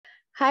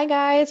Hi,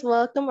 guys.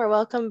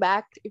 Welcome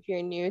back if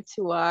you're new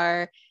to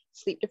our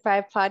Sleep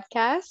Deprived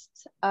podcast.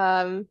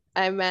 I'm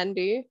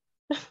Mandy.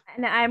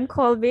 And I'm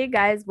Colby,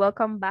 guys.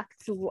 Welcome back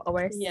to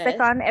our Yes.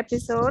 second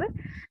episode.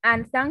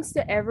 And thanks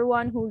to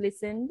everyone who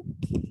listened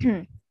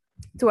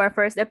to our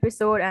first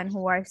episode and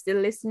who are still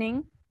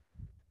listening.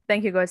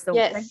 Thank you guys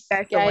Yes, so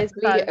much guys,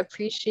 we because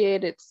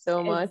appreciate it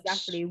so much.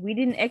 exactly we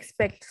didn't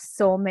expect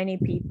so many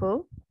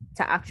people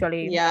to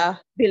actually Yeah.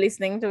 be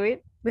listening to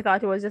it. We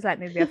thought it was just like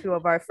maybe a few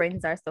of our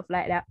friends or stuff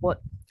like that,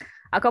 but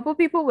a couple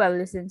people will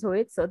listen to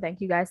it. So thank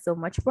you guys so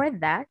much for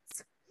that.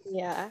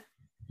 Yeah.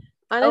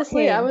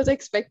 Honestly, I Okay. was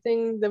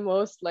expecting the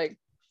most like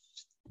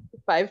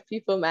 5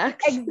 people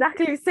max.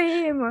 Exactly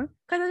same.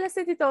 Because I just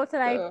sent it out to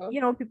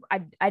So, people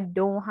I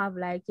don't have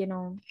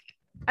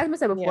as I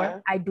said before, yeah.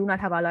 I do not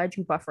have a large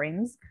group of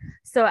friends.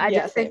 So I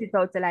Yeah, just sent same. it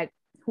out to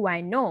who I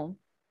know.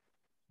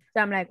 So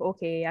I'm like,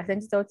 okay, I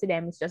sent it out to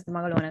them. It's just the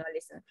Magalone and I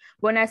listen.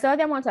 When I saw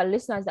the amount of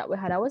listeners that we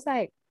had, I was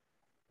like,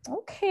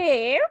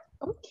 okay,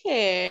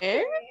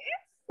 Okay.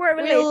 we're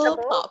We're a little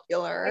relatable.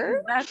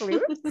 popular. Exactly.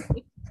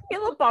 A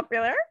little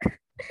popular.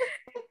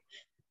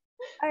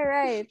 All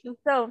right.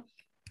 So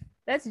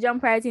let's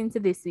jump right into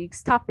this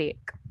week's topic.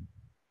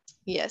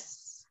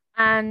 Yes.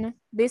 And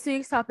this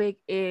week's topic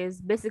is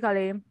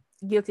basically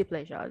guilty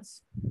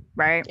pleasures,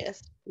 right?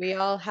 Yes. We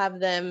all have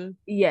them.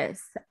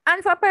 Yes.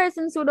 And for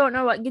persons who don't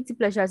know what guilty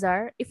pleasures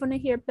are, if you want to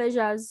hear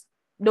pleasures,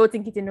 don't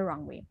think it in the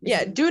wrong way.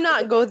 Yeah, do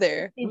not go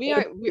there.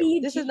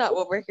 This is not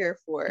what we're here This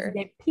is for.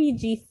 a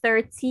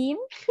PG-13.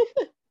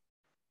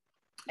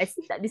 This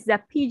is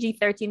a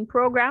PG-13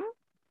 program.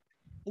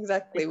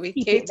 Exactly. Let's We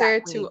keep it cater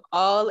that to way.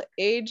 all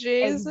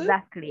ages.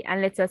 Exactly.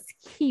 And let us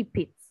keep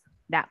it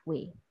that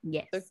way.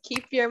 Yes. So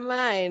keep your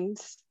mind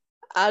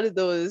out of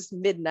those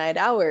midnight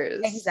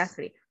hours.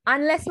 Exactly.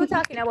 Unless we're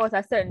talking about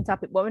a certain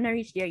topic, but we're not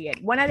reached there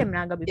yet. One of them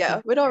not gonna be.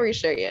 Yeah, we don't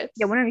reach there yet.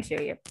 Yeah, we're not reached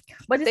there yet.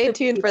 But stay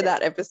tuned for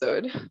that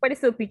episode. But it's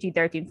still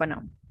PG-13 for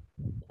now.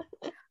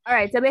 All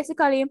right. So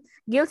basically,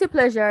 guilty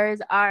pleasures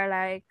are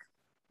like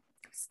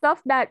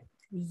stuff that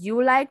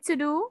you like to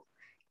do.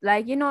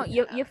 Like,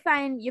 you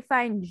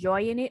find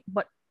joy in it,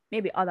 but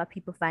maybe other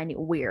people find it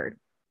weird.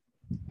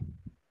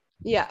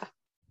 Yeah.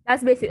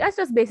 That's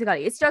just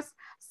basically it's just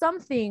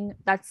something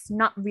that's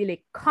not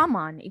really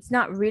common. It's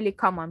not really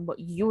common, but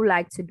you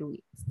like to do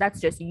it.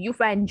 That's just you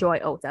find joy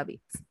out of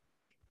it.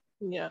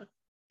 Yeah.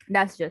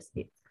 That's just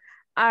it.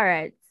 All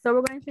right. So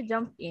we're going to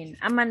jump in.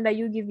 Amanda,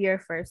 you give your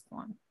first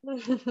one.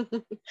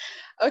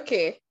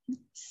 Okay.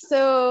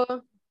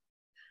 So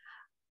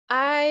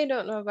I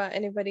don't know about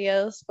anybody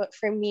else, but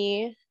for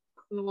me,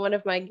 one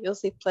of my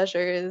guilty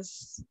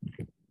pleasures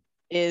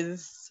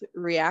is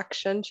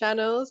reaction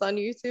channels on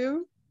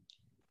YouTube.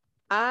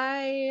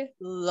 I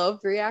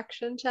love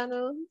reaction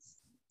channels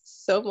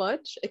so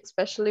much,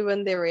 especially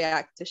when they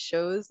react to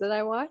shows that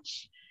I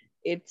watch.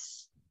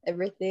 It's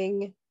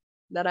everything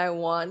that I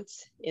want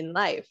in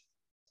life.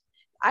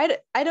 I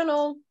don't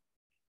know.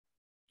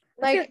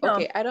 Like,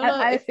 okay, I don't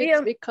know if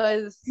it's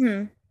because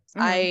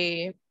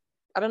I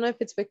don't know if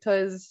it's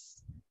because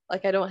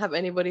like I don't have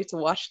anybody to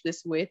watch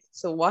this with.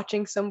 So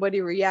watching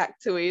somebody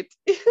react to it.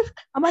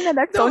 Amanda,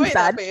 that sounds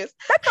sad.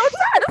 That sounds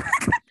sad.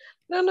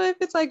 I don't know if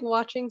it's like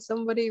watching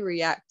somebody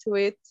react to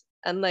it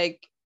and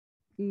like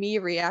me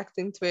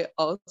reacting to it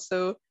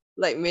also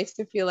like makes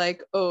me feel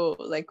like, oh,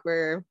 like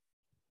we're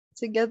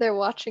together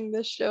watching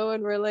this show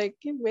and we're like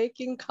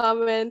making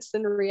comments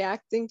and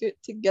reacting to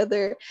it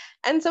together.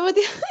 And some of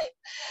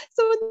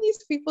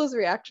these people's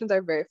reactions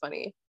are very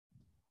funny.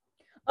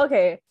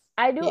 Okay.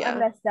 I do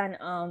understand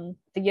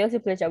the guilty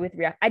pleasure with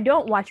react. I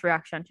don't watch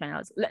reaction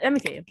channels. Let me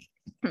tell you.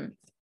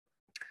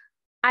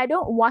 I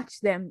don't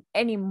watch them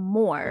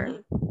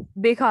anymore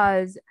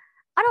because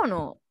I don't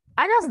know.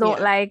 I just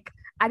don't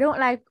I don't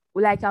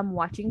like I'm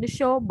watching the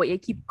show, but you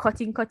keep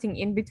cutting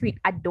in between.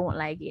 I don't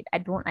like it.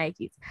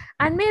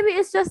 And maybe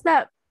it's just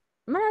that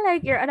I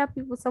like your other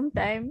people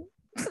sometimes.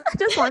 I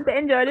just want to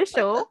enjoy the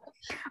show.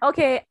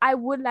 Okay, I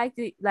would like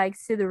to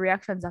see the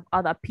reactions of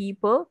other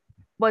people,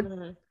 but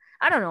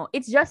I don't know.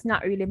 It's just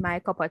not really my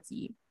cup of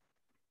tea.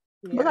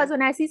 Yeah. Because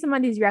when I see some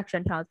of these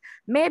reaction channels,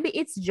 maybe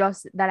it's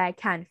just that I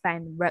can't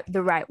find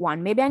the right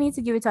one. Maybe I need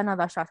to give it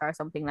another shot or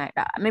something like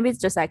that. Maybe it's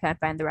just I can't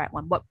find the right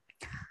one. But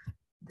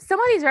some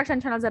of these reaction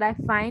channels that I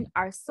find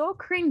are so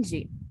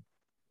cringy.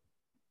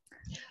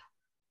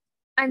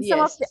 And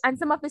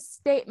some of the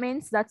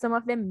statements that some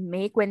of them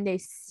make when they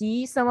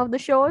see some of the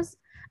shows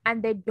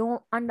and they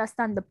don't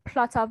understand the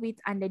plot of it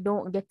and they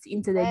don't get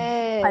into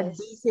the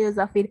details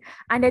of it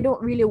and they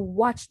don't really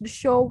watch the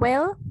show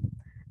well.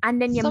 And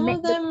then you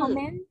make the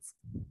comments.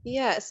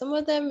 Yeah, some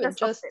of them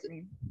just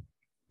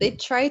they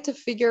try to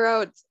figure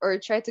out or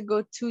try to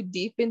go too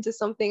deep into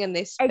something and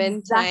they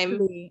spend time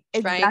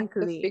trying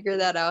to figure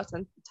that out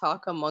and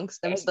talk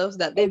amongst themselves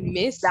that they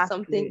missed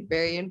something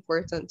very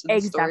important to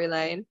the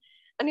storyline.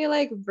 And you're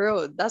like,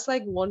 bro, that's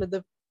like one of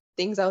the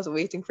things I was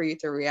waiting for you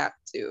to react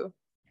to.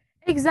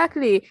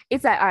 Exactly.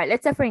 It's like, all right,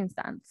 let's say for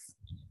instance,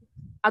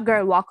 a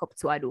girl walk up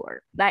to a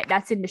door. Like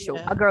that's in the show.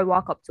 A girl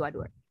walk up to a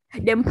door.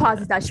 Them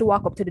pauses that she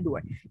walk up to the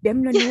door.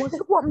 Them don't know what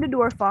to open the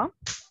door for,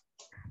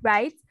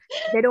 right?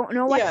 They don't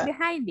know what's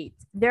behind it.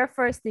 Their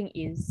first thing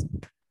is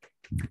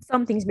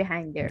something's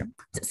behind there.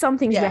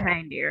 Something's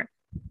behind there.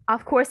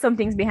 Of course,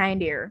 something's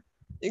behind there.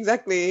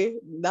 Exactly.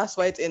 That's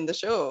why it's in the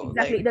show.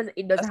 Exactly. Like,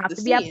 it doesn't have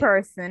to be a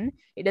person.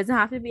 It doesn't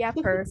have to be a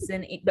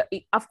person.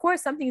 Of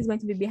course, something is going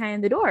to be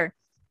behind the door.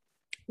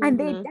 And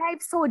they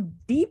dive so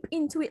deep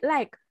into it,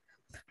 like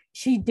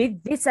she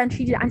did this and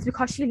she did, and it's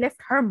because she left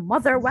her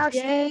mother while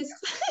she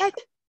like,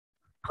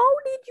 how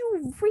did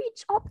you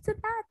reach up to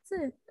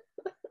that?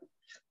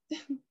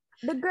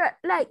 The girl,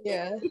 like,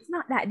 it's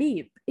not that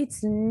deep.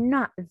 It's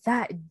not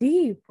that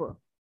deep.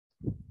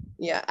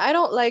 Yeah, I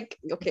don't like,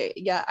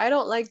 I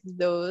don't like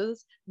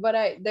those, but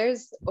I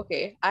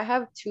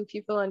have two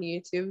people on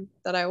YouTube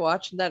that I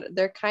watch that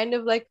they're kind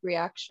of like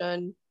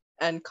reaction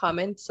and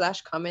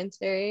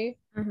commentary.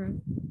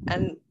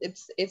 And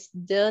it's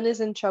Dylan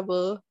is in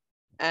trouble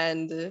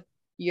and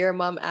your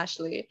mom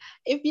Ashley.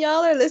 If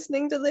y'all are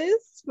listening to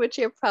this, which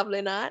you're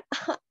probably not,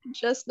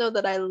 just know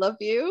that I love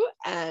you,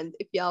 and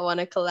if y'all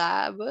want to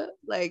collab,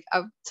 like,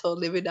 I'll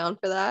totally be down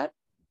for that.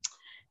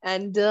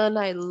 And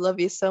Dylan, I love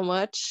you so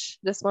much.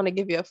 Just want to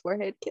give you a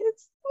forehead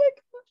kiss. Oh my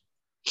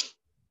gosh.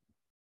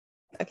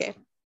 Okay.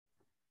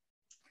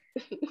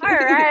 All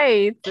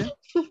right.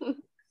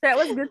 That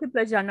was guilty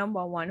pleasure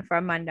number 1 for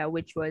Amanda,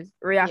 which was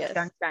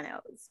reaction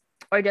channels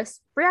or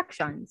just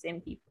reactions in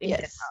people.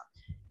 Yes.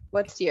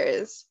 What's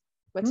yours?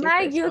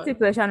 My guilty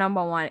pleasure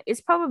number 1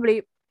 is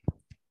probably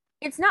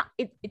it's not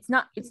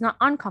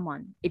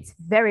uncommon. It's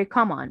very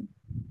common.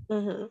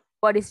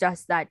 But it's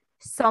just that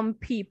some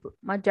people,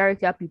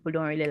 majority of people,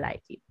 don't really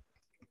like it.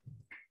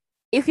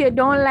 If you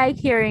don't like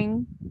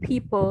hearing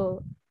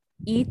people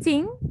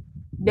eating,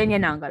 then you're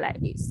not gonna like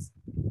this.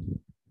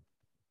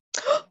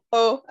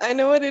 Oh, I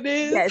know what it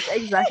is. Yes,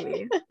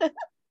 exactly.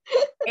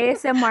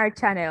 ASMR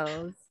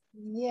channels.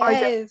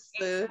 Yes.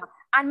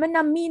 And when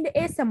I mean the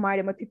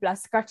ASMR, when people are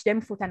scratch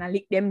them foot and I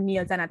lick them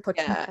nails and I touch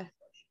them.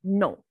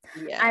 No.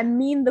 I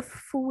mean the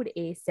food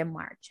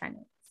ASMR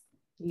channels.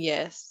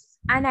 Yes.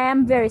 And I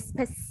am very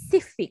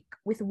specific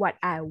with what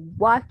I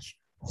watch,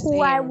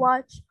 who I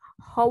watch,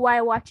 how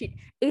I watch it.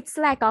 It's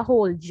like a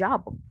whole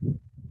job.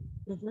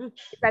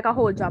 It's like a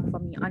whole job for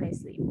me,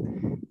 honestly.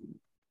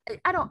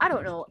 I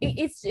don't know.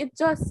 It's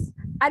just,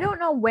 I don't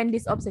know when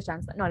this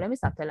obsession started. No, let me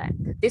stop the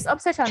line. This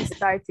obsession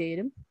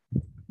started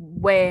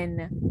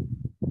when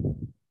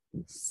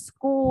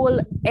school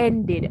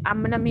ended. I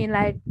mean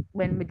like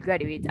when we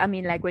graduate. I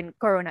mean like when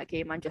Corona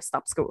came and just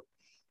stopped school.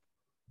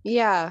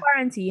 Yeah.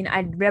 Quarantine,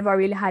 I never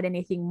really had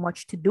anything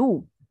much to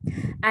do.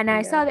 And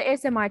I saw the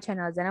ASMR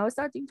channels and I was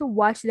starting to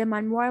watch them,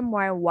 and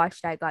more I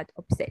watched, I got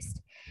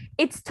obsessed.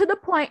 It's to the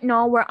point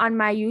now where on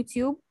my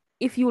YouTube,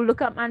 if you look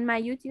up on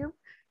my YouTube,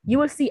 you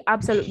will see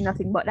absolutely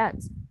nothing but that.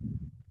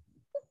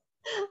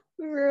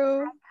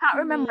 Bro. I can't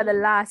remember the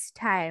last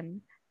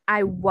time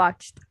I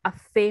watched a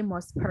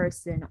famous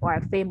person or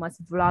a famous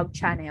vlog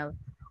channel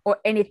or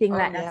anything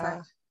like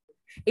that.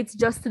 It's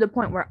just to the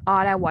point where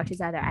all I watch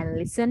is either I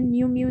listen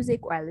new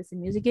music or I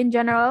listen music in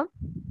general,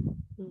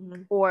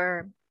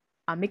 or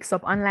a mix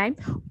up online,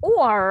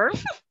 or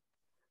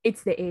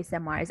it's the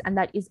ASMRs, and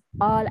that is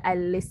all I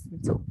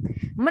listen to.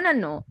 I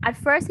know at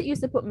first it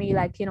used to put me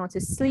like, to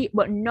sleep,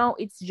 but now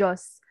it's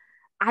just,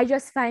 I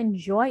just find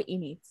joy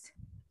in it.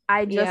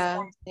 I just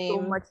find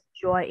so much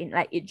joy in,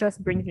 like, it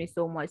just brings me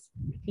so much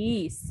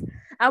peace.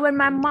 And when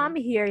my mom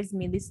hears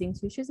me listening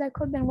to, she's like,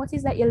 "Colben, what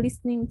is that you're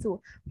listening to?"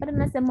 But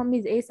then I say, "Mom,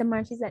 is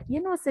ASMR." She's like,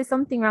 "Say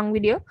something wrong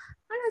with you." And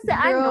I say,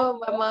 "I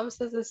know." My mom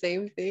says the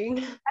same thing.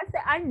 I say,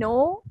 "I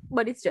know,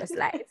 but it's just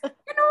life,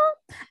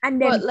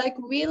 And then, but like,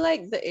 we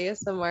like the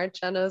ASMR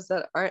channels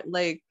that aren't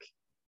like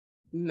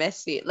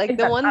messy, like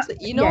the ones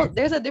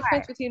there's a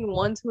difference between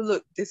ones who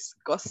look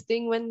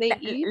disgusting when they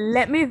eat.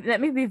 Let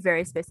me be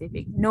very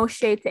specific. No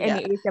shade to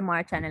any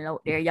ASMR channel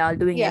out there, y'all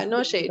doing it.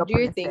 No shade. Do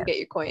your thing, get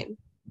your coin.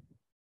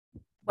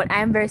 But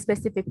I'm very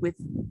specific with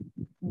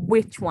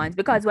which ones,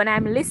 because when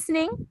I'm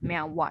listening, may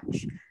I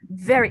watch.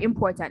 Very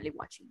importantly,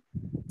 watching.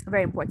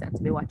 Very important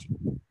to be watching.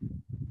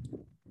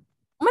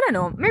 I don't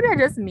know, maybe I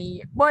just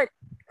me, but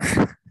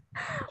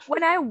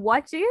when I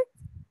watch it,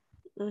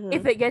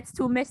 if it gets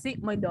too messy,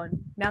 my done.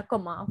 Now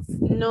come off.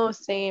 No,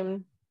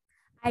 same.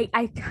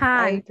 I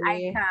can't.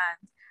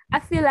 I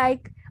feel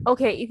like,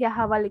 okay, if you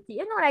have a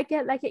little,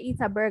 like you eat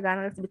a burger and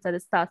a little bit of the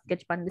sauce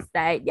ketchup on the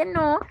side,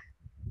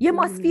 you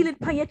must feel it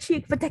on your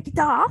cheek for take it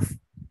off.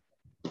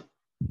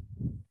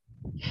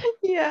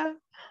 Yeah.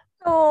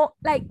 So,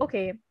 like,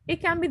 okay,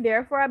 it can be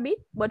there for a bit,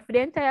 but for the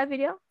entire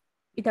video,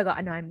 it's gonna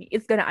annoy me.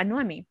 It's gonna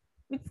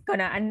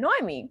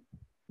annoy me.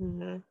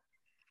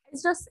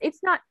 It's just,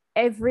 it's not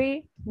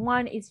every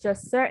one, it's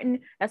just certain.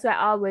 That's why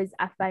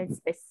I find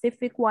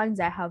specific ones.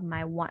 I have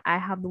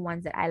the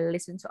ones that I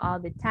listen to all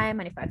the time,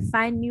 and if I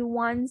find new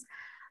ones,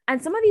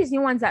 and some of these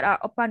new ones that are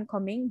up and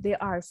coming,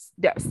 they're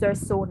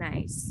so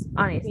nice,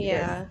 honestly.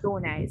 They're so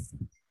nice.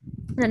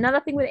 And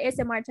another thing with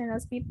ASMR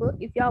channels, people,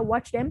 if y'all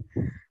watch them,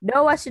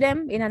 don't watch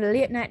them in the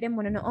late night, them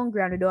when you're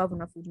hungry and you don't have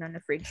enough food in the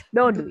fridge.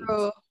 Don't do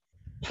it.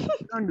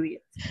 Don't do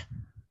it.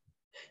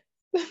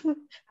 I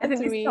And think to this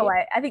is me,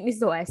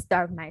 how I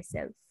starve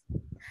myself.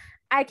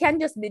 I can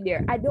just be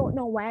there. I don't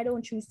know why I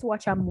don't choose to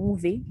watch a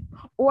movie,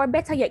 or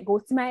better yet, go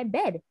to my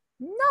bed.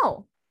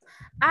 No,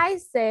 I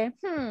say,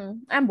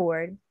 I'm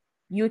bored.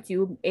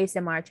 YouTube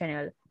ASMR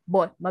channel,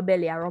 but my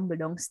belly I rumble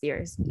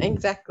downstairs.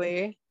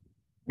 exactly.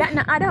 That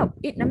not add up.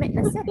 It not make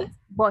no sense.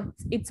 But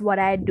it's what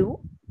I do.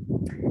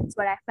 It's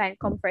what I find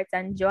comfort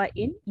and joy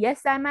in.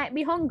 Yes, I might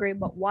be hungry,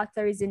 but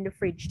water is in the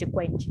fridge to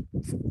quench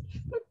it.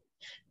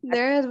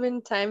 There has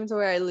been times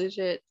where I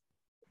legit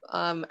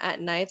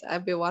at night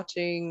I've been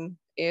watching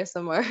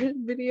ASMR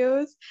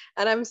videos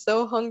and I'm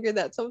so hungry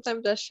that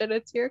sometimes I shed a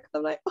tear because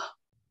I'm like, oh,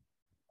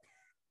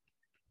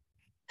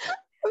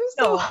 I'm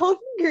so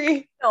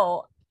hungry.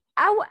 No,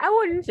 I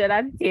wouldn't shed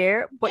a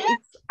tear, but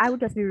I would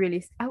just be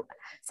really.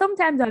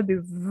 Sometimes I'll be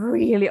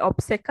really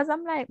upset because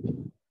I'm like,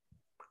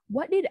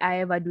 what did I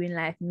ever do in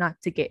life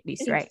not to get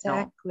this right now?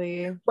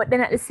 Exactly. But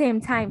then at the same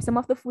time, some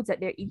of the foods that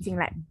they're eating,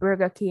 like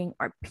Burger King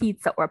or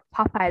pizza or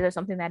Popeyes or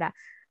something like that,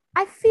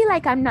 I feel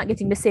like I'm not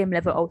getting the same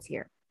level out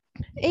here.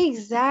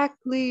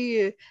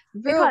 Exactly.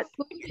 Bro, Because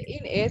food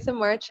in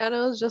ASMR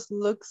channels just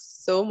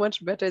looks so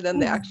much better than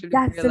they actually do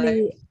in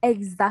real life.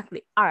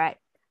 Exactly. All right.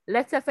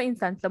 Let's say, for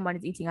instance, someone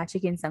is eating a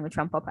chicken sandwich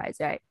from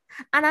Popeyes, right?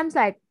 And I'm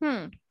like,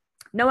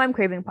 now I'm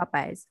craving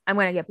Popeyes. I'm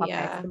going to get Popeyes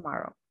Yeah.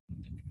 tomorrow.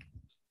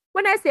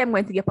 When I say I'm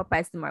going to get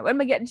Popeyes tomorrow,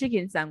 when I get the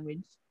chicken sandwich,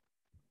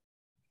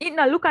 it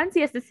not look and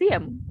taste the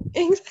same.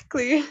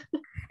 Exactly.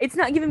 It's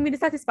not giving me the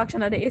satisfaction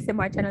that the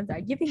ASMR channels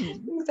are giving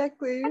me.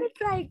 Exactly. And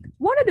it's like,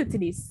 what do I do to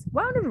this?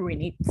 Why don't I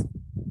ruin it?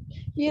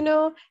 You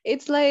know,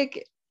 it's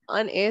like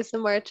on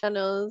ASMR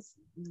channels,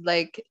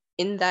 like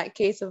in that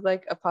case of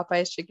like a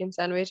Popeye's chicken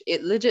sandwich,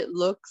 it legit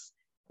looks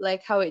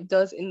like how it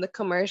does in the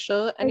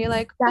commercial. And you're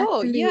like,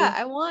 oh, yeah,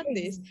 I want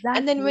this.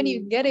 And then when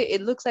you get it,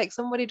 it looks like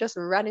somebody just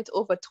ran it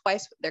over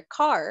twice with their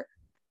car.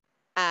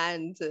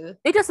 And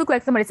it just looks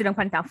like somebody sitting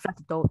down and flat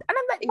it out. And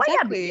I'm like,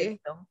 exactly.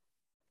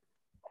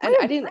 And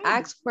I didn't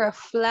ask for a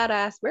flat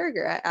ass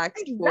burger. I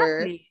asked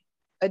for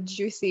a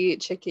juicy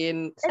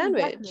chicken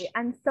sandwich. Exactly.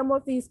 And some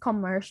of these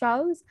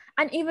commercials,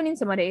 and even in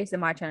some of the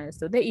ASMR channels,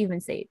 so they even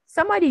say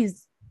some of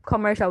these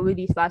commercials with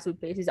these fast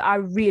food places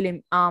are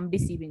really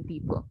deceiving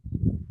people.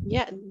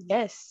 Yeah,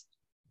 yes.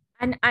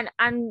 And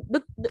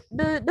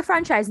the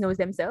franchise knows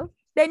themselves.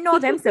 They know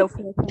themselves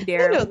who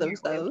they're. They know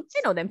themselves.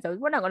 They know themselves.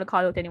 We're not gonna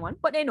call out anyone,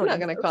 but they know. We're not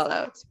gonna call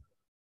out.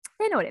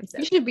 They know themselves.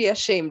 You should be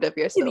ashamed of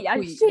yourself. You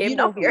should be ashamed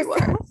of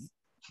yourself.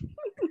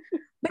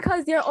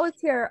 Because they're out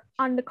here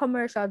on the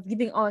commercials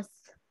giving us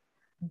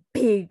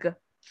big,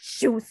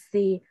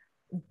 juicy,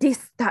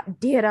 this, that,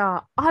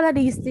 data, all of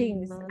these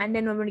things. And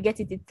then when we get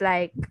it, it's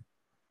like,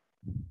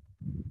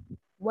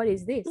 what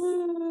is this?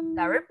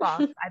 The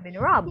rip-off. I've been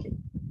robbed.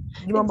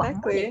 You want my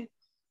money?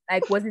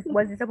 Like, was it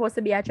supposed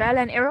to be a trial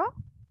and error?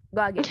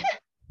 Go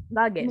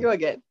again. Go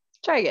again.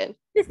 Try again.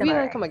 This time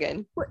We'll come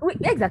again.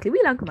 Exactly.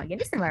 We'll come again.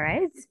 This time,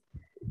 right?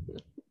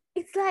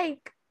 It's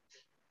like,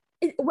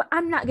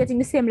 I'm not getting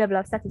the same level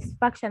of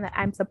satisfaction that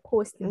I'm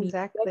supposed to be.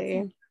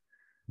 Exactly.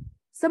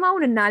 Somehow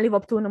would not live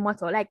up to no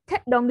matter. Like,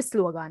 take down the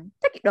slogan.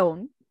 Take it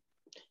down.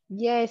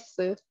 Yes,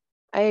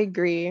 I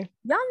agree.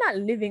 Y'all not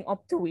living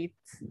up to it.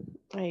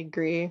 I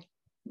agree.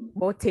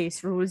 But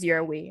taste rules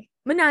your way.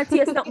 Me not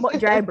taste nothing but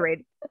dry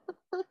bread.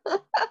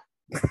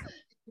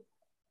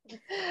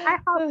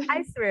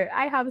 I swear,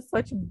 I have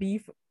such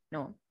beef.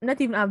 No, not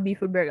even have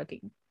beef with Burger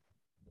King.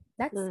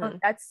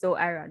 That's so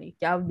ironic.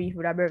 You have beef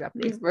with a burger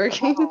place. Burger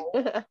King.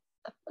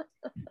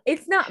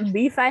 It's not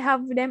beef I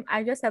have with them.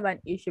 I just have an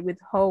issue with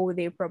how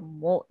they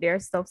promote their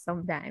stuff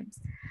sometimes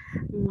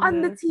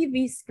on the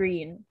TV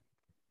screen,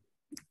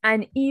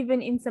 and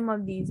even in some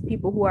of these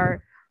people who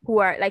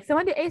are like some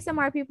of the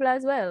ASMR people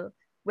as well.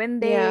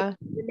 When they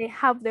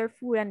have their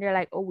food and they're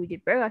like, oh, we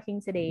did Burger King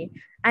today,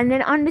 and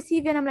then on the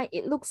TV and I'm like,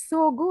 it looks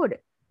so good.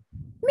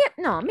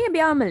 Maybe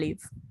I'm gonna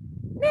leave.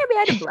 Maybe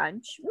at the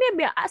brunch.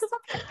 Maybe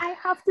I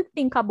have to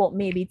think about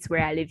maybe it's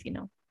where I live, you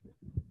know.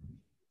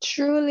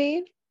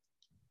 Truly,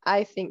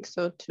 I think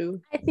so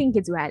too. I think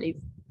it's where I live.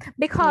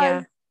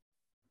 Because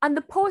on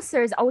the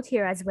posters out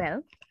here as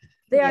well,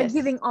 they're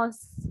giving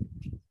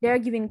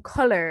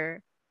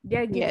color.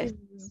 They're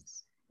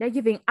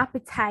giving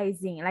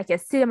appetizing. Like you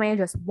see them and you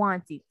just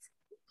want it.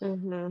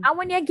 And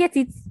when you get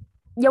it,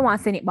 you want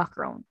to send it back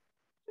around.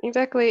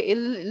 Exactly. It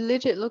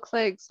legit looks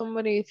like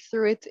somebody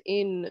threw it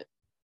in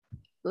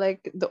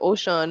like the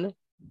ocean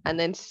and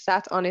then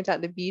sat on it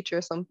at the beach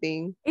or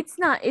something. It's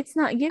not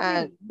giving.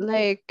 And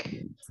like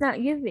it's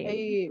not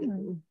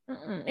giving.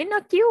 It's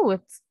not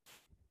cute.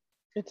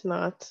 It's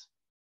not.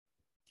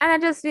 And I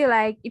just feel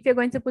like if you're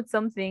going to put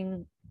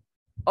something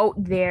out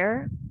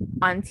there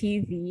on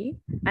TV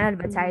and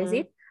advertise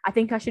it, I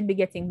think I should be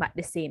getting back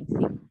the same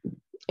thing.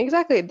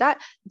 Exactly. That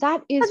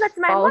is that's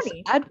my false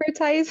money.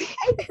 Advertising.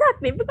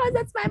 Exactly, because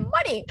that's my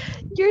money.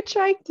 You're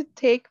trying to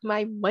take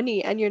my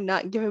money and you're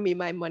not giving me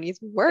my money's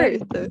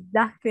worth.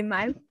 Exactly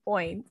my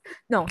point.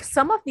 No,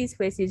 some of these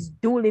places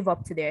do live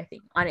up to their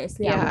thing.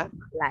 Honestly, I won't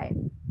lie.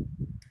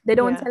 They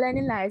don't tell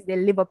any lies. They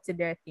live up to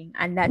their thing,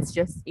 and that's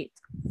just it.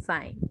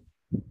 Fine.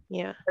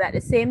 Yeah. But at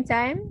the same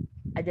time,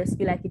 I just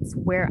feel like it's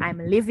where I'm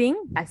living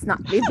that's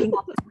not living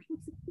up to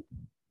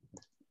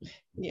it.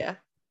 Yeah.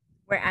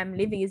 Where I'm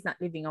living is not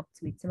living up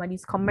to it. Some of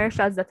these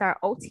commercials that are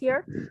out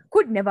here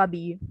could never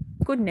be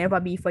for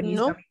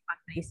these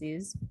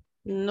places.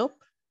 Nope.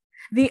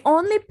 The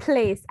only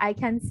place I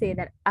can say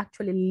that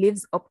actually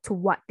lives up to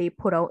what they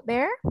put out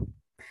there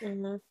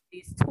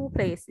is two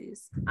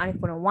places. And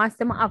if one wants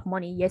them to have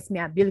money, yes, me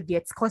and Bill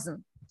Gates'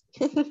 cousin.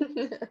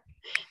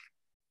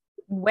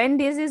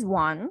 Wendy's is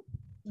one.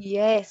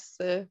 Yes.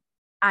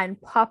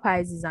 And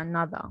Popeyes is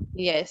another.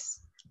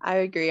 Yes, I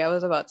agree. I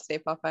was about to say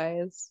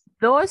Popeyes.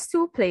 Those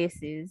two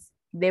places,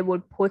 they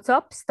would put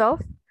up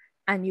stuff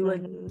and you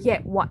will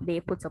get what they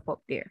put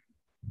up there.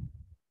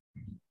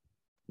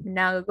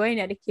 Now going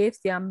at the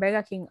KFC and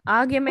Burger King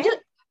argument.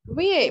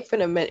 We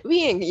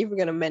ain't even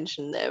gonna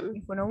mention them.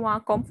 If you don't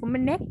want to come from my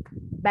neck,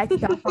 back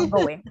it off and go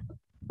away.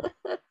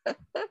 If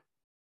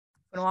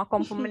you don't want to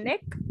come from my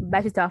neck,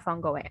 back it off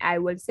and go away. I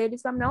will say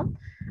this from now.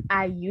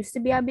 I used to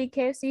be a big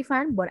KFC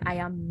fan, but I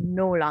am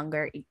no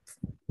longer it.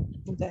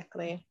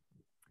 Exactly.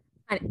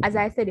 And as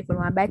I said, if you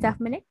want to bite off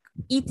my neck,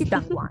 eat it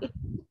and go on.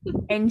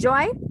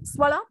 Enjoy,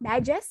 swallow,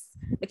 digest,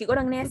 make it go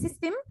down in your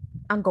system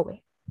and go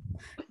away.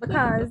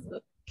 Because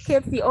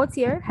KFC out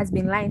here has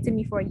been lying to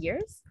me for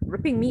years,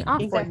 ripping me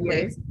off for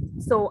years.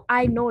 So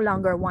I no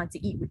longer want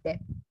to eat with them.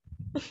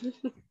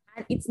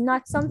 And it's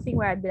not something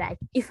where I'd be like,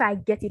 if I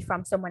get it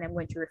from someone, I'm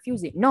going to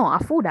refuse it. No, a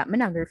food that I'm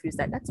not going to refuse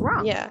that. That's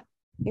wrong. Yeah,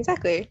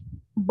 exactly.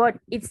 But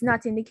it's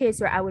not in the case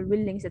where I will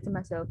willingly say to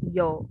myself,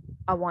 yo,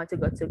 I want to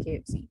go to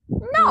KFC.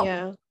 No.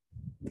 Yeah.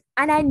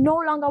 And I no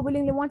longer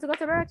willingly want to go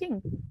to Burger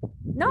King.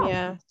 No.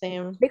 Yeah,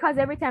 same. Because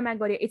every time I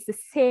go there, it's the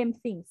same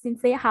thing.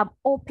 Since they have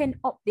opened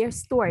up their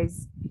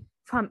stores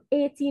from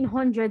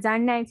 1800s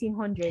and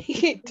 1900s.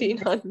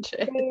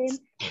 1800s.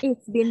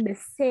 It's been the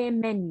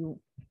same menu.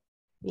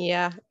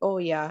 Yeah. Oh,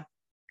 yeah.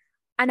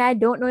 And I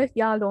don't know if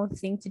y'all don't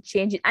think to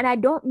change it. And I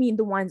don't mean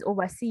the ones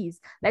overseas.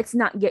 Let's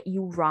not get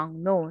you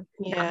wrong. No.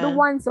 Yeah. Not the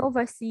ones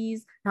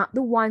overseas, not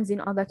the ones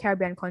in other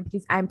Caribbean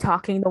countries. I'm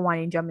talking the one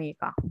in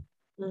Jamaica.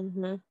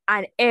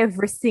 And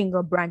every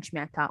single branch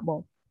me I talk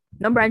about.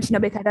 No branch no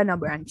better than no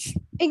branch.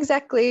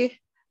 Exactly.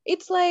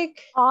 It's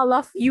like all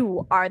of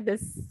you are the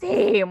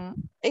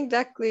same.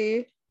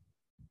 Exactly.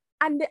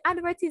 And the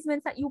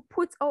advertisements that you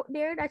put out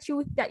there that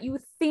you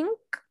think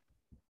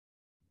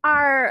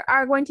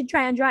are going to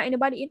try and draw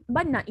anybody in,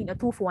 but not in a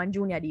 2-for-1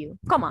 junior deal.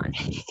 Come on.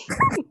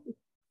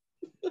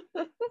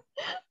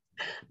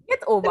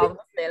 Get over on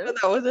yourself.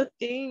 That was a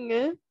thing.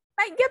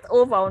 Like, get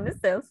over on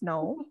yourself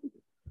now.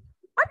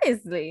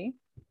 Honestly.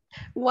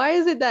 Why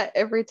is it that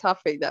every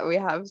topic that we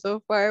have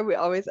so far, we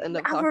always end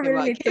up talking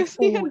about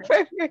KFC and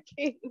Burger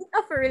King? It's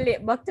not for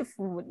relate back to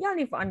food. You don't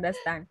need to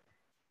understand.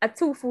 A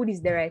 2 food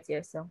is the right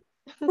here, so.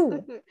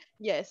 Food.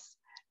 Yes.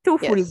 2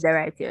 food is the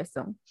right here,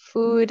 so.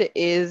 Food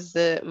is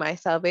my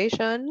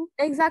salvation.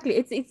 Exactly.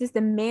 It's just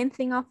the main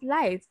thing of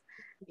life.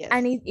 Yes.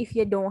 And if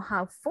you don't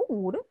have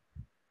food,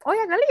 how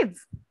you gonna live?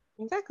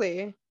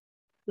 Exactly.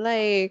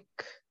 Like,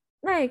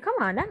 come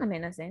on, that don't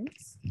make no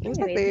sense.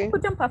 Exactly. Anyway,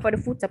 put jump off for the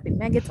food topic.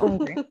 I get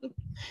hungry.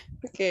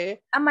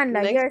 Okay.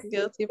 Amanda, next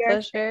guilty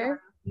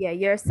pleasure. Yeah,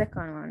 your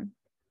second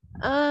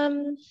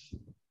one.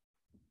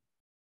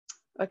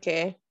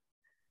 Okay.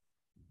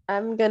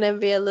 I'm gonna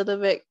be a little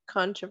bit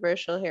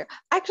controversial here.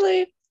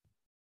 Actually,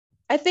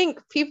 I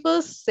think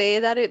people say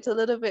that it's a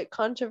little bit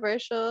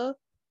controversial,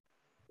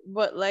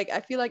 but like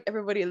I feel like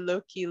everybody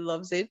low-key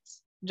loves it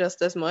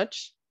just as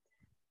much.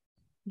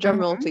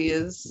 Drumroll,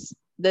 please.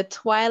 The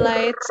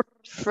Twilight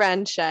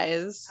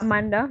franchise.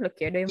 Amanda, look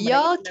here.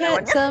 Y'all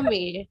can't tell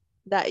me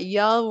that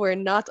y'all were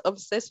not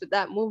obsessed with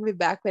that movie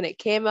back when it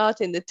came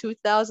out in the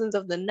 2000s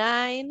of the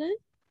 9.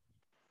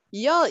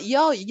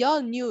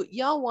 Y'all knew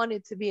y'all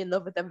wanted to be in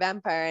love with a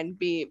vampire and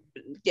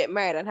get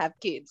married and have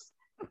kids.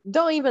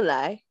 Don't even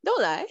lie.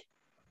 Don't lie.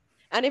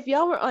 And if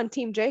y'all were on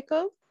Team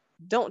Jacob,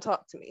 don't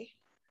talk to me.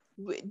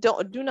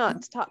 Do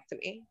not talk to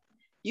me.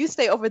 You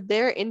stay over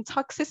there in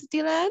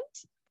Toxicity Land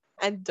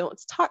and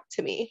don't talk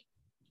to me.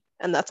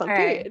 And that's on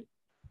period.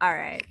 All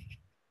right.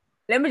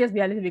 Let me just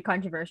be a little bit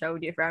controversial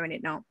with you for a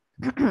minute now.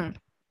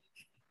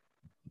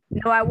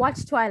 No, I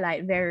watched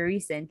Twilight very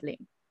recently.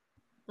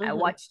 I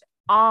watched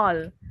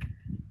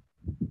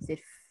is it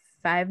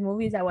 5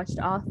 movies? I watched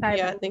all 5.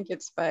 Yeah, I think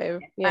it's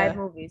 5. 5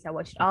 movies. I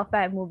watched all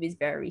 5 movies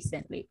very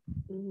recently.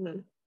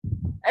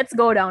 Let's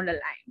go down the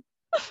line.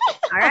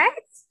 All right?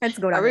 Let's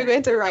go down. Are we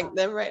going to rank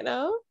them right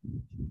now?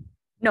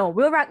 No,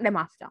 we'll rank them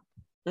after.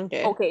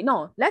 Okay,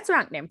 no, let's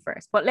rank them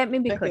first. But let me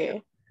be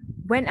clear.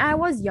 When I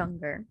was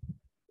younger,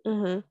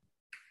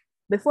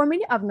 before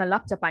me having a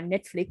laptop and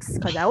Netflix,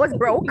 because I was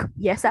broke.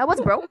 Yes, I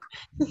was broke.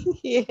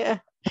 Yeah.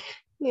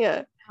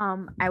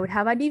 I would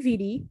have a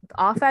DVD with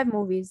all 5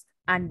 movies,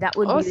 and that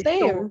would be the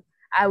show.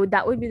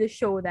 That would be the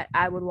show that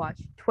I would watch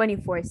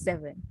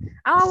 24/7.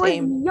 I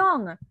was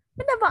young. I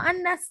never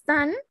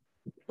understand.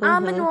 I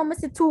know I'm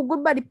see 2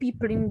 good body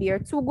people in there,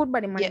 2 good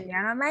body men in there.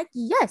 And I'm like,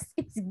 yes,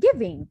 it's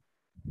giving.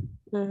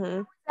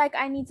 Mm-hmm. Like,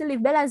 I need to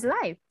live Bella's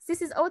life.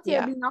 Sis is out here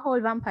Yeah. being a whole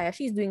vampire.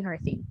 She's doing her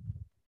thing.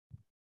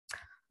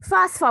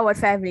 Fast forward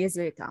 5 years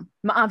later.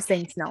 My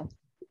absence now.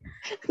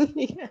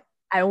 Yeah.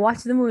 I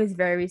watched the movies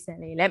very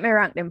recently. Let me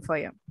rank them for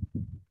you.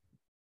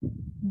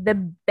 The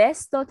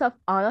best out of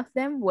all of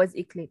them was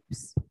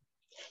Eclipse.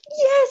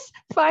 Yes,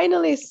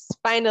 finally.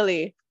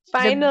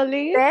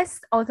 The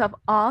best out of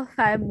all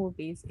 5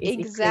 movies is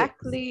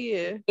exactly.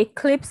 Eclipse.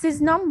 Eclipse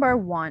is number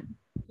 1.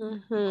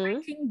 Mm-hmm.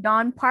 Breaking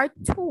Dawn Part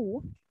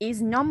 2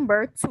 is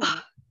number 2.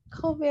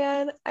 Oh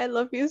man, I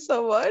love you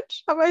so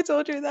much. Have I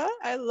told you that?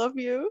 I love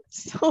you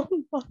so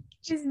much.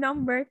 Is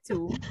number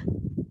 2.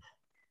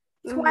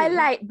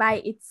 Twilight by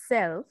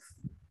itself.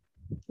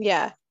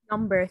 Yeah.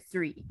 Number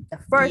 3. The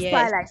first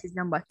Twilight is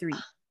number 3.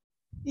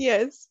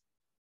 Yes.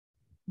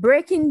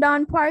 Breaking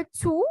Dawn Part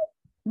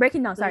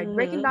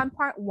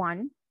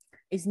 1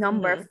 is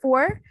number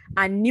 4,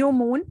 and New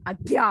Moon a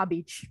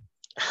garbage.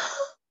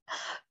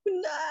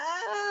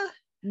 Nah.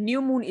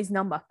 New Moon is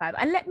number 5.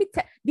 And let me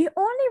tell the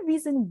only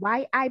reason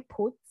why I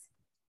put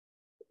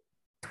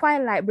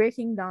Twilight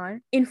Breaking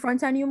Dawn in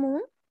front of New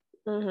Moon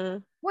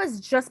was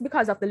just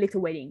because of the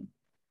little wedding.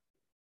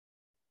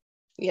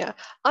 Yeah.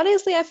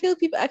 Honestly, I feel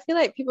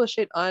like people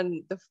shit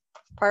on the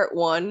part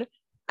 1,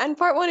 and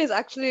part 1 is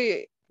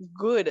actually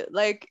good.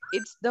 Like,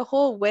 it's the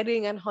whole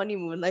wedding and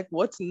honeymoon. Like,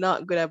 what's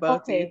not good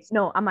about it?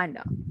 No,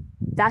 Amanda,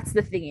 that's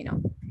the thing,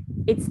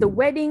 it's the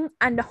wedding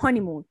and the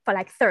honeymoon for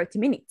like 30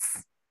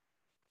 minutes.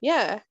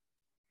 Yeah.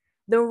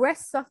 The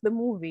rest of the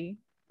movie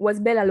was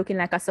Bella looking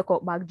like a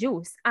suck-out bag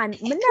juice, and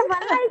I never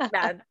liked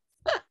that.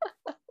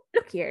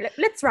 Look here,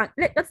 let's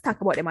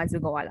talk about them as we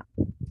go along.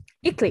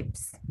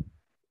 Eclipse.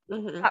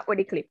 Start with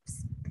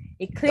Eclipse.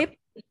 Eclipse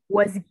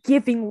was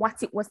giving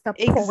what it was supposed.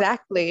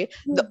 Exactly.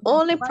 The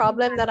only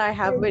problem that I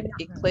have with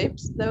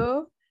Eclipse,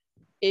 though,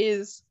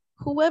 is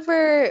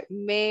whoever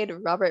made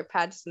Robert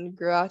Pattinson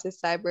grow out his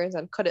sideburns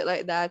and cut it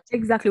like that.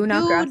 Exactly.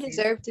 You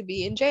deserve to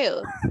be in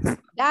jail.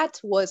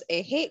 That was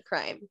a hate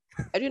crime.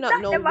 I do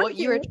not know what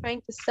you were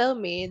trying to sell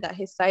me, that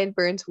his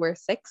sideburns were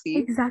sexy.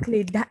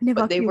 Exactly. That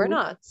never. But they were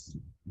not.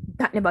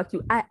 That never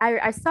cute.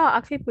 I saw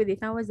a clip with it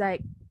and I was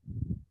like,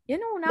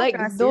 like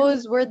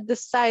those were the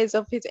size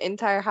of his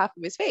entire half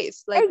of his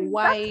face. Like,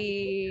 why?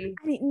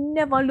 And it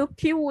never looked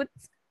cute.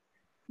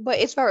 But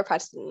it's Robert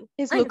Pattinson.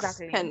 His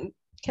looks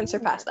can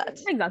surpass that.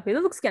 Exactly.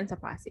 The looks can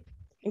surpass it.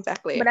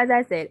 Exactly. But as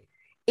I said,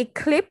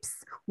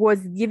 Eclipse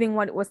was giving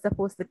what it was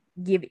supposed to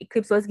give.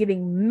 Eclipse was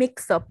giving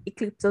mix-up.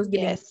 Eclipse was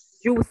giving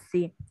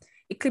juicy.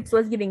 Eclipse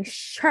was giving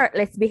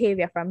shirtless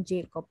behavior from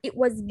Jacob.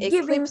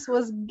 Eclipse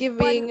was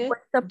giving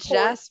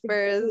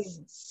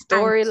Jasper's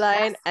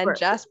storyline and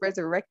Jasper's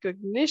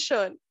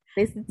recognition.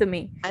 Listen to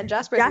me. And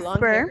Jasper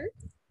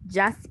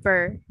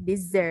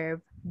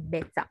deserved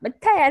better. I'm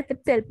tired to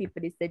tell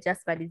people this, that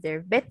Jasper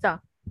deserved better.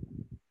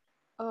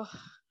 Oh,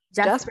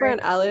 Jasper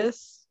and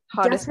Alice.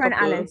 Jasper and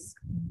Alice,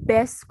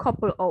 best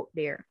couple out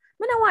there.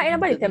 I don't want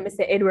anybody tell me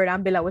say Edward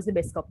and Bella was the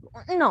best couple.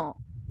 No,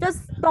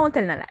 just don't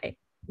tell me a lie.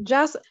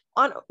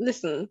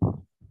 Listen,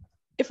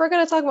 if we're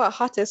gonna talk about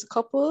hottest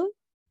couple,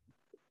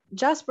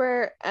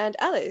 Jasper and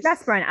Alice.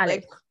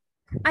 Like,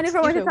 and if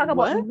we're going to talk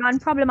about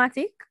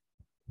non-problematic,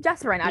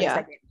 Jasper and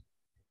Alice again.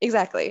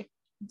 Exactly.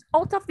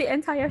 Out of the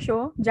entire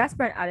show,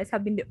 Jasper and Alice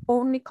have been the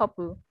only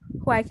couple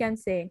who I can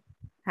say,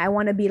 I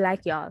want to be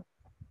like y'all.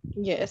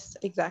 Yes,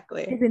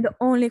 exactly. They've been the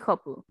only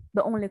couple.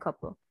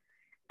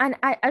 And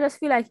I just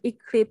feel like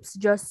Eclipse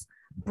just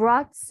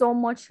brought so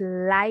much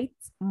light,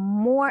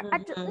 more.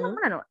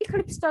 No.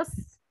 Eclipse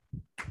just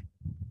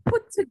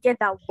put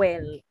together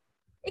well.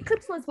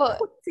 Eclipse was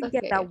put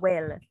together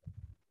well.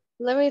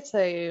 Let me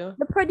tell you.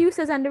 The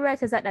producers and the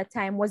writers at that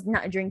time was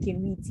not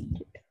drinking wheat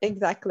tea.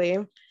 Exactly.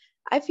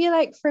 I feel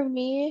like for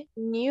me,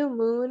 New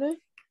Moon,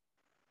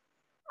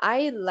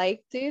 I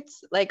liked it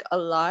like a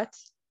lot.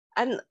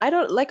 And I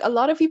don't like, a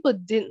lot of people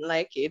didn't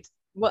like it.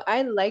 But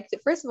I liked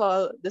it. First of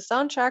all, the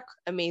soundtrack,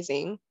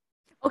 amazing.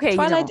 Okay,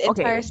 Twilight's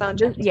entire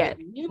soundtrack.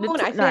 New Moon,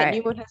 I feel like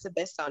New Moon has the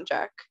best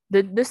soundtrack.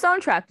 The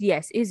soundtrack,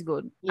 yes, is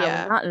good.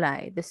 I will not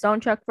lie. The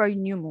soundtrack for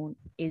New Moon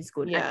is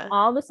good. Yeah. And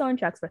all the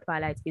soundtracks for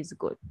Twilight is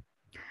good.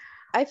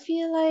 I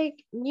feel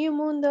like New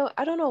Moon, though,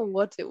 I don't know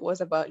what it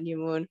was about New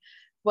Moon,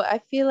 but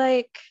I feel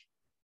like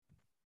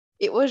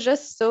it was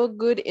just so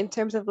good in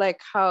terms of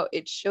like how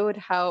it showed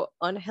how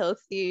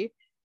unhealthy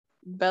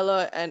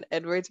Bella and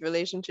Edward's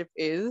relationship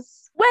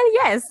is. Well,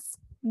 yes,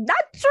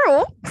 that's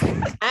true.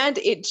 And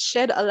it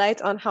shed a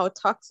light on how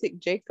toxic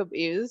Jacob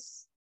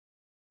is.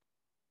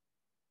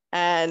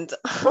 And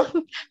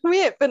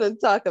we ain't gonna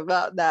talk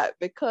about that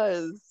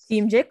because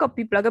Team Jacob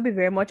people are gonna be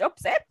very much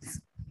upset.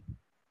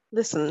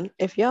 Listen,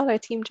 if y'all are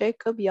Team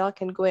Jacob, y'all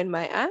can go in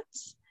my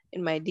ads,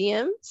 in my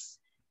DMs,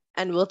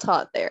 and we'll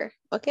talk there.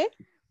 Okay?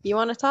 You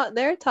want to talk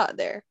there? Talk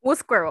there. We'll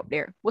square up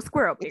there.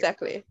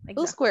 Exactly.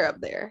 We'll square up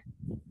there.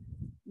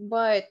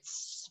 But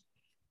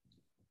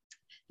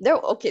there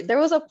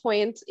was a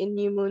point in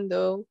New Moon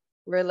though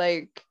where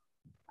like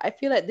I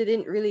feel like they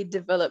didn't really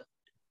develop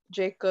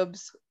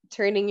Jacob's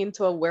turning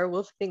into a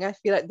werewolf thing. I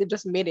feel like they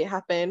just made it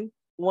happen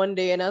one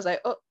day and I was like,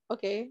 oh,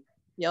 okay.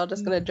 y'all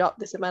just gonna drop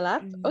this in my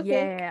lap?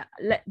 Okay.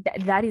 Yeah,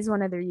 that is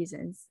one of the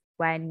reasons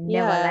why I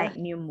never like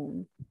New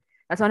Moon.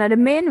 That's one of the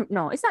main.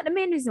 No, it's not the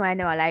main reason why I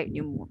never like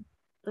New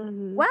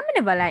Moon. Why I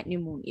never like New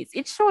Moon is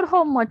it showed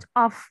how much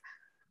of,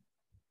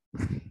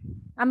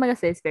 I'm gonna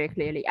say this very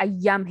clearly, a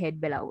yamhead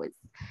Bella was.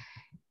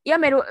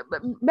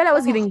 Bella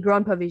was giving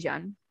ground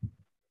provision.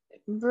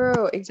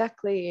 Bro,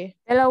 exactly.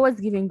 Bella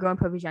was giving ground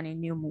provision in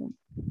New Moon.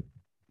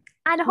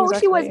 And how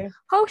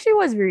she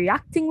was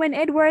reacting when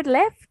Edward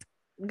left.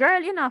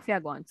 Girl, you know if you're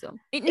going to.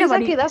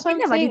 That's what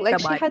I'm saying. Like,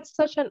 she had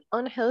such an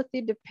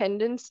unhealthy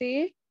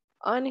dependency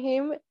on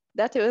him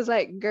that it was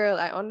like, girl,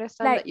 I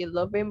understand that you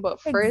love him, but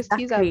first,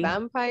 he's a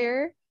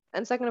vampire.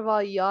 And second of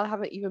all, y'all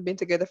haven't even been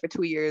together for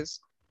 2 years.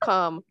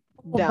 Calm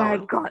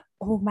down.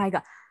 Oh my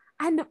God.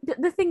 And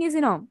the thing is,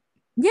 you know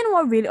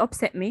what really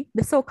upset me?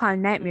 The so-called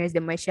nightmares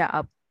them when she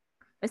up.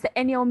 I said,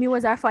 any of me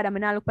was her father, I'm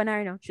not look on her,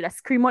 you know. Should I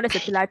scream out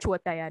till her throat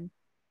tired?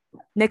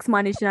 Next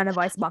morning, she on a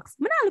voice box.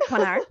 I'm not look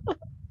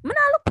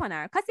on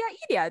her. Because you're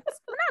idiot.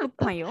 I'm not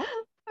look on you.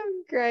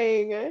 I'm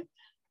crying.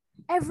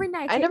 Every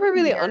night. I never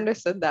really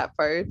understood that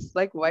part.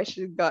 Like, why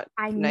she got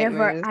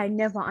nightmares. I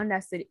never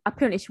understood it.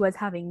 Apparently, she was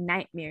having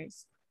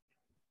nightmares.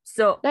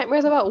 So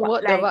nightmares about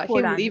what? Like, about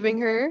him leaving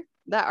her?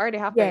 That already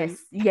happened.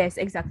 Yes,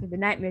 exactly. The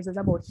nightmares was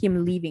about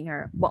him leaving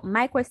her. But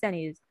my question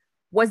is,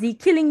 was he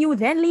killing you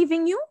then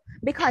leaving you?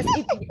 Because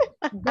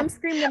them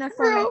screaming in a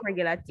sound like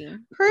regular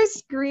thing. Her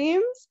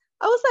screams,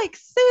 I was like,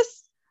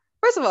 sis.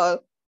 First of all,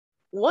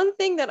 one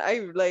thing that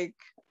I like,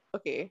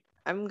 okay,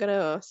 I'm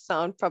gonna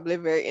sound probably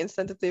very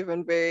insensitive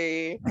and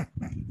very,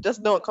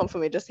 just don't come for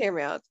me, just hear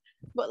me out.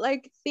 But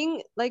like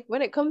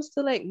when it comes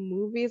to like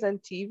movies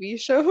and TV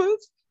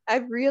shows,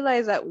 I've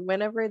realized that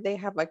whenever they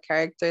have a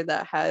character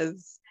that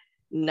has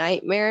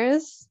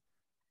nightmares,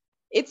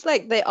 it's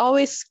like they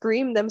always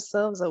scream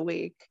themselves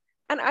awake.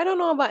 And I don't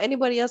know about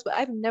anybody else, but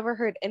I've never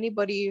heard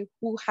anybody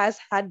who has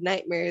had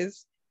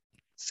nightmares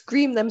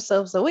scream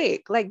themselves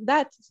awake. Like,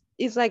 that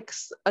is like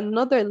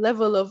another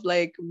level of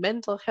like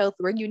mental health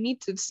where you need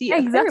to see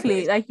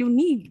exactly. Like you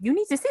need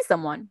to see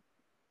someone.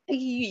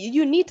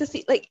 You need to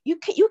see, like, you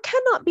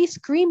cannot be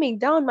screaming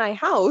down my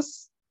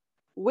house,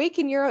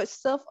 waking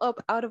yourself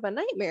up out of a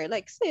nightmare.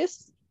 Like,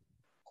 sis,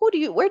 where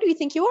do you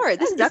think you are?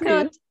 This is not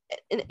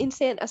an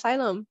insane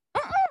asylum.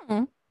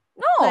 No,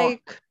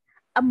 like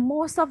a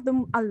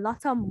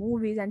lot of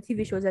movies and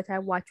TV shows that I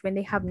watch, when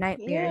they have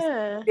nightmares,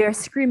 they're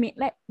screaming.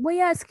 Like, what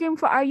you scream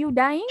for? Are you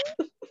dying?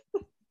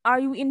 Are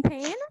you in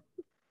pain?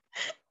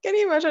 Can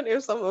you imagine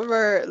if some of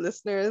our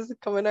listeners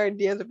come in our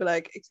DMs and be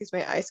like, excuse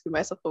me, I scream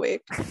myself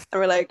awake. And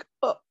we're like,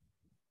 oh.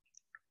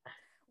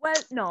 Well,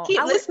 no.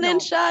 Keep listening,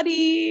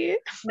 Shadi.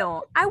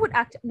 No,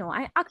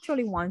 I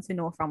actually want to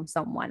know from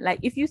someone. Like,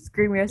 if you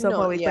scream yourself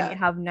awake when you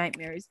have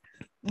nightmares,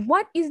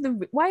 why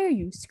are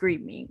you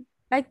screaming?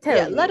 Like,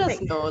 tell me. Let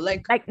us know.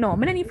 Like, no, I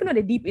don't need to know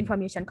the deep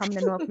information coming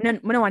in. I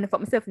don't want to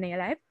put myself in your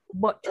life.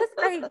 But just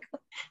like,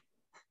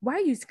 why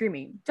are you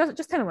screaming?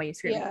 Just tell me why you're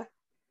screaming.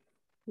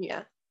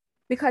 Yeah.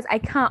 Because I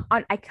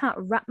can't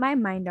wrap my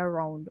mind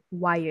around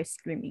why you're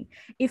screaming.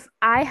 If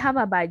I have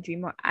a bad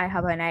dream or I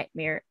have a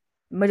nightmare,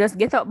 I just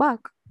get up back.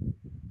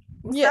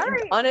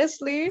 Sorry.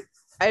 Honestly,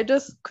 I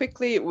just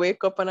quickly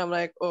wake up and I'm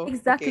like, oh,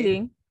 exactly.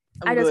 Okay.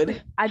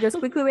 Good. I just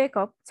quickly wake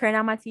up, turn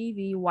on my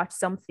TV, watch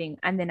something,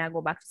 and then I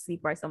go back to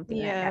sleep or something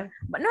like that.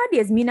 But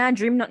nowadays, me not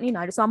dream nothing,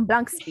 I just want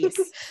blank space.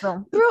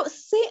 So. Bro,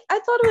 see, I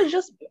thought it was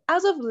just,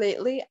 as of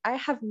lately, I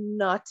have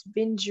not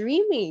been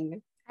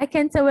dreaming. I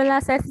can tell when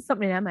last I see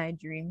something in my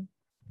dream.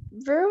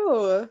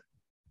 Bro.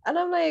 And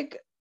I'm like,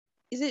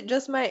 is it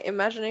just my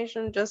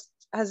imagination just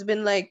has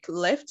been like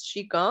left?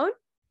 She gone?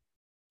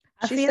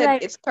 She said,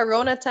 like, it's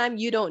Corona time,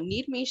 you don't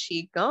need me,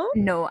 she gone?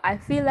 No, I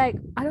feel like,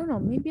 I don't know,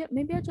 maybe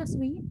I just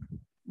weak.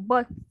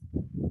 But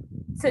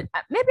so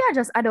maybe I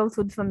just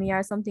adulthood for me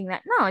or something.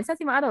 Like, no, it's not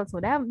even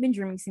adulthood. I haven't been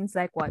dreaming since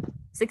like what,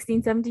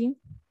 16, 17?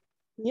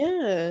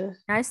 Yeah.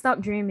 I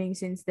stopped dreaming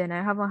since then.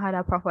 I haven't had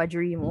a proper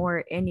dream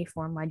or any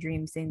form of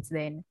dream since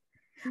then.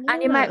 Yeah.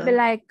 And you might be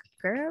like,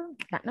 girl,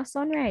 that not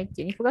sound right.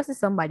 You need to go see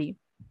somebody.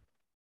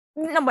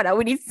 No, but I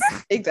would.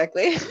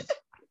 Exactly.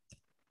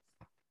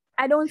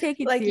 I don't take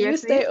it like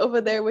seriously. You stay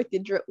over there with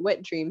your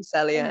wet dreams,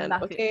 Sally Ann.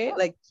 Exactly. Okay,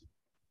 like,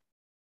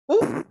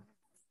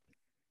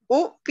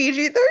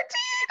 PG-13.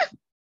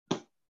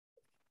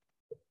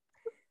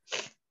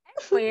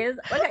 Anyways,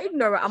 I'm gonna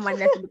ignore what I'm on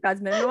next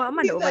because I know what I'm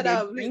on over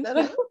there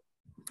drinking.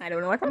 I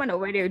don't know what I'm on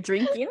over there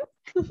drinking.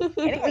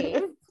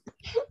 Anyway,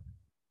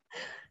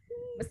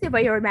 let's see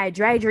about your my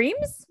dry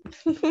dreams.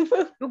 You're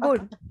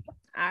good.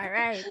 All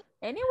right.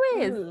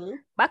 Anyways,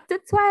 back to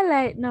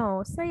Twilight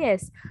now. So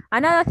yes,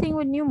 another thing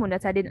with New Moon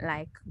that I didn't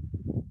like,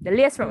 the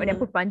lace front when they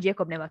put on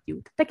Jacob never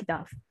cute. Take it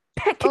off.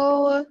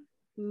 Oh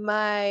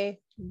my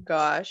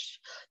gosh!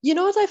 You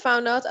know what I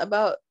found out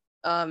about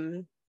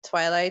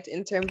Twilight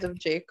in terms of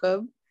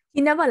Jacob? He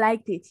never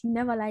liked it.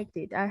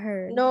 I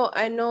heard. No,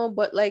 I know,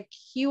 but like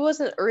he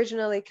wasn't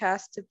originally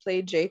cast to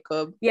play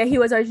Jacob. Yeah, he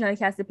was originally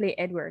cast to play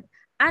Edward.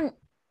 And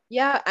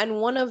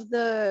one of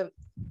the,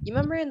 you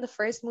remember in the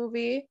first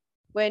movie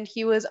when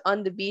he was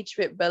on the beach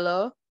with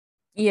Bella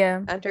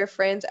Yeah. and her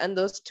friends, and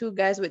those two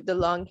guys with the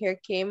long hair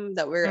came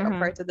that were a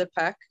part of the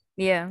pack.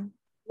 Yeah.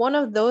 One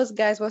of those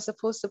guys was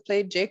supposed to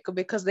play Jacob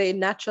because they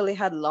naturally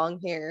had long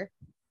hair.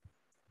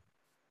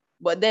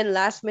 But then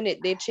last minute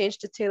they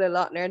changed to Taylor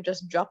Lautner and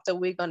just dropped a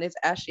wig on his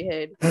ashy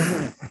head.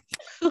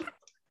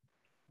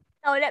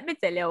 Now let me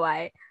tell you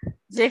why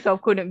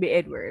Jacob couldn't be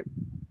Edward.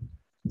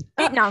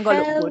 It now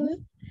gonna look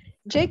good.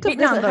 Jacob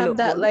doesn't have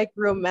that like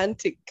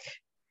romantic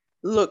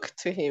look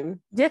to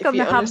him. Jacob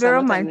not have the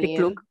romantic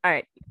look. All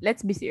right,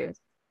 let's be serious.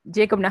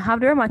 Jacob not have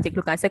the romantic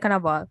look, and second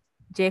of all,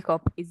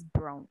 Jacob is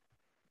brown.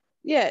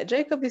 Yeah,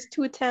 Jacob is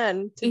too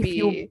tan to if be.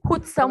 You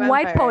put some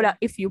white powder,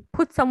 if you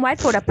put some white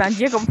powder on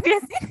Jacob's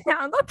face, it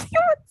now look cute.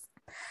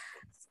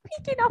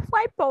 Speaking of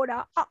white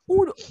powder,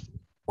 who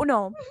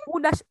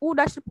dash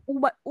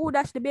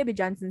the Baby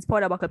Johnson's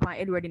powder buckle on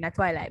Edward in a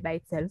Twilight by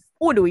itself?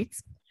 Who do it?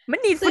 I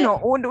need to know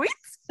who do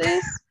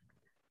it.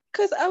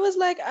 Because I was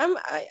like,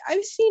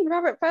 I've seen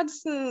Robert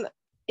Pattinson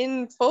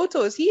in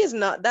photos. He is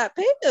not that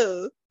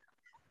pale.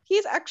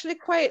 He's actually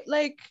quite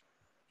like.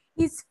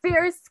 He's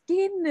fair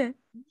skin.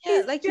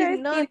 Yeah, like he's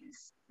not.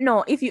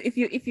 No, if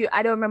you,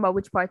 I don't remember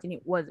which part in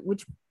it was,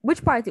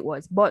 which part it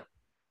was, but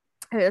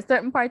there's a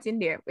certain part in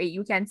there where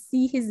you can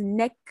see his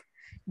neck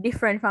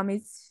different from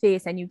his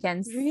face, and you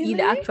can see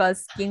the actual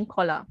skin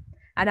color.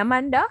 And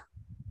Amanda,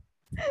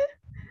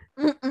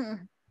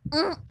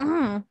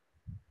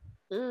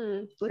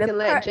 looking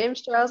like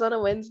James Charles on a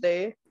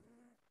Wednesday.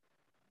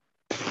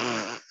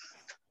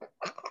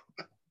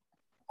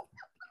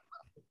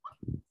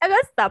 I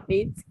gotta stop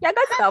it. You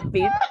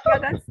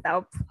gotta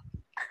stop.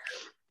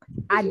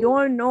 I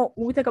don't know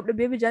who take up the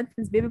Baby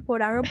Johnson's baby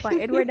powder up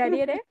on Edward that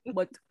day,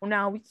 but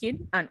Una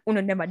wicked and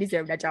Una never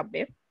deserve that job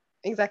there.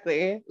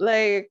 Exactly.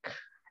 Like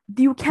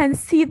you can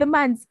see the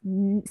man's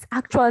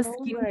actual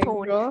skin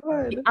tone.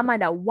 God.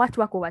 Amanda, watch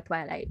over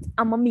Twilight.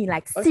 I'm mean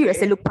like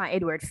seriously look on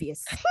Edward's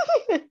face.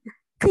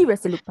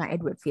 Seriously look on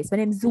Edward's face. When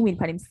I'm zooming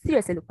on him,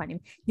 seriously look on him.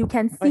 You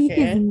can see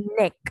his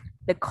neck,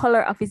 the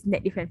color of his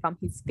neck different from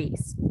his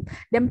face.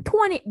 Them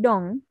tone it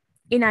down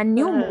in a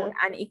new moon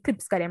and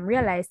eclipse because them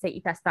realize that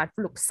it has started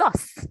to look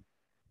sus.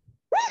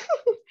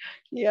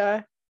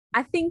 Yeah.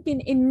 I think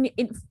in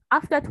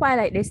after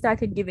Twilight they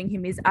started giving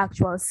him his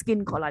actual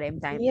skin color them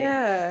time.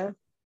 Yeah.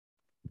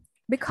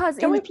 Because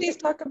can we please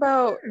talk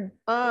about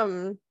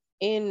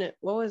in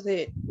what was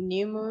it,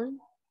 New Moon?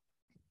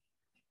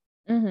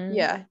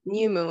 Yeah,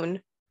 New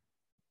Moon.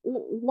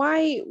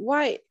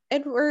 Why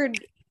Edward,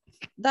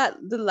 that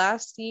the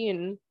last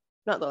scene,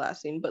 not the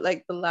last scene, but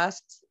like the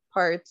last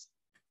part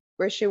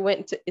where she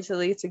went to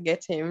Italy to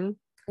get him,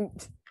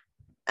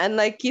 and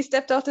like he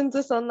stepped out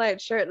into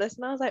sunlight shirtless,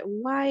 and I was like,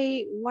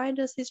 why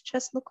does his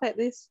chest look like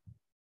this?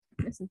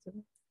 Listen to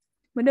me.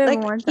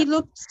 Like he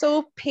looked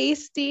so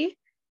pasty,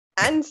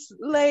 and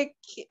like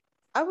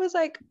I was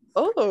like,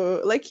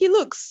 oh, like he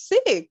looks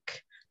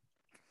sick.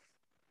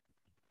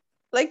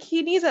 Like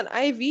he needs an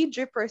IV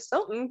drip or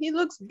something. He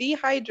looks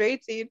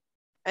dehydrated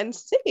and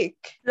sick.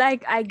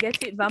 Like I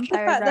get it, vampires. The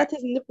fact that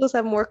his nipples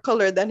have more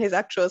color than his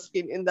actual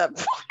skin in that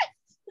point.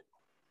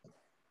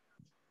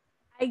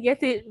 I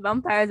get it.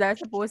 Vampires are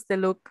supposed to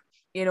look,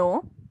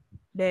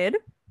 dead,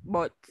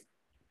 but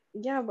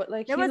yeah, but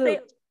like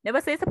never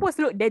say it's supposed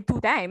to look dead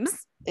 2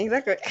 times.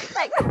 Exactly.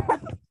 Like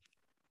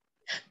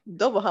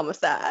double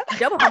homicide.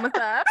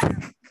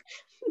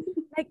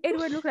 Like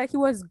Edward looked like he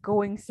was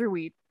going through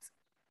it.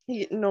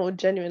 No,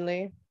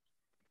 genuinely.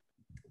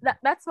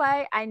 That's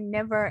why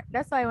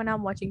when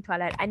I'm watching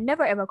Twilight, I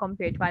never ever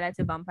compare Twilight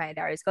to Vampire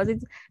Diaries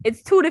because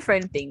it's 2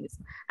 different things.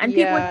 And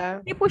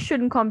people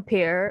shouldn't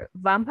compare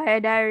Vampire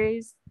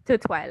Diaries to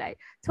Twilight.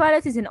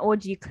 Twilight is an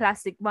OG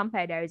classic.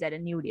 Vampire Diaries are the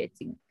new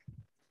dating.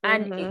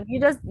 And you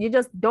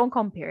just don't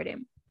compare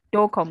them.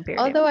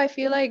 Although I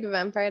feel like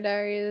Vampire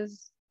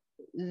Diaries,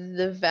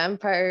 the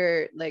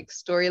vampire like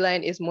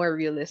storyline is more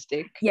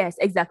realistic. Yes,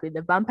 exactly.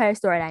 The vampire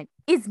storyline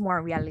is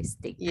more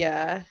realistic.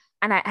 Yeah.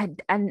 And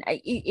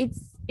it's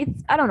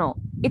I don't know.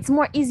 It's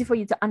more easy for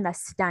you to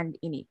understand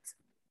in it.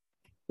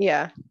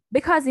 Yeah.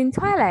 Because in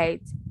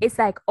Twilight, it's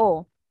like,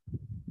 oh,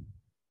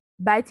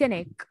 bite your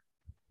neck,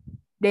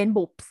 then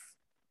boobs.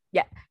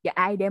 Yeah, your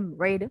eye them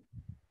red.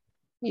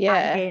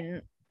 Yeah.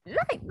 And then,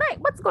 like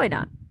what's going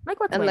on? Like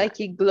what's and going like on?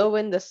 you glow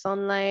in the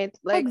sunlight.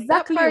 Like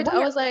exactly. That part, I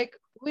was like,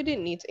 we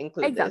didn't need to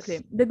include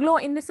this. The glow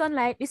in the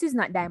sunlight. This is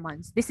not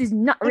diamonds. This is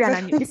not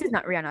Rihanna. This is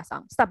not Rihanna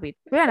song. Stop it.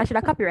 Rihanna should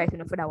have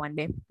copyrighted for that one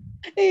day.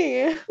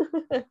 Yeah.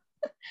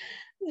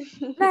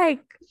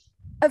 Like,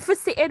 if you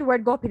see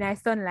Edward go up in the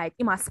sunlight,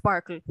 he must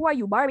sparkle. Who are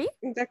you, Barbie?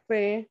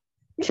 Exactly.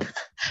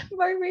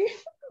 Barbie.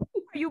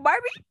 Are you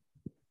Barbie?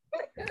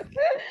 I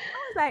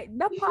was like,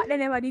 that part they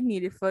never did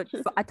need it for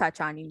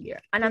attach on in there.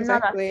 And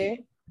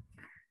exactly.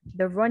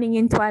 The running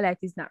in Twilight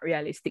is not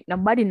realistic.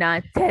 Nobody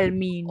now tell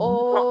me.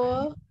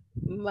 Oh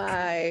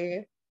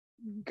my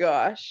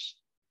gosh.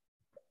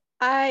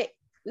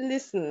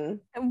 Listen.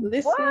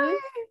 What?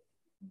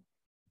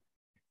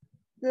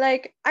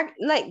 Like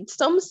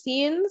some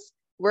scenes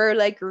were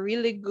like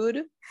really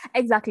good.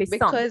 Exactly.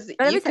 Because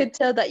you could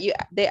tell that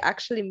they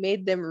actually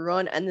made them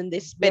run and then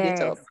they sped it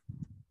up.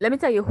 let me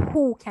tell you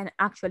who can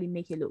actually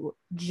make it look good.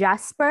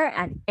 Jasper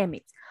and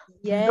Emmett.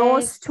 Yes.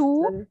 Those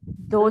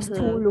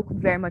two look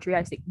very much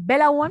realistic.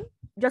 Bella one,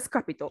 just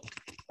scrap it up.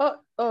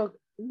 Oh,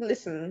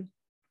 listen.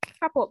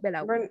 Scrap out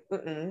Bella.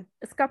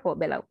 Scrap out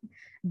Bella.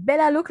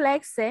 Bella look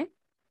like, say,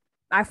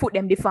 I foot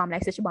them the farm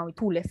like say she born with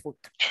 2 left foot.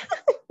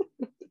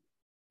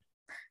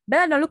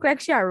 Bella don't look like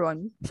she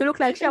run. She look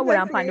like she will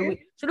on the wheel.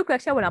 She look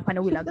like she will on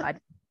the wheel of God.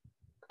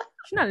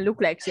 She don't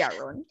look like she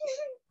run.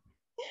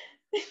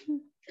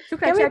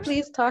 Can we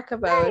please talk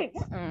about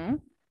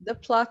the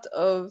plot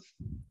of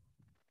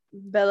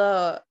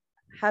Bella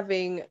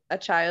having a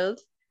child?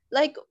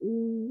 Like,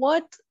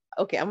 what?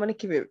 Okay, I'm gonna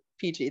keep it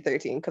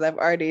PG-13 because I've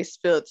already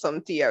spilled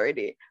some tea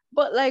already.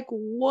 But like,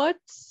 what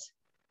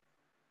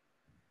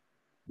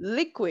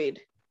liquid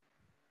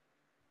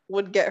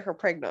would get her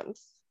pregnant?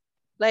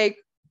 Like,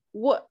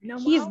 what?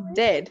 He's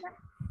dead.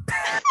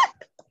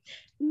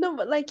 No,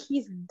 but like,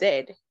 he's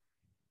dead.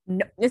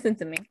 No, listen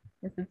to me.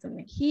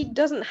 He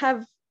doesn't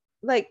have,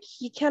 like,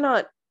 he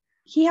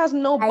has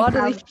no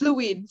bodily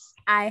fluids.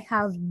 I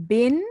have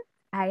been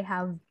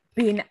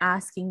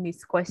asking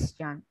this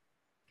question.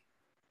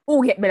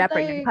 Who get Bella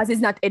pregnant? Because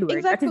it's not Edward.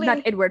 Exactly. That is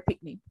not Edward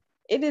Pickney.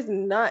 It is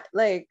not,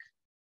 like,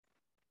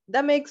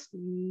 that makes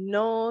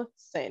no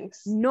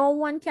sense. No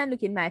one can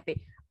look in my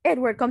face.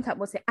 Edward comes up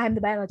and say, I'm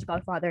the biological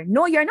father.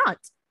 No, you're not.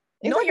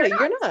 Exactly, no,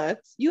 you're not.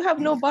 You have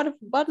no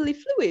bodily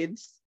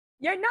fluids.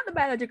 You're not the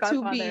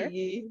biological father. To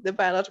be the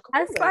biological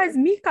father. As far as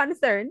me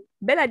concerned,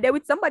 Bella there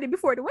with somebody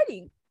before the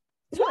wedding.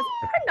 She was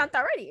pregnant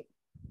already.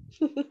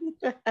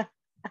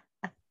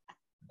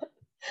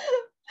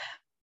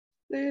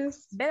 I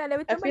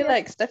feel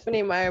like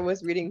Stephenie Meyer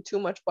was reading too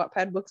much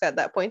Wattpad books at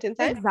that point in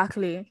time.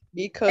 Exactly.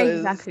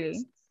 Because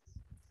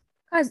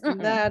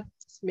that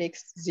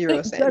makes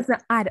zero sense. It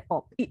doesn't add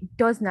up. It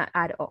does not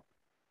add up.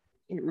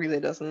 It really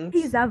doesn't.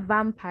 He's a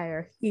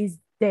vampire. He's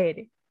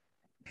dead.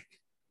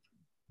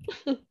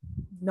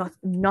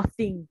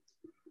 Nothing.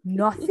 Him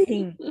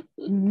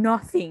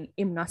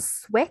not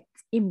sweat.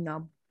 Him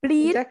not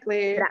bleed.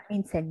 Exactly. That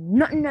means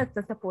nothing else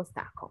is supposed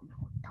to come.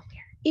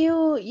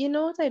 Ew, you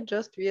know what I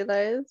just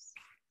realized?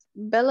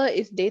 Bella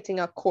is dating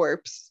a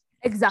corpse.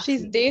 Exactly.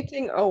 She's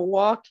dating a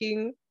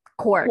walking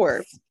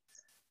corpse.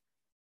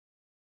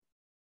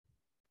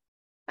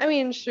 I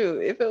mean,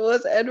 shoot, if it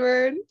was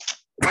Edward,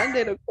 I'd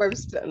date a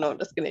corpse. No,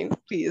 just kidding,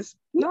 please.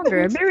 No,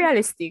 girl, be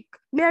realistic.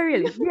 Be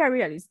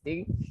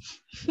realistic.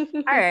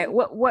 All right,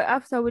 what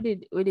after we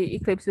did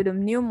eclipse with the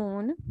new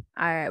moon?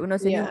 All right, we know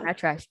the new moon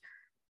trash.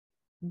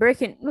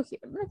 Breaking down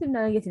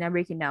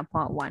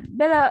part 1.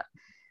 Bella,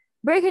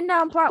 breaking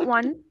down part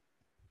 1.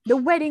 The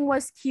wedding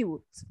was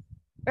cute,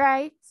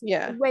 right?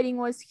 Yeah. The wedding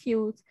was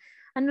cute,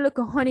 and look,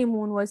 a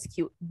honeymoon was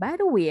cute. By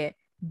the way,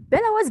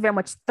 Bella was very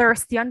much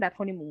thirsty on that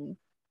honeymoon.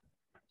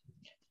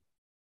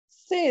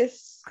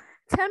 Sis,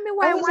 tell me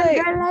why one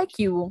girl like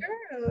you.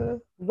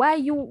 Girl. Why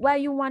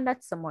you want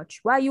that so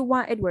much? Why you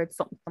want Edward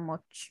so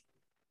much?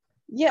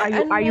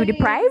 Yeah. Are you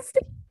deprived?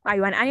 Are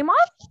you an animal?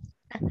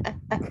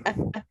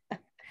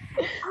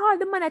 Oh,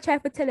 the man I try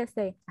to tell us,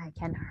 say, I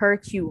can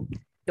hurt you.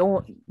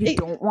 Don't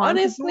want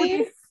honestly, to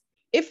do this.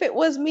 If it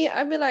was me,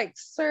 I'd be like,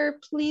 sir,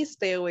 please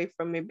stay away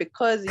from me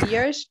because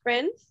your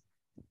strength,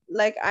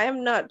 like,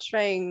 I'm not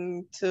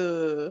trying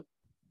to.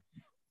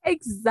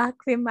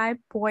 Exactly my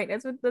point.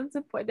 That's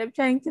the point I'm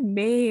trying to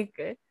make.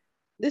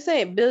 This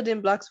ain't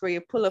building blocks where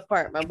you pull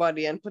apart my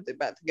body and put it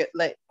back together.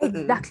 Like,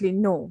 exactly,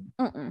 no.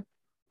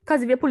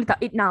 Because if you pull it up,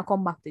 it now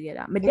come back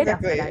together. But then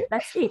after that,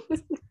 that's it.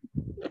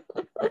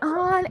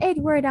 All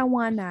Edward I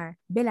want her.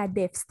 Bella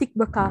deaf. Stick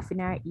back off in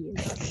her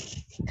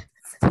ears.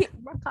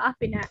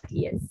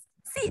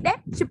 See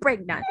that? She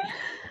pregnant.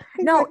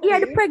 Now, here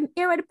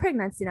the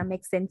pregnancy that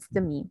makes sense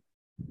to me.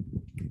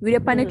 We're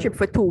up on a trip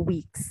for 2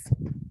 weeks.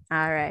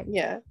 All right.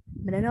 Yeah.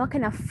 But I know what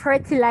kind of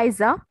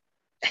fertilizer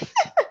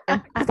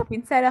and put up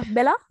inside of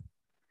Bella.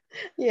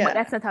 Yeah. But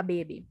that's not a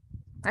baby.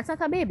 That's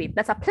not a baby.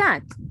 That's a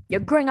plant.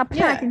 You're growing a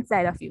plant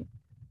inside of you.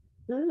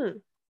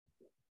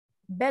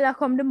 Bella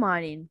come the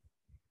morning.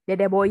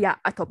 The boy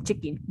a top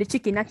chicken. The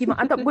chicken not even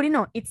a top good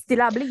enough. It's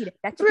still a bleed.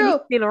 That chicken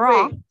is still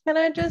raw. Wait, can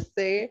I just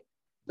say,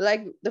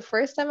 like, the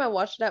first time I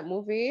watched that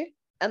movie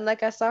and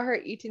like I saw her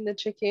eating the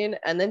chicken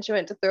and then she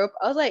went to throw up,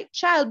 I was like,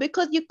 child,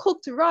 because you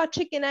cooked raw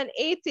chicken and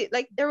ate it,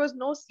 like there was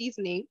no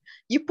seasoning.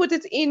 You put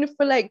it in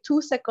for like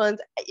 2 seconds.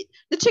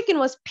 The chicken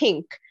was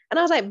pink. And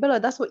I was like, Bella,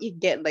 that's what you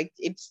get. Like,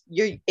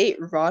 you ate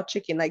raw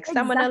chicken, like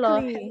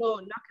salmonella, hello,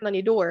 knocking on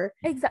your door.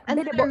 Exactly.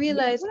 And then I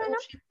realized,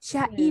 she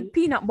eat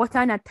peanut butter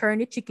and turn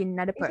the chicken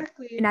in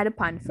the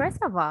pan. First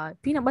of all,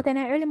 peanut butter in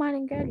the early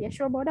morning, girl. You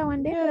sure about that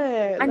one day?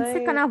 Yeah. And like,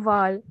 second of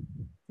all,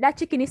 that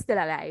chicken is still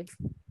alive.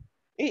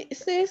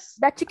 Sis,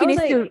 that chicken is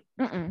still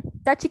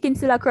that chicken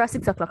still across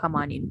 6 o'clock in the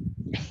morning.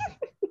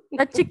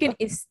 That chicken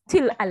is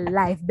still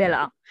alive,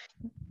 Bella.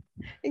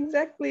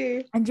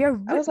 Exactly. And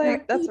I was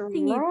like, that's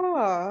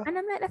raw. And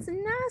I'm like, that's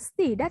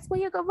nasty. That's why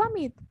you go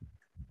vomit.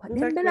 But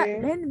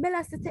then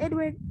Bella said to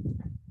Edward,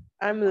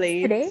 I'm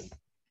late. Today?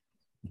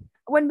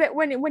 When you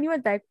were like,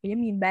 what do you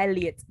mean by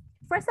late?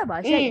 First of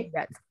all, she did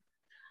that.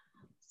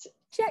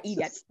 She eat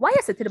that. Why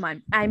you say to the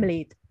man, I'm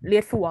late.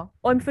 Late for what?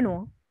 I'm for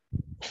no.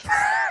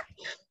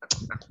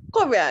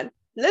 Come on,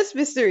 let's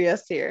be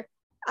serious here.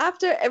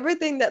 After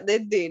everything that they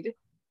did,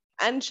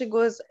 and she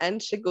goes,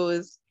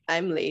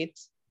 I'm late.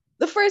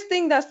 The first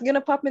thing that's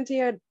gonna pop into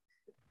your head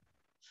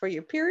for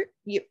your period,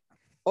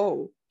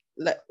 Amanda.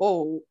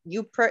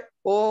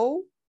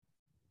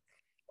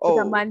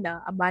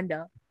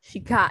 She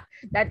can't.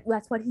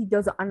 That's what he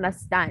doesn't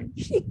understand.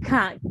 She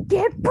can't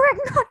get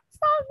pregnant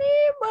from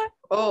him.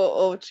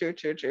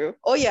 True.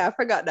 Oh yeah, I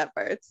forgot that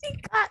part. She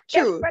can't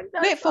True. get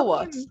pregnant. Wait for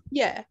what? Him.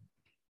 Yeah.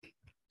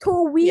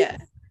 2 weeks. Yeah.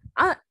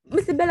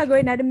 Mr. Bella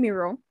going at the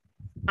mirror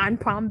and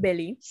palm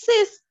belly.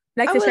 Sis.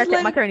 Like to share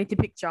like, maternity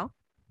picture.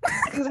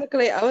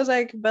 Exactly. I was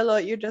like,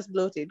 Bella, you're just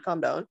bloated. Calm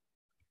down.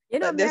 You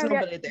know, there's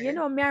nobody there. You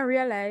know, me, I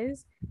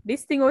realize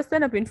this thing was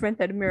stand up in front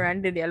of the mirror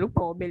and then they look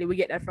for belly. We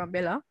get that from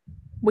Bella.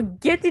 We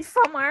get it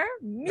from her.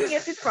 Me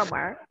get it from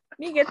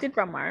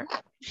her.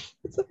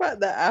 It's the fact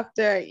that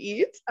after I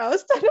eat, I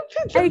was stand up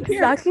in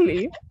the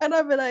mirror. And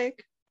I'll be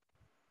like,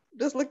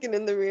 just looking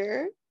in the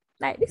mirror.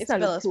 Like, this is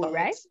Bella's fault,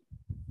 right?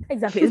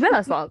 Exactly. It's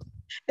Bella's fault.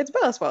 It's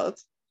Bella's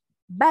fault.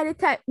 By the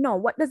time, no,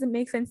 what doesn't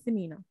make sense to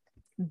me now?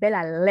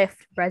 Bella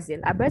left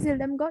Brazil. Brazil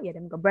them go? Yeah,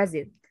 them go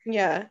Brazil.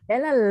 Yeah.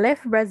 Bella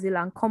left Brazil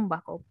and come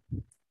back up.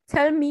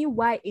 Tell me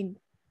why in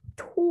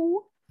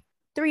 2-3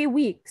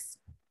 weeks,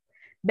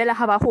 Bella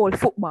have a whole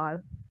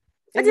football.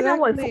 Not even a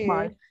whole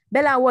football.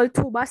 Bella whole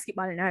 2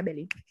 basketball in her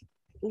belly.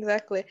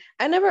 Exactly.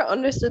 I never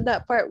understood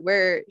that part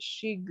where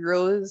she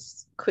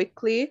grows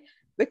quickly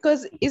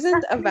because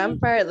isn't a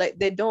vampire like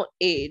they don't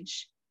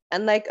age?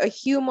 And like a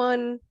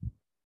human,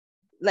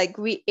 like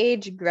we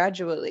age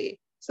gradually.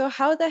 So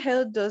how the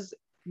hell does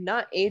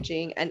not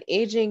aging and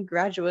aging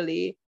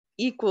gradually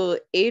equal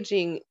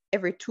aging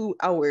every 2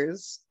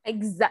 hours?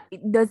 Exactly.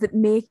 It doesn't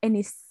make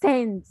any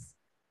sense.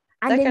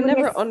 And like I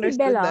never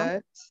understood Bella,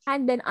 that.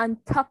 And then on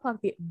top of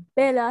it,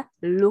 Bella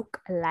look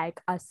like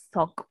a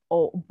suck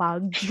out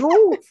bag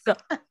juice.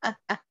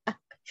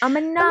 Am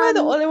I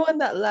the only one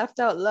that laughed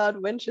out loud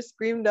when she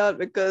screamed out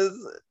because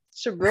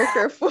she broke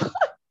her foot?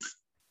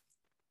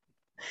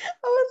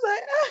 I was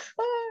like,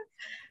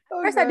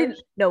 first I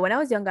didn't. No, when I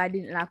was younger, I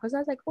didn't laugh because I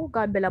was like, oh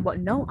God, Bella. But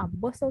now I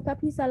bust out a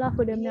piece of laugh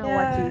with them now.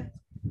 Watch it.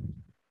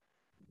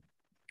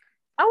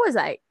 I was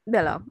like,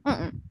 Bella,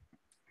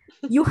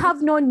 you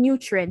have no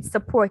nutrients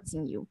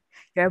supporting you.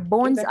 Your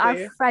bones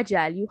are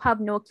fragile. You have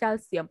no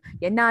calcium.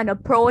 You're not no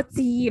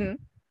protein.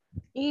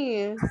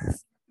 Yeah.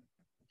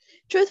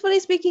 Truthfully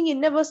speaking, you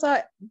never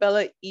saw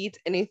Bella eat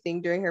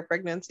anything during her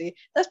pregnancy.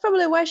 That's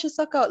probably why she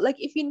suck out. Like,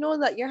 if you know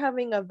that you're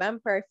having a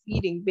vampire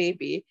feeding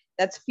baby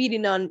that's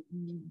feeding on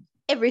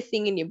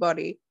everything in your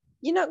body,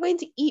 you're not going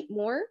to eat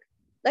more.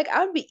 Like,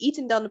 I would be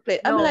eating down the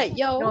plate. I'd be like,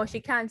 yo. No, she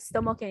can't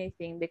stomach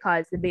anything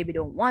because the baby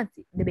don't want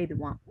it. The baby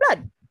wants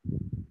blood.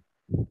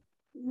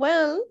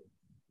 Well,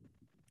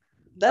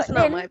 that's but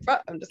not then, my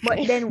problem.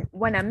 But then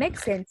what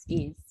makes sense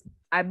is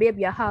our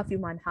baby are half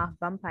human, half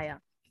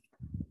vampire.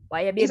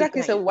 Why a baby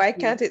exactly, so why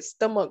can't it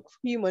stomach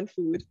human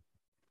food?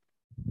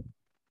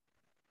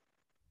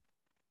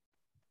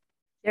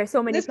 There's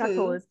so many plot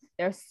holes.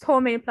 There's so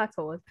many plot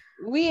holes.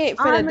 We ain't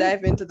finna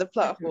dive into the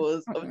plot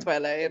holes of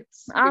Twilight.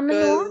 I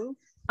never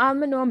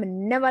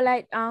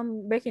like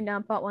breaking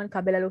down part 1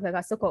 because Bella look like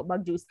a suck out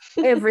bag juice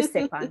every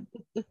second.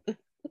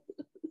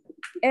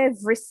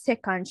 Every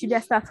second she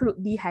just look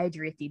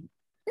dehydrated.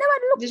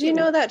 Did you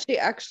know that she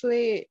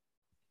actually,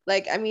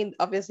 like, I mean,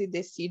 obviously they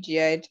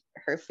CGI'd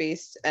her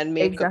face and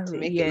makeup to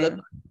make it look,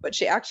 but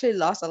she actually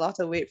lost a lot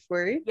of weight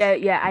for it.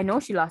 Yeah, I know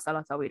she lost a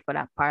lot of weight for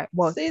that part.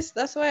 But sis,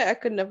 that's why I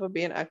could never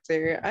be an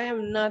actor. I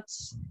am not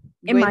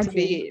going to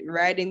be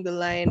riding the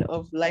line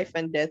of life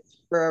and death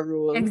for a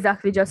role.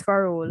 Exactly, just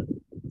for a role.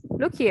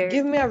 Look here.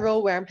 Give me a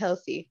role where I'm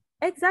healthy.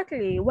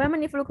 Exactly. Why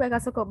man if you look like a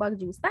suck bag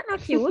juice? That's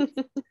not cute.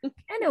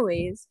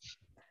 Anyways.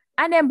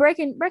 And then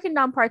breaking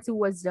down part 2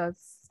 was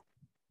just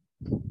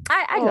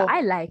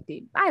I liked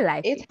it. I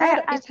liked it.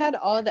 It had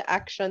all the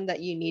action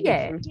that you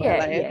needed from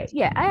Twilight.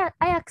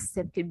 I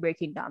accepted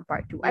breaking down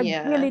part 2. I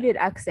really did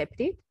accept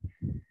it.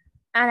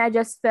 And I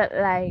just felt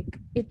like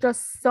it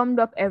just summed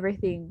up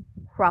everything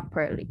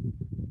properly.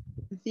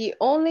 The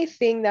only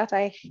thing that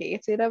I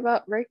hated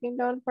about breaking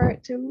down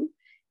part 2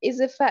 is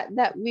the fact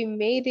that we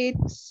made it,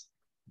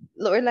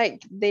 or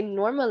like they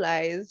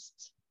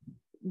normalized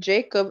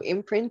Jacob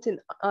imprinting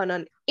on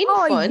an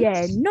infant. Oh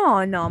yeah, no,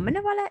 I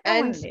never like that.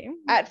 And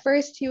at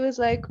first he was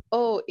like,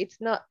 oh,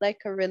 it's not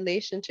like a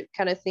relationship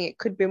kind of thing. It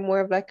could be more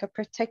of like a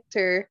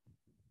protector,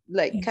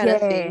 like kind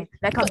of thing.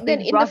 Like but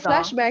then in the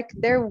flashback,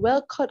 they're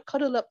well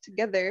cuddled up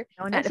together.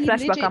 No, not the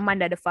flashback,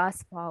 Amanda, the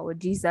fast forward.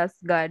 Jesus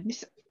God.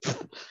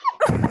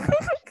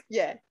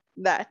 Yeah,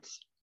 that.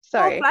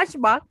 Sorry. Oh,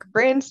 flashback.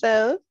 Brain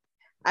cell.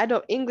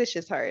 English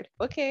is hard.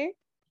 Okay.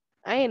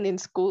 I ain't in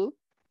school.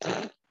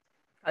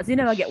 Because you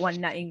never get one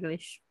in that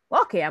English.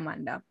 Okay,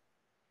 Amanda.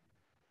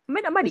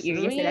 Nobody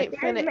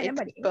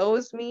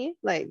expose me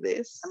like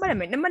this.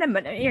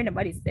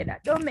 Nobody say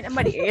that. Don't make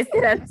nobody say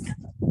that.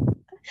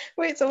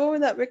 Wait, so what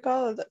would that be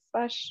called?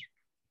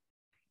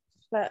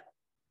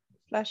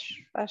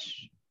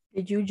 Flash.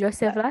 Did you just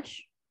say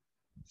Flash?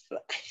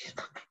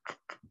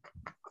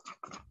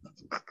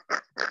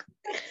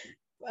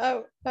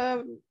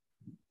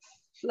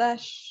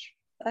 Flash.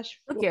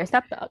 Okay,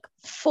 stop talk.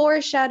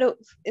 Foreshadow.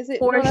 Is it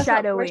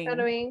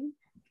foreshadowing?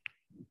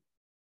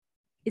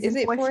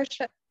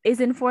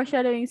 Isn't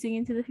foreshadowing seeing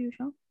into the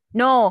future?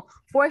 No,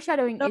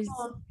 foreshadowing is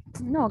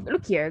no.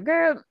 Look here,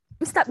 girl.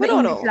 Stop the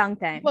English long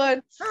time.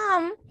 But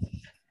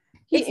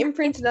he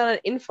imprinted on an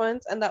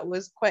infant, and that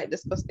was quite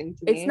disgusting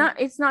to me.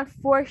 It's not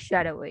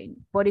foreshadowing,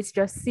 but it's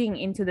just seeing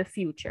into the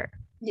future.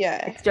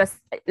 Yeah.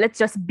 Let's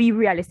just be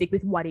realistic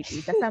with what it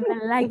is. That's something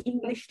like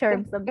English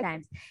terms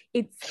sometimes.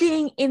 It's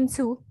seeing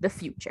into the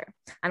future.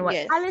 And what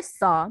Alice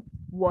saw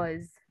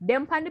was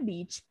them on the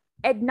beach,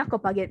 head knock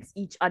up against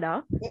each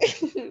other.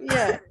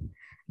 Yeah.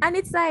 And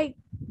it's like,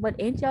 but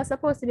ain't y'all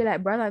supposed to be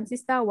like brother and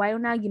sister? Why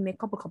don't I give me a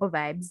couple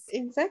vibes?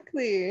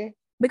 Exactly.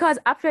 Because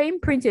after I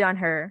imprinted on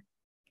her,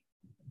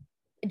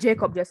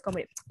 Jacob just come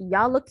with,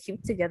 y'all look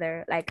cute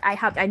together. Like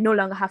I no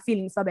longer have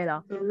feelings for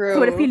Bella.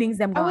 So the feelings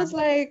them gone. I was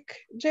like,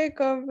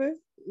 Jacob,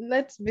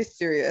 let's be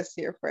serious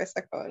here for a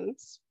second.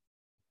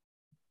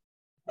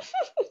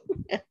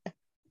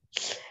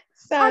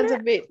 Sounds a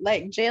bit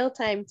like jail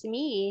time to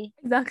me.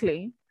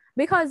 Exactly.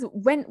 Because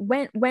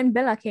when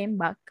Bella came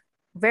back,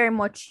 very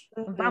much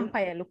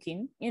vampire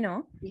looking,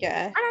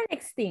 Yeah. And the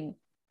next thing,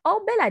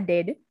 Bella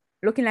did,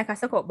 looking like a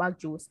suck up bag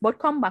juice, but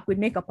come back with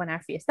makeup on her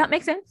face. That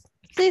makes sense?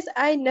 Sis,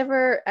 I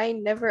never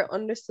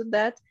understood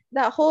that.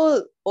 That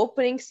whole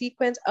opening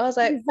sequence, I was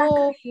like,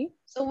 exactly. Oh,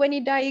 so when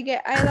you die, you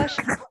get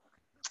eyelashes.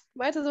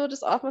 Might as well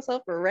just off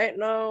myself right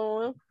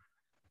now.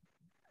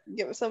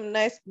 Give me some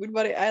nice good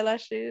body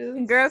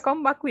eyelashes. Girl,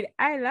 come back with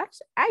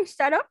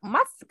eyeshadow,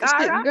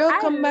 mascara, girl,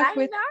 come back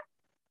with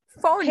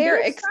foundation, hair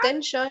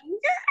extensions.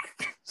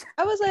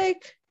 I was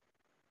like,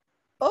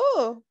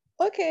 oh,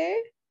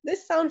 okay.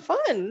 This sounds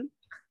fun.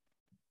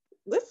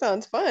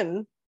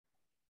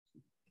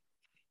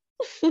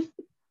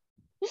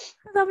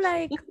 I'm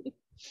like,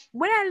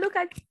 when I look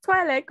at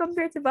Twilight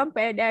compared to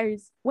Vampire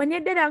Diaries, when you're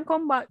dead and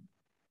come back,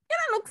 you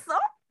don't look so.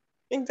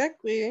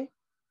 Exactly.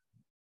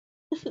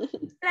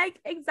 Like,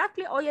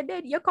 exactly, or you're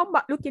dead, you come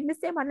back looking the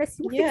same unless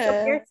you fix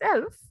up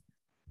yourself.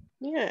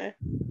 Yeah.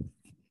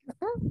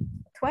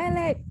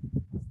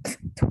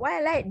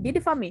 Twilight did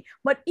it for me.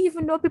 But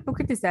even though people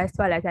criticize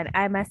Twilight and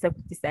I myself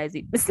criticize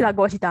it, I still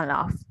watch it and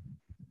laugh.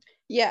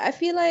 Yeah, I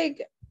feel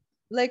like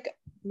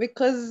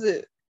because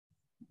it's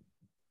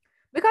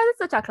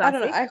such a classic. I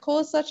don't know, I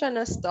hold such a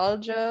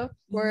nostalgia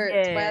for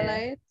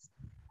Twilight,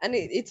 and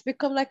it's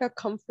become like a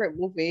comfort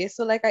movie.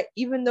 So like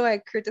even though I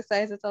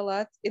criticize it a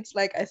lot, it's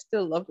like I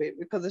still love it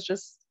because it's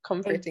just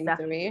comforting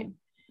to me.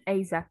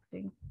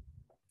 Exactly.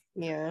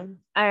 Yeah.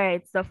 All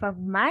right. So for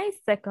my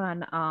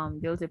second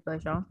guilty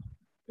pleasure,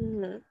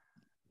 and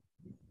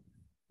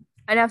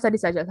after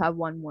this I just have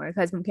one more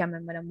because I can't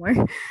remember them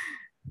more.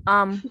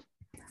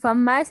 For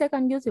my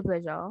second guilty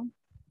pleasure,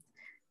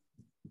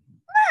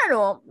 I don't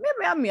know,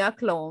 maybe I'm a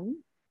clown,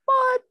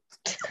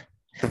 but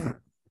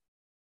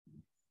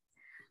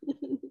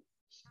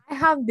I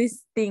have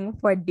this thing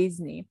for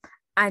Disney.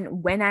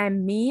 And when I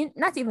mean,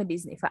 not even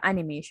Disney, for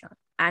animation.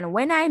 And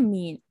when I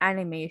mean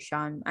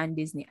animation and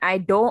Disney, I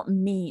don't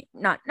mean,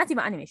 not even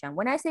animation.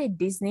 When I say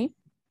Disney,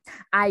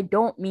 I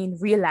don't mean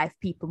real life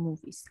people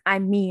movies. I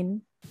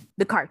mean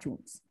the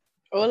cartoons.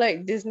 Oh,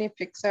 like Disney,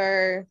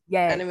 Pixar,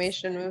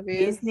 animation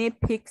movies. Disney,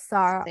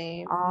 Pixar,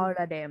 same. All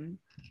of them.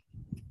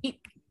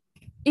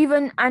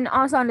 Even, and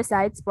also on the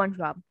side,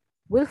 SpongeBob.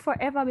 We'll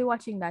forever be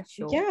watching that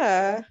show.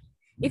 Yeah.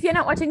 If you're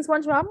not watching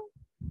SpongeBob,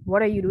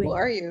 what are you doing? Who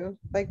are you?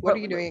 Like, what are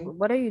you doing?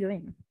 What are you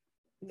doing?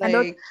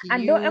 Like,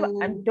 and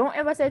don't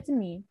ever say to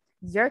me,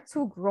 you're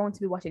too grown to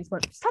be watching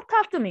SpongeBob. Stop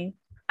talking to me.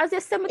 As you're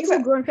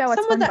too grown to watch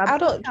SpongeBob. Some of the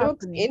adult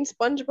jokes in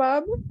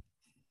SpongeBob,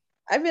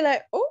 I'd be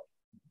like, oh,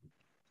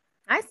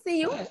 I see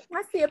you.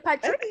 I see you,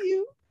 Patrick. I see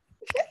you,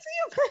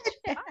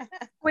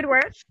 Patrick.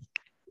 Squidward.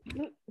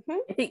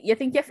 You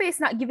think your face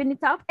not giving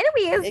it up?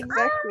 Anyways.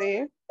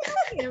 Exactly.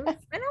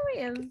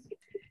 Anyways.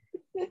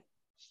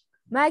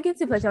 My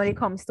guilty pleasure when it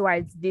comes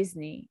towards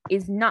Disney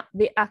is not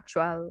the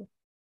actual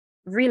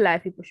real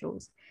life people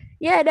shows.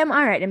 Yeah, them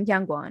all right, them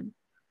can go on.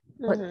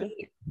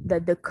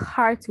 But the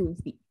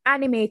cartoons, the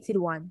animated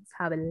ones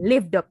have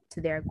lived up to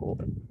their goal.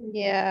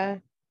 Yeah.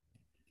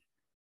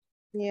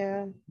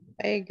 Yeah,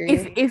 I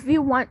agree. If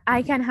you want,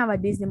 I can have a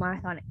Disney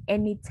marathon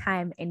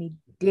anytime, any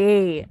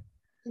day.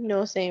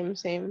 No, same.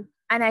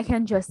 And I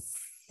can just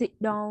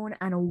sit down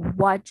and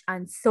watch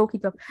and soak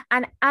it up.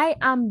 And I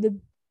am the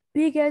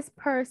biggest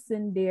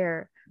person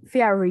there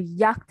for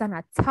react and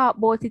I talk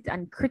about it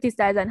and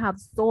criticize and have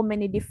so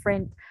many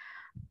different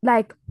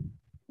like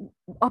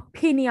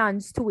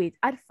opinions to it.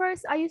 At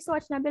first, I used to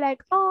watch and I'd be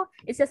like, oh,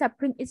 it's just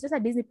a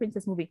Disney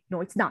princess movie.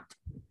 No, it's not.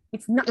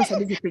 It's not just a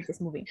Disney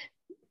princess movie.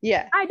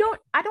 Yeah. I don't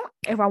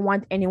ever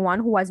want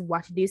anyone who has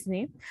watched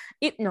Disney.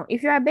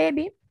 If you're a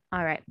baby,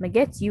 all right, I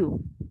get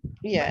you.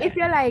 Yeah. But if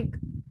you're like,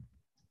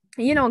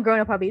 growing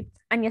up a bit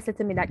and you said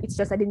to me that it's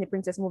just a Disney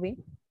princess movie,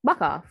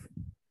 back off.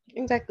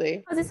 Exactly.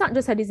 Because it's not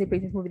just a Disney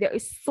princess movie. There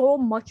is so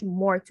much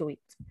more to it.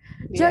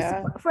 Just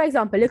Yeah. for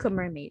example, Little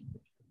Mermaid.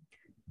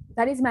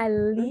 That is my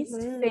least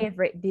Mm-hmm.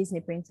 favorite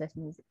Disney princess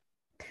movie.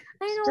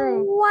 I know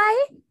True.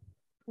 why.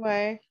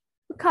 Why?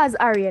 Because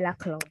Ariel a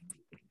clown.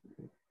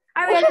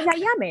 Ariel is a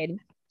Yamed.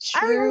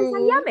 Ariel is a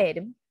True.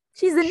 Yamed.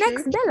 She's the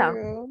next Bella.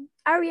 True.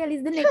 Ariel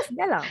is the next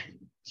Bella.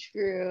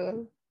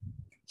 True.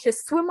 She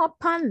swim up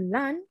on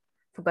land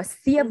for go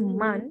save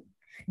man.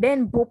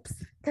 Then boops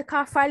take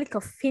her for a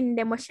little fin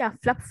them what she a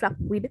flap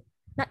with.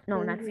 Not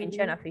fin, she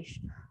not fish.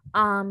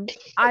 A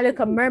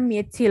little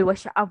mermaid tail what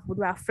she have with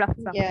a flap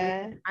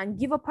Yeah. with, and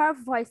give up her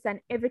voice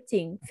and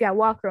everything if you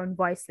walk around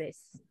voiceless.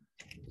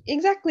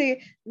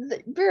 Exactly.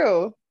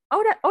 Bro.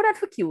 Oh that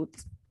for cute.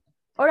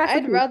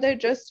 I'd rather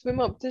just swim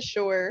up to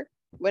shore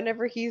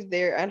whenever he's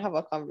there and have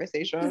a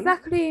conversation.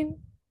 Exactly.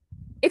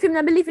 If you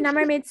not believe in a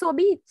mermaid, so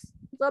be it.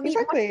 So be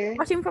Exactly.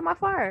 watch him from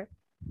afar.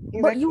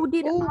 Exactly. But you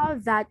did all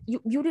that.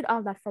 You did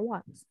all that for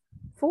what?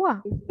 For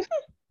what?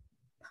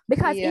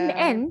 Because in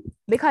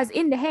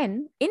the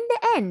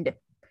end,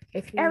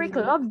 if Eric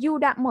loved you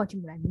that much,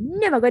 you would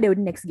never go there with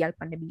the next girl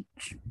on the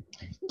beach.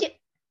 Yeah.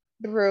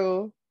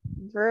 Bro.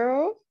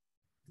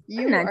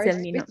 You are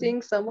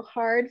spitting some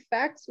hard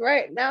facts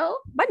right now.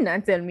 But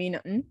not tell me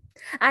nothing.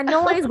 And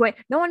no one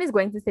is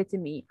going to say to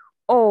me,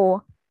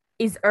 oh,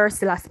 is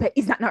Ursula spell?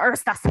 Is that not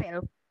Ursula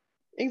spell?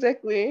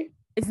 Exactly.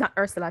 It's not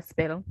Ursula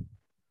spell.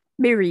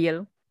 Be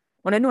real.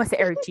 I know it's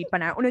Eric cheap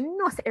on her. I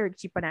know it's Eric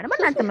cheap on her. But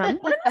not man.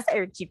 I know it's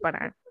Eric cheap on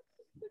her.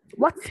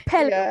 What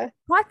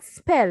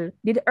spell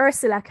did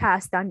Ursula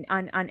cast on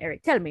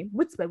Eric? Tell me.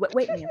 Which spell?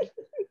 Wait a minute.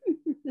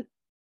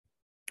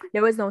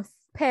 There was no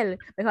spell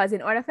because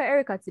in order for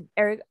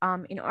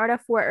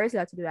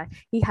Ursula to do that,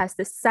 he has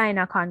to sign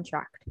a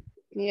contract.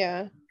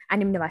 Yeah.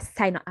 And him never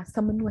sign up. And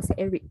someone was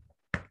Eric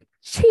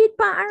cheat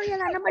by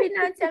Ariel and nobody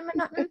not tell me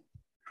nothing.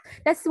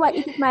 That's why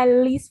it is my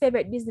least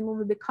favorite Disney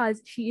movie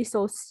because she is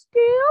so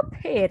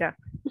stupid.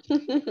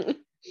 She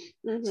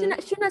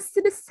not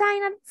see the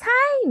sign of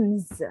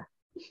times.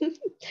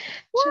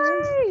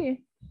 Why?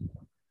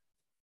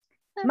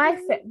 My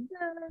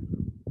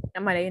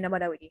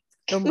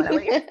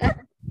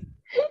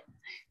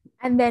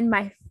And then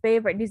my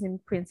favorite Disney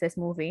princess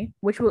movie,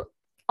 which will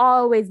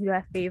always be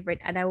my favorite,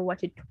 and I will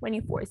watch it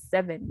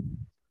 24/7.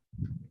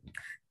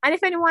 And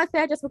if anyone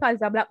says just because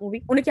it's a black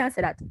movie, only can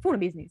say that. Full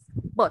business.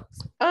 But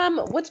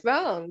what's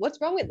wrong?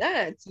 What's wrong with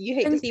that? You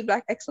hate to see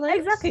black excellence?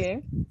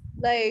 Exactly.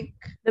 Like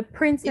The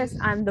Princess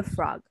and the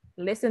Frog.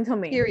 Listen to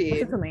me. Period.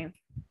 Listen to me.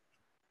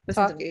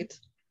 Talk it.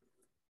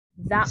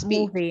 That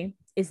movie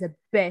is the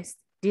best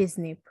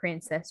Disney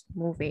princess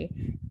movie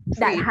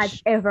that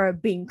has ever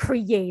been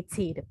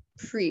created.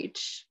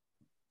 Preach.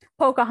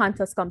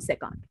 Pocahontas comes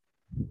second.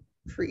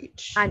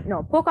 Preach. And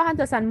no,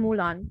 Pocahontas and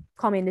Mulan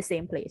come in the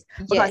same place.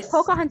 Because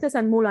Pocahontas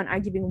and Mulan are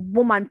giving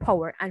woman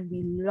power, and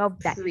we love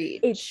that.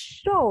 Preach. It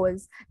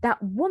shows that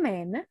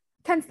women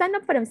can stand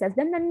up for themselves.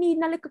 Them don't need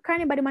no little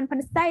cranny body man on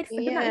the side for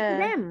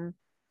them.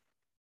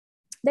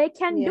 They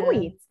can do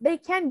it. They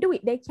can do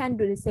it. They can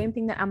do the same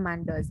thing that a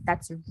man does.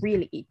 That's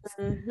really it.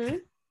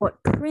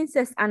 But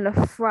Princess and the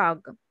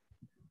Frog,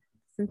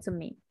 listen to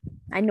me.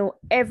 I know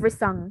every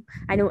song.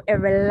 I know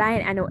every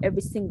line. I know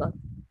every single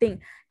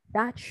thing.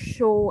 That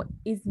show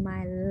is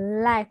my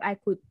life. I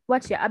could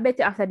watch it. I bet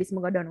you after this, I'm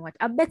going to watch.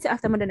 I bet you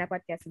after I'm done a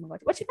podcast, I'm going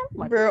to watch it.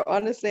 Bro,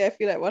 honestly, I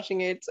feel like watching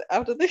it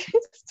after this,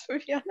 to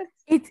be honest.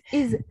 It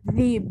is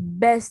the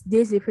best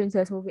Disney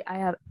princess movie I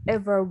have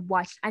ever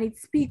watched. And it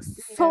speaks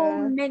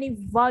so many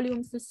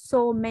volumes to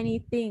so many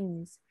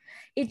things.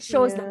 It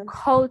shows the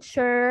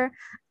culture.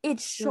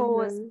 It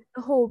shows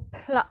the whole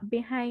plot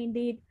behind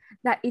it.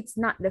 That it's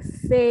not the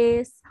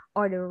face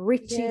or the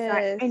riches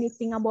or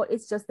anything about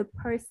it's just the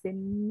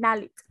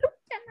personality.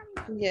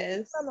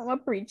 Yes. I'm gonna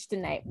preach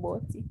tonight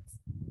about it.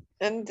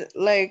 And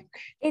like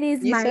it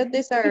is you said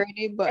this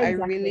already, but I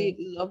really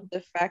love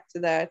the fact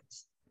that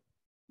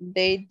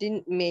they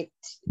didn't make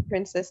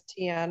Princess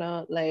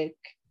Tiana like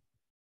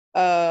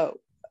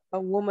a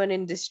woman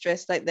in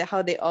distress, like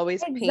how they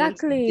always paint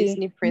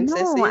Disney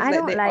princesses.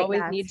 They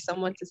always need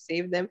someone to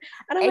save them.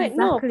 And I'm like,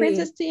 no,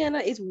 Princess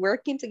Tiana is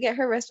working to get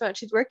her restaurant.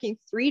 She's working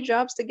 3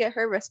 jobs to get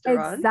her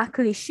restaurant.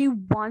 Exactly. She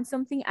wants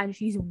something and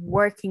she's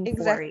working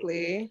for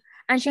it.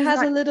 And she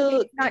has a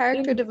little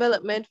character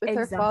development with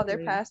her father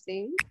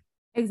passing.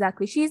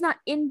 Exactly. She's not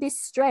in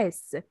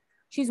distress.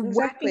 She's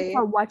working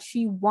for what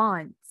she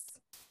wants.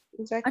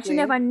 Exactly. And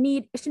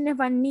she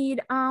never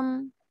need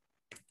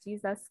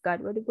Jesus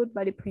God, what a good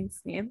body Prince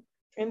name?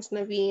 Prince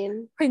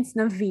Naveen.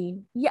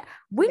 Yeah.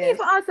 We need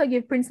to also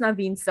give Prince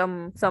Naveen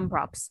some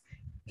props.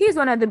 He's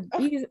one of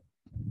the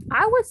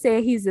I would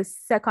say he's the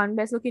second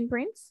best looking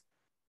prince.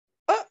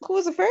 Who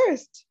was the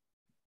first?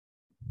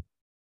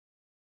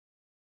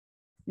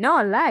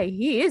 No lie,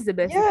 he is the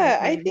best. Yeah,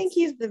 I think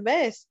he's the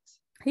best.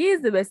 He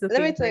is the best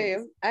looking. Let me tell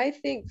you, I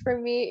think for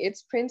me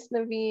it's Prince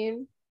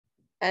Naveen.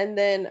 And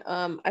then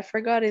I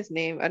forgot his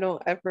name.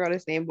 I forgot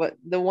his name, but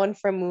the one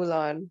from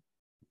Mulan.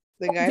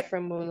 The guy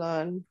from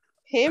Mulan.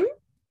 Him?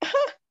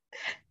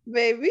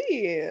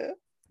 Baby.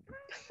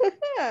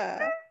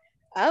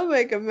 I'll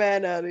make a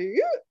man out of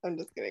you. I'm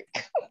just kidding.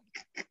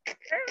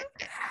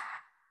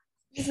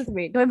 This is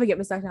me. Don't even get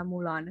me started on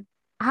Mulan.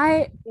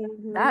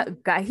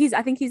 That guy,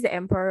 I think he's the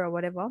emperor or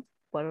whatever.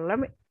 But let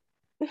me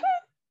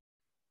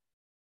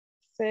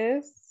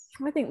Sis.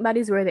 I think that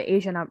is where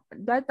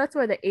that's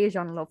where the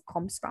Asian love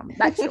comes from.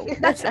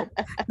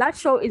 That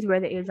show is where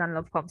the Asian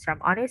love comes from.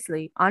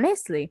 Honestly.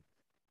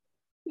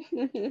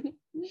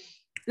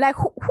 Like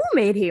who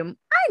made him?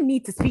 I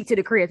need to speak to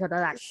the creator of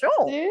that show.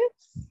 Sis?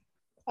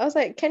 I was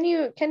like, can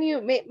you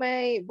make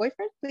my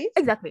boyfriend, please?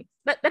 Exactly.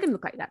 Let him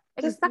look like that.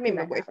 Just exactly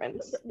make my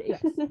boyfriend. Yes.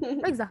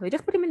 Exactly.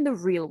 Just put him in the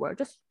real world.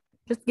 Just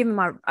give him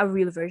a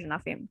real version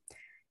of him.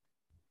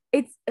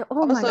 It's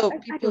also my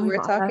God. People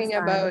we're talking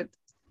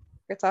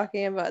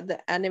about the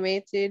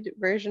animated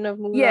version of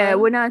Mulan. Yeah,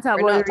 we're not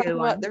talking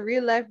about the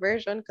real life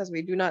version because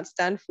we do not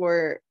stand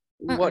for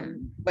what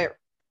went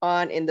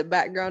on in the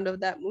background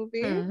of that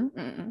movie.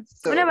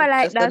 So whenever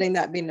just letting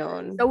that be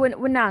known. So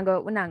we're not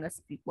gonna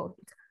speak about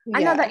it. Yeah.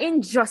 Another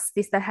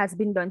injustice that has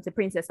been done to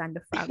Princess and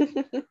the Frog.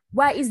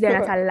 Why is there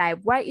not a live?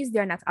 Why is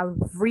there not a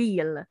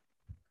real,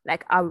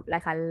 like a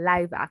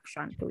live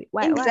action to it?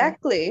 Why?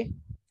 Exactly.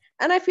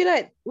 And I feel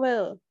like,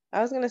 well,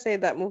 I was gonna say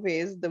that movie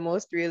is the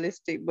most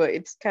realistic, but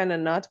it's kind of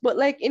not. But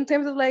like in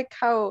terms of like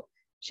how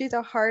she's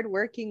a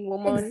hardworking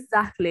woman.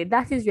 Exactly,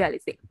 that is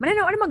realistic. But I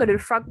know I'm gonna do the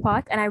frog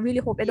part, and I really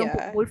hope they don't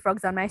put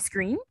bullfrogs on my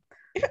screen.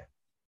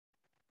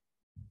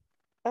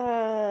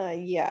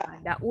 Yeah.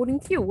 That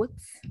wouldn't cute.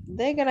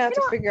 They're gonna have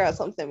to figure out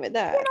something with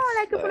that.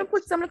 Like if we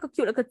put some like a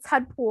cute like a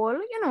tadpole,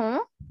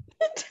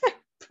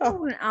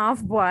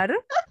 half bad.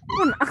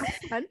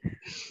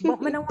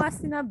 But when I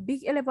was in a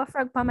big elephant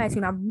frog for my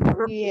screen,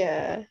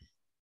 yeah.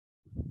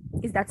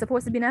 Is that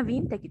supposed to be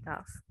Naveen? Take it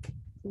off.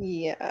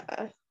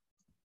 Yeah.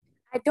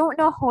 I don't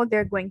know how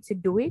they're going to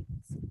do it,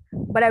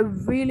 but I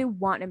really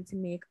want them to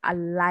make a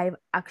live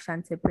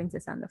action to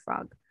Princess and the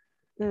Frog.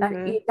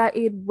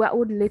 That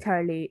would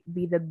literally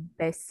be the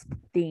best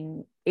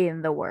thing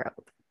in the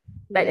world.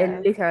 That they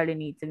literally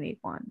need to make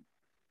one.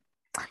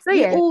 So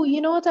yeah. Oh,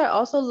 you know what I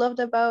also loved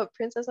about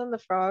Princess and the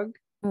Frog?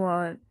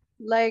 What?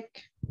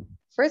 Like,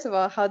 first of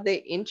all, how they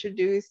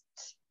introduced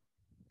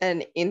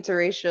an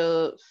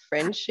interracial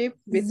friendship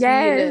between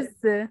I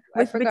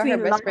forgot her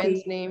best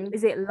friend's name.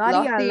 Is it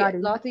Lottie or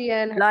Lottie? Lottie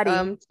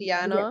and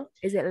Tiana.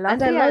 Is it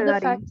Lottie? And I love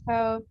the fact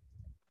how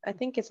I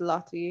think it's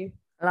Lottie.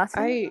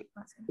 Lottie?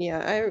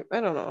 I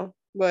don't know.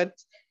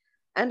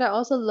 And I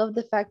also love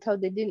the fact how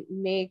they didn't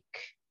make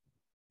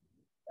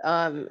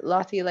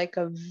Lottie like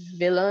a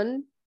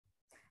villain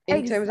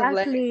in terms of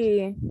like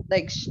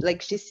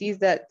she sees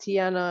that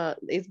Tiana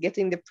is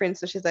getting the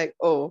prince, so she's like,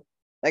 oh,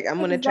 like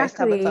I'm gonna try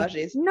sabotage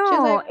this. No, she's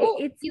like,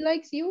 oh, he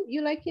likes you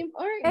like him.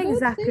 All right,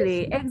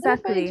 exactly. I'll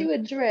find you a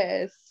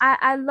dress.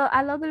 I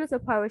love the little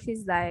part where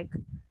she's like,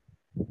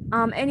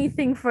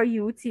 anything for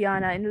you,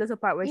 Tiana. In the little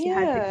part where she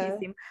had to kiss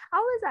him, I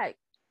was like,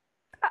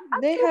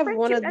 they have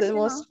one of the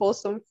most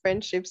wholesome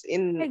friendships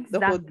in the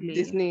whole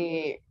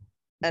Disney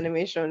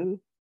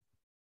animation.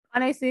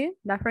 Honestly,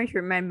 that friendship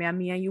remind me of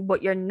me and you,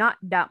 but you're not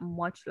that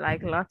much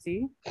like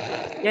Lottie.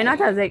 You're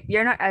not as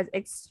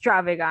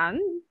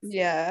extravagant.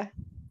 Yeah.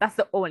 That's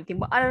the only thing.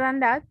 But other than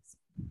that,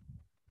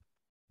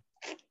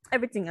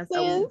 everything else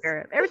a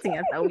weaker. Everything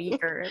else a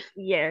weaker.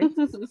 Yes.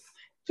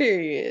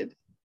 Period.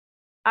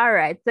 All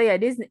right. So yeah,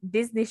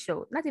 Disney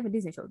show, not even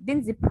Disney show,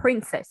 Disney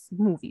princess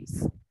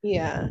movies.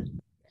 Yeah.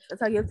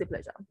 That's a guilty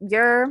pleasure.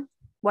 You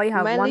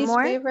have my one least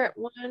more? Favorite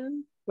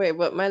one. Wait,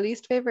 but my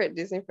least favorite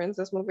Disney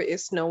princess movie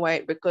is Snow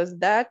White, because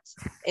that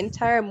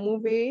entire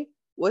movie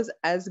was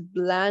as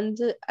bland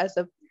as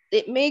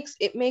it makes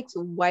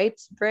white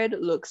bread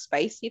look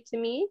spicy to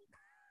me.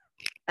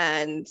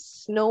 And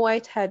Snow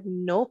White had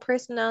no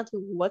personality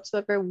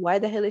whatsoever. Why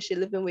the hell is she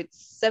living with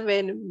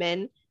 7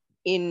 men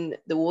in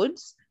the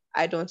woods?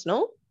 I don't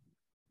know.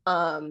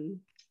 Why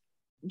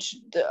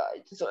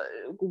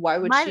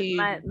would she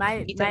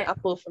eat an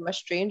apple from a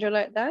stranger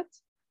like that?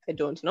 I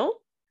don't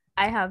know.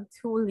 I have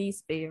 2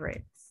 least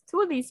favorites.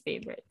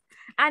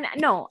 And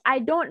no, I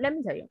don't. Let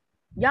me tell you.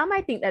 Y'all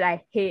might think that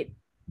I hate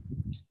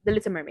The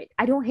Little Mermaid.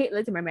 I don't hate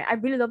Little Mermaid. I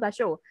really love that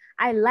show.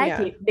 I like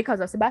it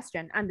because of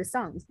Sebastian and the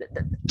songs.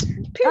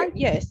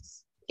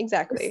 Yes,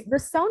 exactly. The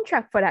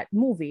soundtrack for that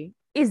movie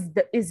is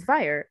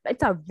fire.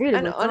 It's a really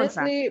good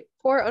honestly, soundtrack.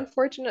 Poor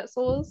Unfortunate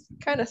Souls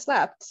kind of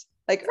slapped.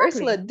 Like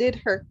Ursula did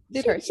her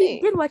thing. She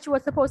did what she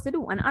was supposed to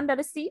do, and Under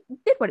the Sea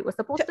did what it was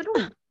supposed to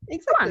do.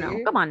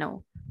 Exactly. Come on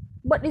now.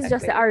 But it's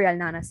just the Ariel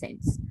Nana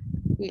sense.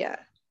 Yeah.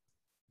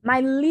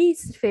 My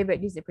least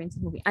favorite Disney princess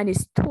movie, and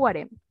it's 2 of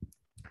them.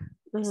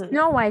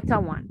 Snow White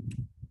one.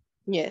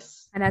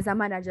 Yes. And as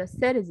Amanda just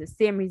said, it's the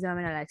same reason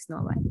I like Snow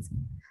White.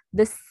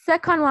 The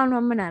second one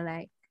I'm gonna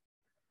like,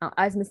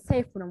 as me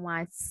say for the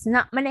one,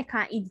 snap my neck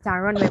and eat it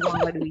and run away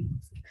one by the week.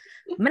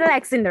 I'm gonna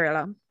like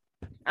Cinderella.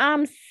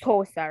 I'm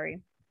so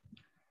sorry.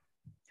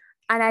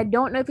 And I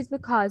don't know if it's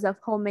because of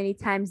how many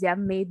times they have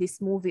made this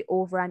movie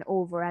over and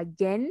over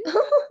again,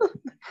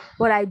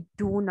 but I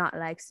do not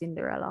like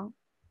Cinderella.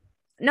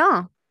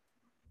 No.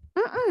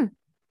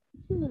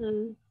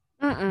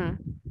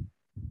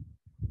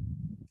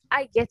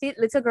 I get it.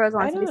 Little girls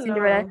want to be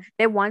Cinderella.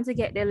 They want to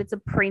get their little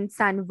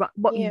prince and run.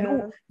 But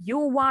you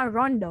want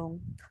run down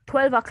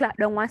 12 o'clock.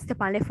 Don't want to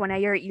step on left one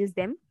of your heels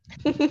them.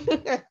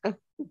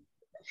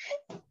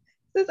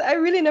 I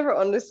really never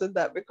understood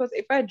that, because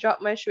if I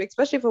dropped my shoe,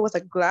 especially if it was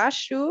a glass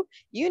shoe,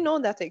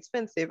 that's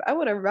expensive. I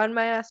would have run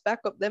my ass back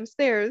up them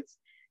stairs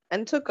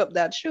and took up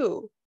that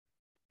shoe.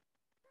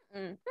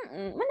 I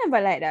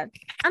never like that.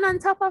 And on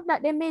top of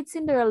that, they made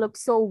Cinderella look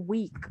so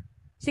weak.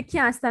 She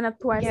can't stand up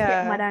to her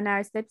stepmother and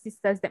her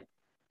stepsisters.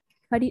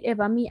 Had it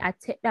ever me, I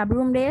take that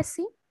broom there,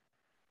 see?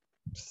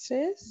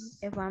 Sis?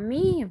 Ever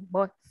me,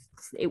 but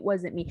it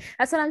wasn't me.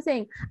 That's what I'm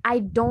saying. I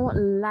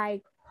don't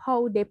like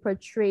how they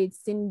portrayed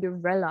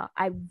Cinderella.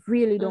 I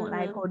really don't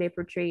like how they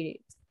portrayed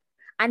it.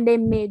 And they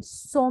made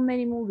so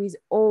many movies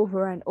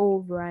over and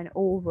over and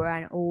over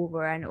and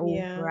over and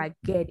over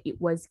again.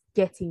 It was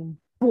getting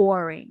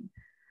boring.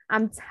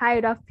 I'm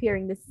tired of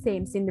hearing the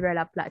same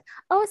Cinderella plot.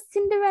 Oh,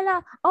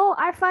 Cinderella. Oh,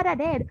 our father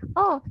dead.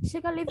 Oh,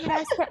 she gonna live with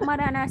her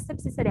stepmother and her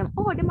stepsister. Them.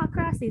 Oh, them are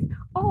crosses.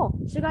 Oh,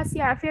 she gonna see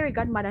her fairy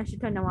godmother and she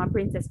turned into a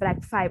princess for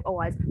like 5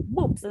 hours.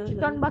 Boops. She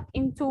turned back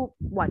into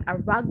what? A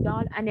rag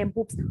doll, and then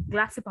boops,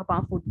 glassy pop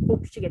and food.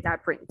 Boops, she get her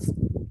prince.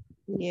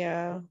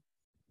 Yeah.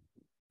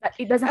 But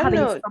it doesn't have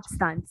any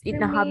substance. It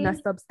doesn't have no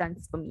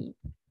substance for me.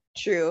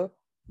 True.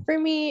 For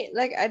me,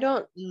 like, I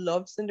don't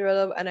love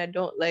Cinderella and I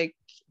don't like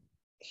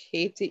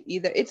hate it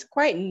either. It's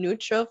quite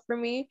neutral for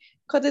me,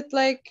 because it's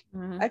like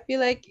I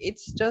feel like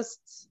it's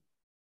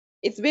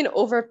been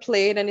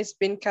overplayed and it's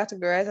been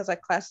categorized as a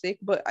classic,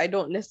 but I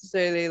don't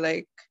necessarily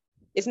like,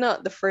 it's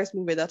not the first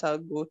movie that I'll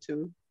go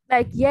to.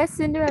 Like, yes,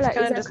 Cinderella is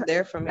kind of just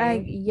there for me.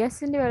 Like, yes,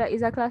 Cinderella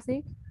is a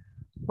classic,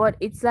 but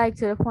it's like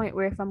to the point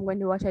where if I'm going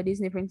to watch a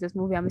Disney princess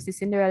movie, I'm gonna see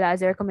Cinderella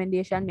as a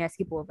recommendation, I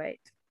skip over it.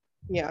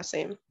 Yeah,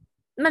 same.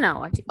 No,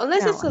 watch it.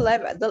 Unless it's a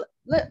live,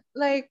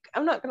 like,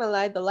 I'm not gonna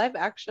lie, the live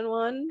action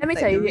one, let me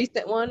tell you, the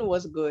recent one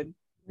was good.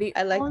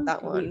 I like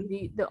that one.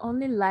 The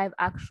only live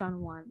action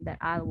one that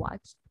I'll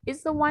watch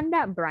is the one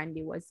that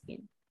Brandy was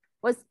in.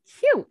 Was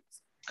cute.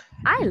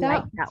 I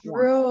like that one.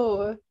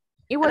 Bro.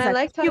 It was. I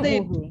liked how they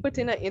put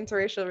in an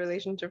interracial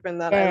relationship in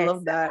that. Yes, I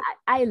love that.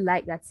 I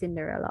like that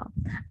Cinderella.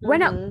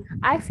 When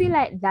I feel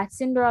like that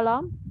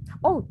Cinderella.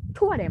 Oh,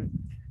 2 of them.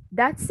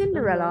 That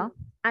Cinderella.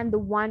 And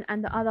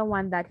the other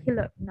one that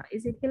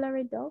is it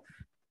Hilary Duff?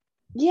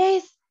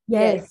 Yes,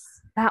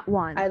 that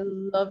one. I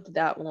loved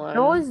that one.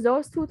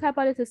 Those 2 type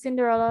of little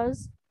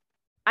Cinderellas,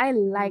 I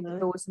like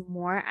those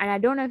more. And I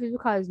don't know if it's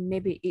because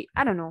maybe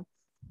I don't know.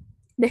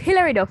 The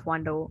Hilary Duff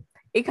one though,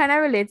 it kind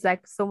of relates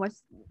like so much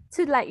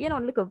to, like,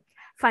 look a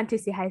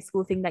fantasy high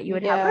school thing that you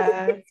would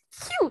have. It's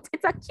cute.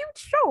 It's a cute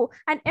show,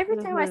 and every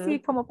time I see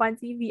it come up on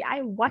TV,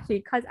 I watch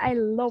it because I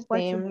love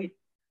watching it.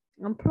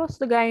 And plus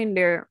the guy in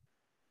there.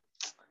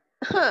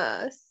 Sis.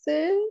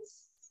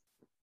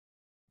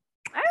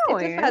 I don't know.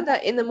 It's the fact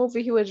that in the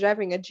movie he was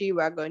driving a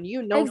G-Wagon.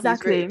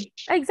 Exactly. He's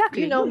rich.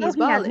 Exactly. He's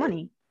he has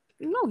money.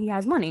 He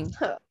has money.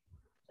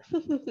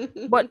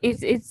 But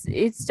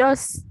it's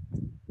just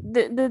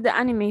the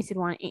animated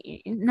one.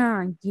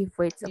 Give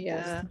what it's supposed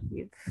to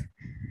give.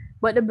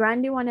 But the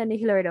Brandy one and the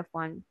Hilary Duff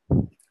one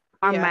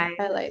are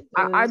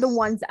are the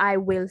ones I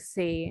will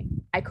say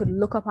I could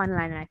look up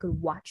online and I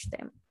could watch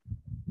them.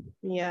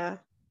 Yeah.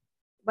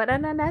 But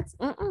other than that,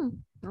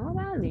 no,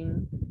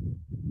 darling.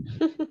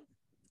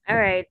 All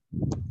right.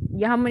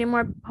 Yeah, how many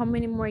more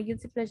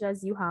guilty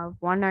pleasures you have?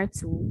 1 or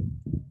 2?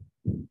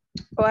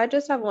 Oh, I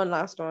just have one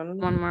last one.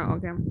 One more,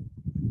 okay.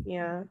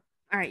 Yeah.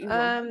 All right.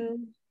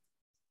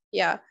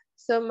 Yeah.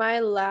 So my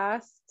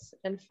last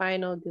and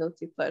final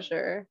guilty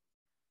pleasure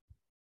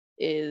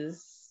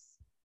is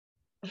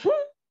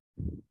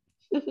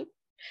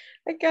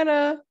I kind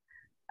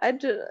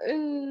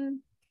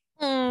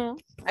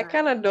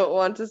of don't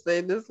want to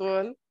say this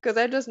one because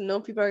I just know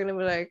people are gonna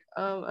be like,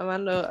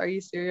 Amanda, are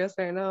you serious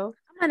right now?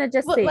 I'm gonna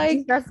just say, like,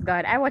 Jesus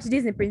God, I watch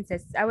Disney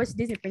princess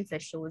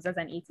shows as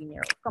an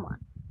 18-year-old. Come on.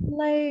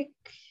 Like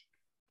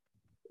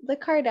the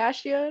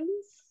Kardashians.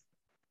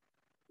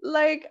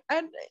 Like,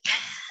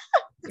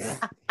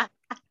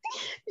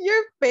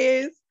 your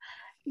face.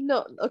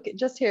 No, okay,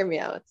 just hear me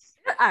out.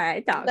 All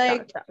right, talk.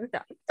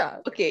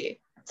 Okay,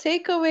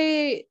 take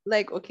away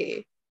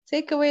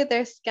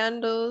their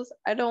scandals.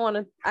 I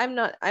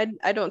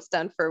don't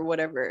stand for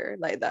whatever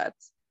like that.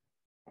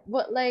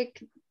 But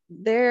like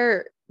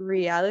their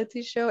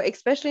reality show,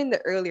 especially in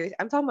the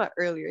I'm talking about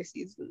earlier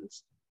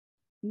seasons.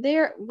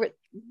 It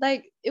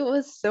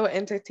was so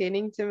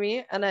entertaining to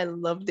me and I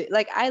loved it.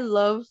 Like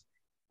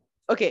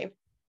okay,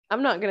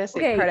 I'm not gonna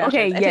say Kardashians.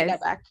 Okay, I take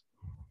that back.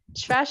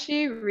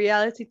 Trashy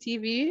reality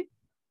TV,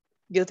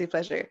 guilty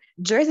pleasure.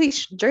 Jersey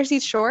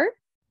Shore.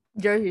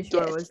 Jersey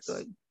Shore was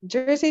good.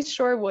 Jersey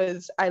Shore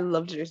I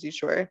loved Jersey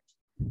Shore.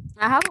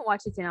 I haven't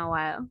watched it in a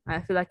while.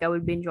 I feel like I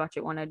would binge watch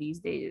it one of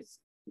these days.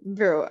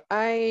 Bro,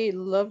 I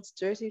loved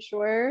Jersey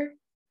Shore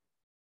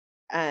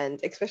and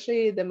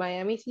especially the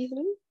Miami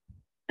season.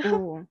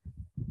 Oh.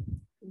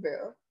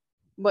 Bro.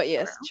 But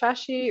yes,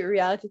 trashy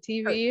reality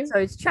TV. So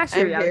it's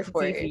trashy reality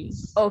TV.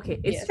 Okay,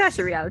 it's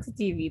trashy reality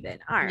TV then.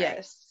 All right.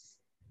 Yes.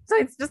 So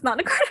it's just not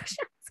the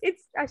Kardashians.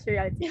 Trash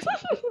reality.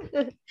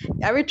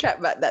 I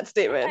retract back that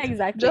statement.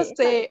 Exactly. Just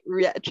say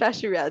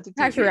trashy reality TV.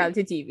 Trash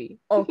reality TV.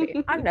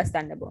 Okay,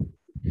 understandable.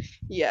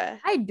 Yeah.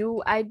 I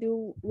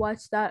do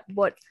watch that,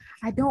 but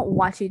I don't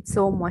watch it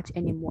so much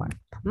anymore.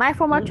 My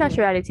form of trash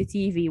reality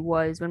TV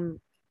was when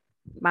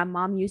my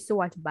mom used to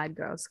watch Bad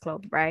Girls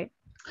Club, right?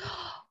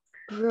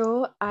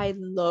 Bro, I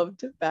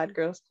loved Bad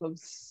Girls Club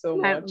so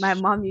much. My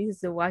mom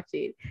used to watch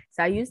it,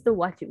 so I used to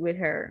watch it with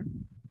her.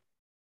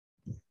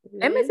 Really?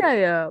 Let me tell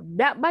you,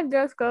 that Bad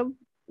Girls Club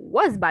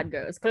was Bad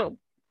Girls Club.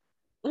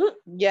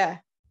 Yeah.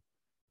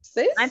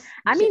 Sis?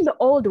 I mean the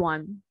old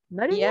one,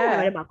 not the one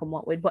that I come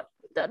up with, but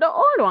the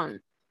old one.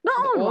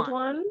 The old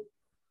one.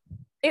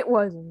 It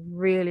was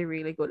really,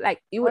 really good.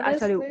 Like you would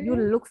you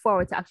look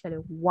forward to actually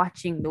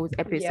watching those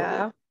episodes.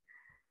 Yeah.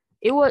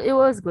 It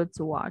was good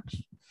to watch.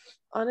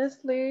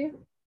 Honestly,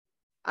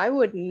 I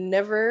would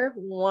never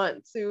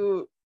want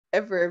to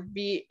ever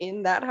be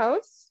in that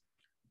house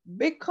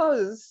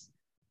because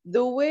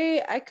the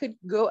way I could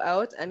go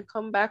out and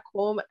come back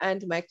home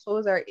and my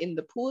clothes are in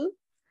the pool,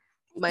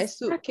 my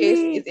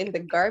suitcase is in the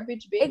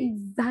garbage bin.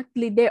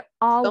 Exactly. They're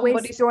always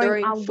somebody's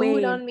throwing away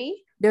food on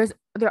me.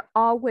 They're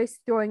always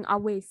throwing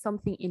away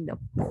something in the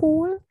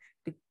pool,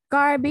 the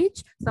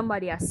garbage.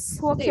 Somebody has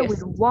soaked you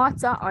with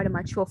water, or they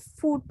might throw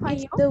food on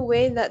you. The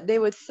way that they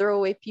would throw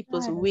away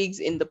people's wigs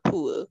in the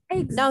pool.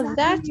 Exactly. Now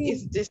that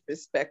is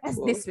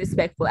disrespectful. That's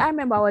disrespectful. I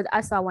remember I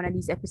saw one of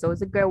these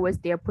episodes. The girl was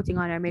there putting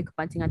on her makeup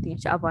and thing,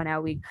 and she have on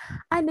her wig,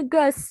 and the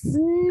girl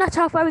snatched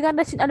off her wig and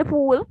that shit in the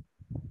pool.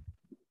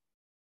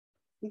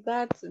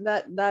 That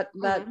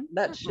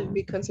should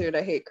be considered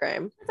a hate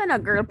crime. That's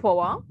not girl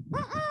power.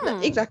 No,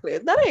 exactly.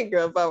 That ain't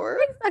girl power.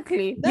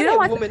 Exactly. That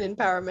ain't woman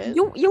empowerment.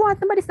 You want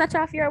somebody snatch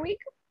off your wig?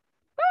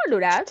 Don't do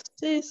that.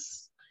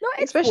 No,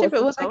 especially if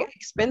it was like an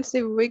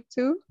expensive wig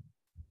too.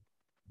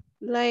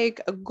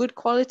 Like a good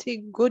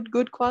quality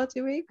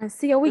wig. And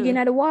see your wig in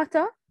the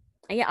water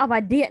and you have a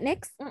date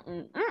next.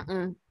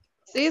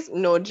 Sis,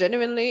 no,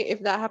 genuinely,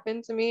 if that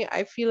happened to me,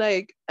 I feel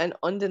like an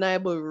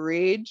undeniable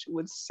rage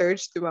would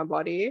surge through my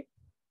body.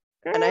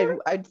 And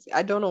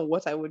I don't know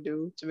what I would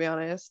do, to be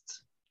honest.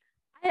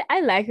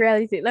 I like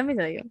reality. Let me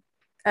tell you.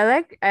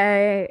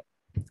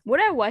 Would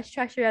I watch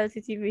trash reality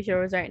TV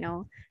shows right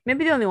now?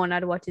 Maybe the only one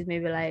I'd watch is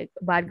maybe like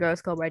Bad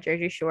Girls Club by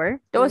Jersey Shore.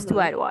 Those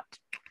two I'd watch.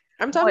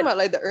 I'm talking about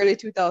like the early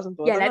 2000s ones.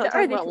 Yeah, like the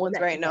early ones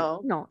right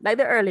now. No, like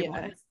the early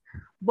ones.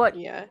 But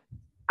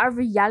a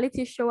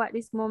reality show at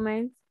this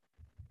moment,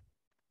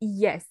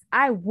 yes,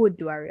 I would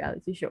do a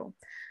reality show.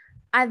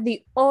 And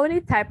the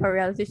only type of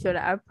reality show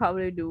that I'd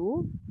probably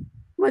do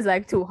was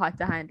like Too Hot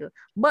to Handle.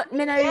 But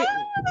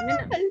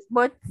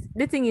but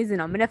the thing is,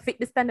 I'm gonna fit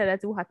the standard of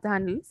Too Hot to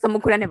Handle.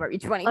 Someone could have never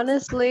reached one.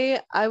 Honestly,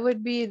 I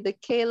would be the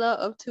Kayla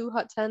of Too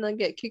Hot to Handle and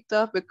get kicked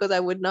off because I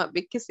would not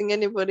be kissing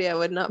anybody. I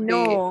would not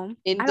be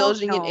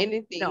indulging in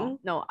anything.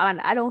 No,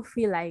 I don't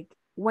feel like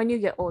when you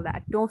get older,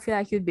 I don't feel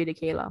like you'd be the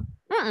Kayla.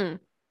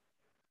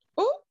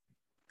 Oh,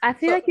 I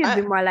feel like you'd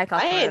be more like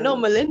I ain't no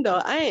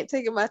Melinda. I ain't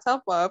taking my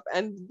top off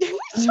and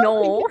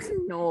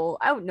no,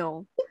 I don't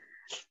know.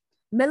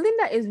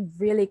 Melinda is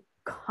really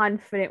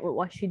confident with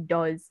what she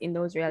does in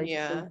those reality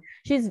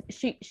shows.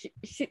 She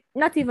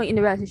not even in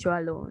the reality show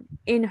alone.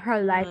 In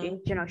her life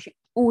in general, she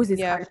oozes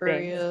confidence. For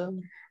real.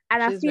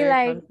 And she's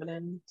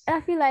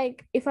I feel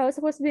like if I was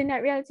supposed to be in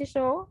that reality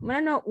show, I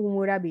don't know who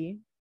would I be.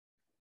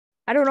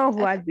 I don't know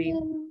who I'd be.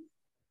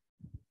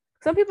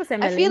 Some people say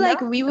Melinda. I feel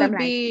like we would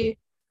be.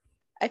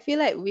 I feel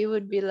like we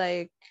would be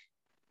like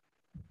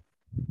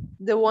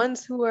the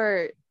ones who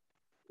are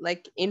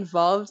like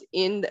involved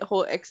in the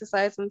whole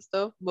exercise and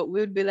stuff, but we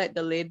would be like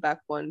the laid back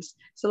ones.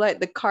 So like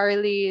the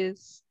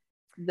Carlys,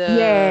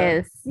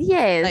 yes,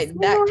 like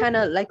that kind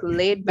of like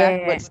laid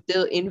back but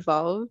still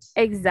involved.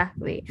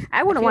 Exactly.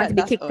 I wouldn't want to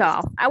be kicked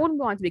off. I wouldn't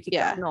want to be kicked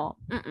off. No,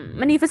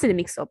 I need to see the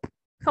mix up.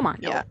 Come on.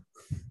 No.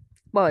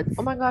 But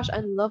oh my gosh, I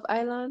love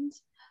Island.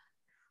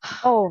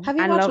 Oh, have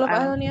you watched Love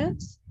Island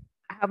yet?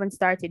 I haven't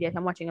started yet.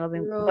 I'm watching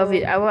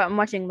I'm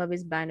watching Love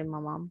Is Blind with my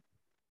mom.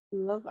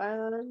 Love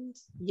Island.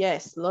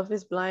 Yes, Love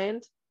Is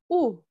Blind.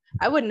 Oh,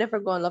 I would never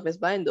go on Love Is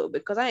Blind though,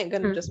 because I ain't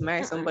gonna just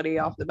marry somebody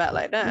off the bat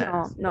like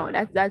that. No,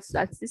 that's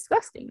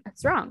disgusting.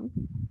 That's wrong.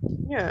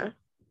 Yeah.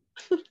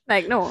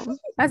 Like no,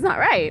 that's not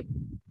right.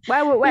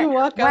 Why would you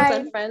walk out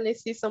and finally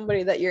see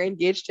somebody that you're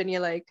engaged to and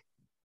you're like,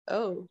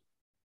 oh.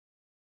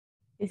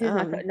 This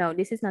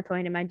is not how I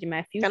imagine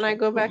my future. Can I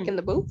go back in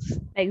the booth?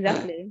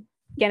 Exactly.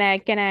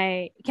 Can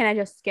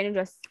you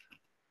just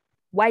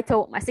white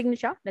out my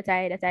signature that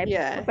I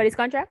put for this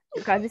contract?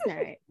 Because it's not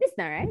right. It's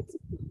not right.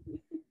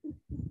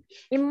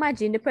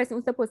 Imagine the person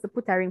who's supposed to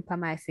put a ring on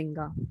my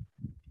finger.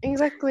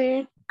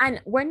 Exactly. And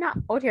we're not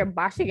out here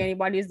bashing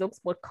anybody's looks,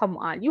 but come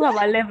on, you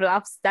have a level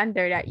of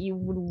standard that you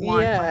would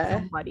want for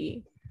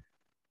somebody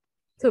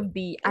to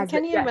be.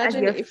 Can you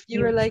imagine if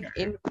you were like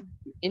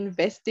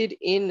invested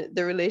in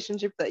the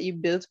relationship that you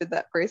built with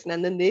that person,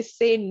 and then they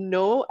say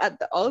no at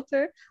the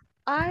altar?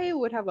 I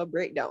would have a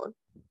breakdown,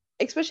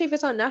 especially if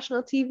it's on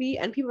national TV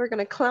and people are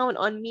gonna clown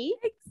on me.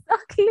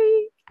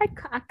 Exactly.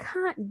 I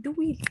can't do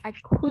it. I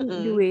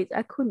couldn't do it.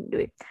 I couldn't do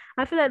it.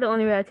 I feel like the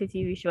only reality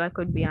TV show I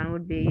could be on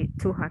would be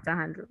Too Hot to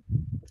Handle.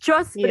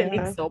 Just for the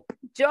mix up.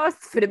 Just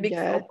for the mix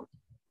up.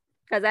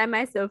 Because I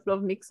myself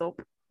love mix up.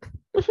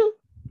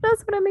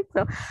 Just for the mix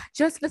up.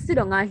 Just for sit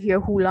down and hear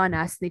Hula and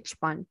a snitch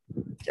pan.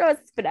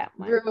 Just for that,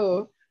 man.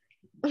 Bro.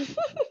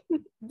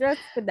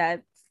 Just for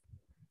that.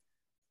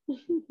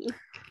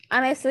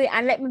 Honestly,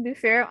 and let me be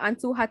fair, on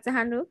Too Hot to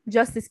Handle,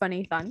 justice for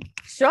Nathan.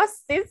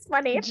 Justice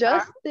for Nathan.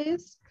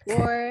 Justice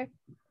for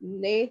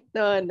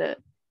Nathan.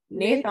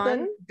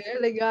 Nathan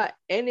barely got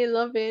any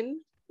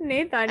loving.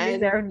 Nathan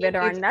deserved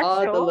better on that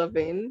all show. The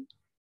loving.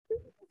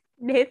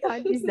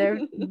 Nathan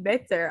deserved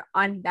better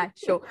on that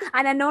show.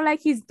 And I know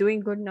like he's doing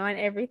good now and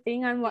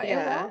everything and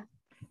whatever. Yeah.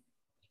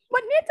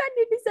 But Nathan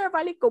did deserve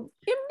a little.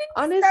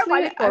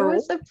 Honestly, I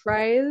was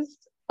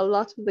surprised a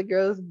lot of the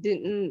girls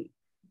didn't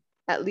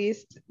at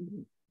least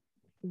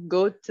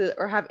go to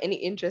or have any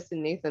interest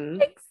in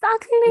Nathan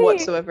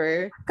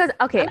whatsoever. Because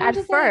at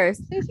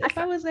first, if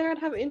I was there, I'd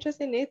have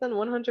interest in Nathan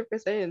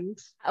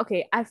 100%.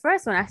 Okay, at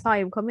first when I saw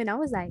him come in, I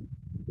was like,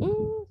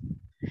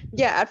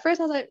 yeah. At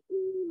first, I was like,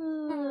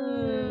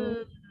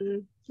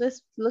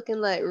 this looking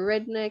like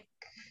redneck.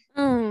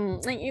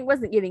 Like it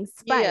wasn't giving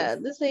spice. Yeah,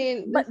 this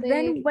ain't.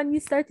 Then when you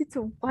started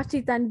to watch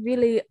it and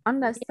really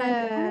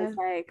understand, I was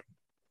like,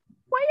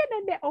 why are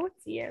they out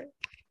here?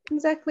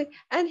 Exactly.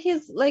 And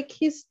his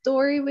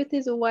story with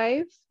his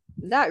wife,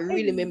 that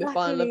really made me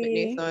fall in love with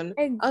Nathan.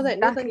 I was like,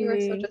 Nathan, you are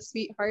such a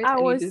sweetheart and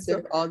you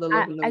deserve all the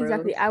love in the world.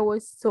 Exactly. I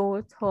was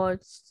so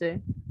touched.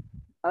 I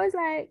was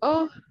like,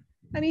 oh,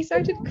 and he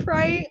started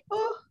crying.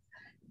 Oh,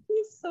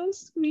 he's so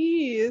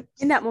sweet.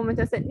 In that moment,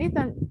 I said,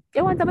 Nathan,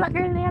 you want a black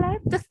girl in your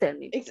life? Just tell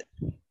me.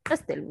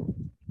 Just tell me.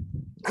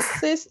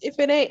 Sis, if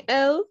it ain't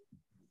L,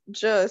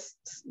 just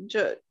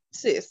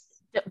sis.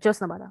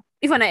 Just no matter.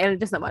 If it ain't L,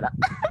 just no matter.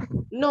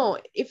 No,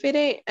 if it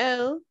ain't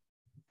L,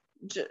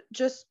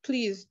 just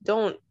please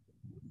don't.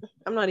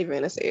 I'm not even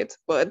gonna say it,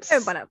 but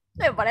everybody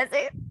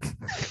say it.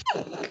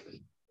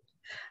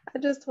 I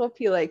just hope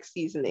you like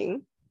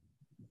seasoning.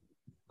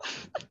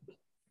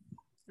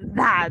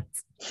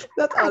 That's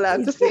all I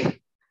have to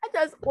say. I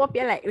just hope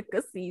you like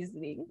the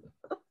seasoning.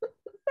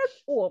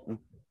 That's hope.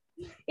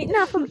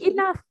 Enough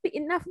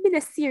be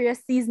the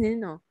serious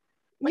seasoning, no.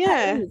 But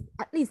yeah.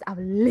 At least have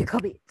a little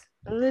bit.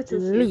 A little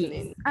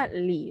seasoning. At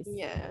least.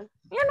 Yeah.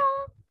 You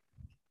know.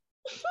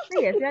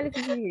 Yes,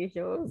 reality TV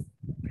shows.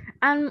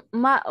 And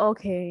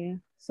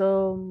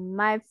so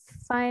my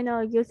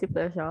final guilty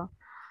pleasure.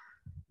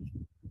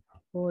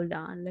 Hold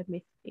on, let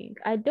me think.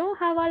 I do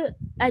have a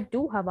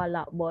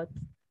lot, but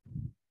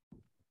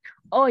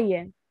oh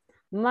yeah.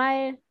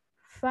 My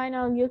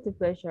final guilty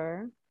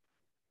pleasure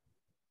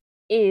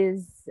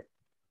is,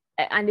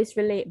 and this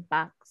relates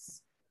back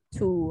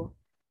to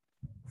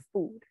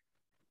food.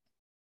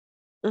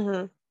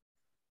 Mm-hmm.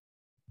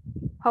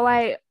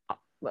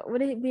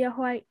 Would it be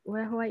how I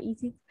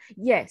eat it?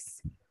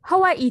 Yes,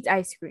 how I eat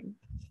ice cream.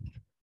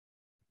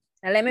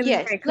 Now let me be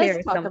very clear.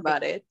 Let's talk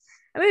about it.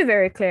 Let me be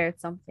very clear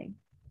at something.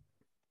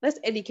 Let's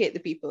educate the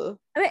people.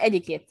 Let me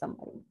educate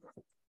somebody.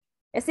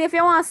 You see, if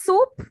you want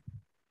soup,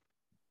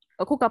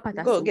 go cook a pot of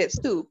soup. Go get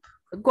soup.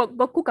 Go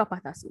cook a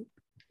pot of soup.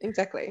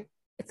 Exactly.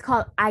 It's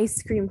called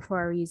ice cream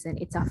for a reason.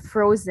 It's a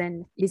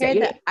frozen.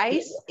 The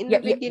ice in the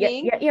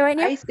beginning. You're in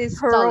it. Ice is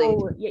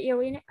solid.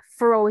 You're in it.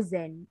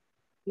 Frozen.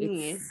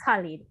 It's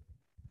solid.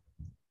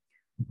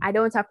 I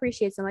don't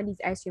appreciate some of these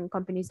ice cream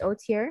companies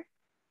out here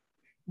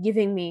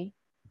giving me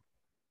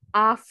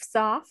half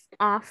soft,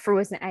 half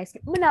frozen ice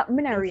cream. I'm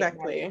not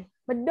exactly. Rate it,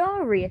 but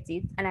don't rate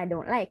it, and I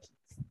don't like it.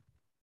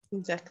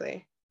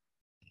 Exactly.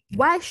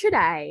 Why should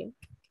I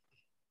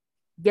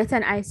get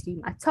an ice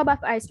cream, a tub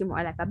of ice cream,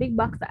 or like a big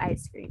box of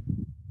ice cream,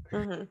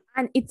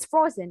 and it's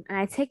frozen, and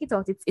I take it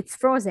out, it's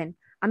frozen.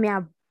 I mean,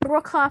 I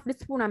broke off the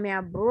spoon,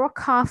 I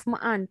broke off my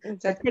hand,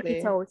 exactly. I take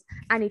it out,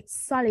 and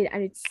it's solid,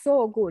 and it's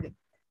so good.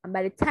 And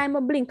by the time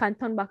I blink and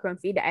turn back around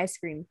to eat the ice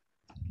cream,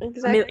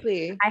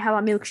 exactly, I have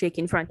a milkshake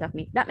in front of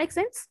me. That makes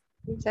sense?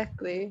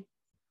 Exactly.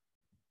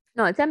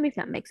 No, tell me if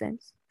that makes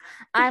sense.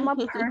 I'm a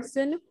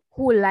person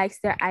who likes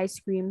their ice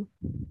cream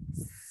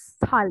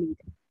solid.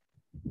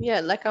 Yeah,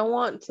 like I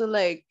want to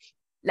like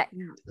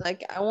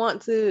I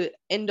want to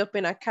end up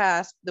in a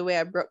cast the way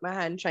I broke my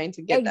hand trying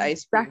to get the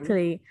ice cream.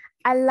 Exactly.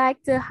 I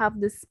like to have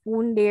the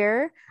spoon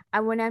there,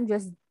 and when I'm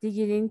just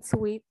digging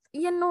into it,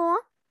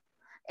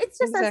 it's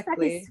just a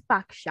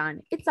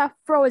satisfaction. It's a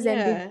frozen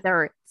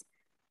dessert.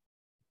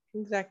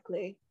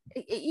 Exactly. I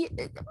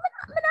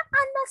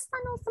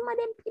understand how some of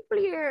them people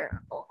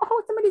here,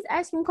 how some of these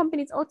ice cream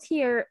companies out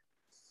here,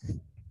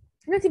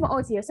 not even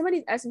out here, some of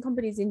these ice cream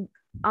companies in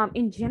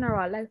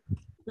general, like,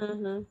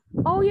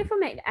 oh, you have to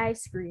make the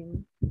ice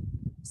cream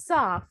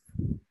soft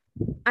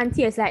and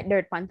tastes like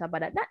dirt on top of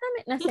that. That don't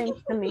make no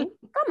sense to me.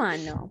 Come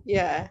on now.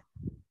 Yeah.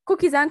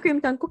 Cookies and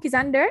cream and cookies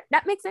and dirt.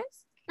 That makes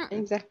sense.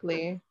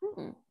 Exactly.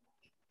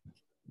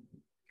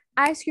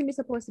 Ice cream is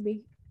supposed to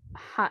be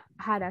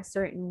had a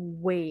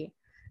certain way.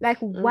 Like,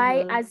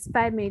 why as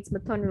 5 minutes I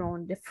turn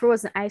around, the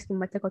frozen ice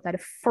cream I take out of the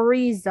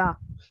freezer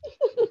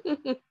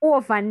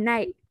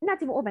overnight,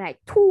 not even overnight,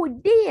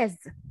 2 days.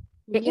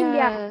 You're in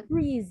there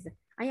freeze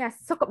and you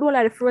suck up all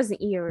of the frozen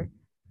air.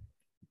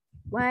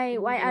 Why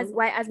as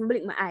I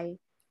blink my eye,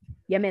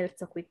 you melt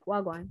so quick.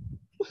 What going?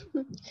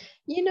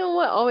 You know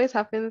what always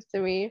happens to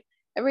me?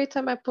 Every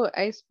time I put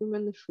ice cream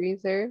in the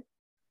freezer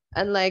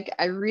and like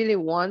I really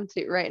want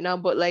it right now,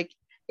 but like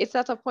it's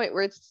at a point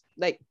where it's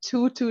like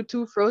too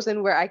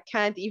frozen where I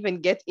can't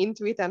even get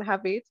into it and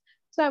have it.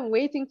 So I'm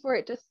waiting for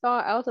it to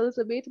thaw out a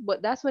little bit,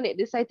 but that's when it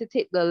decides to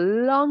take the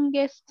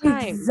longest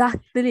time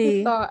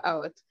to thaw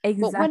out.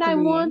 But when I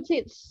want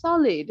it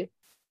solid,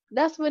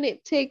 that's when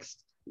it takes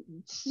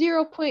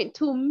 0.2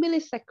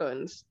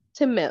 milliseconds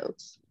to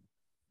melt.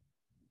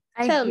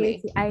 I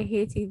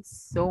hate it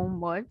so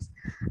much.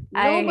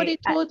 Nobody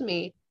told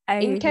me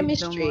in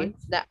chemistry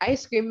that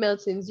ice cream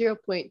melts in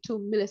 0.2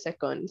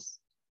 milliseconds.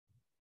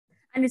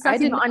 And it's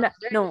not even under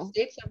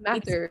states of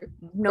matter.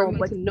 No,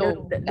 but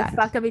the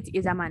fact of it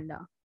is,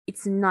 Amanda,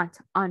 it's not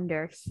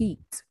under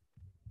heat.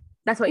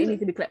 That's what you need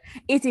to be clear.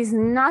 It is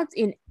not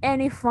in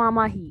any form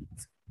of heat.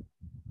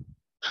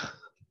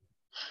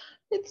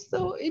 It's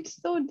so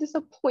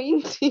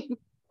disappointing.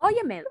 Oh,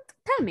 you melt.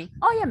 Tell me.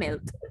 Oh, you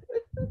melt.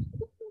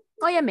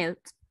 Oh, you melt.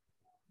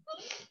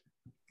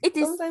 It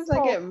is. Sometimes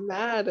I get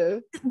mad.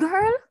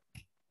 Girl.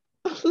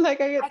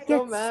 Like I get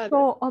so mad.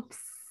 So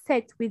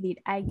upset with it.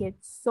 I get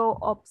so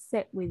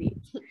upset with it.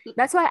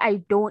 That's why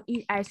I don't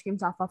eat ice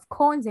creams off of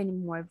cones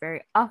anymore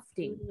very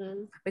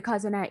often.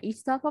 Because when I eat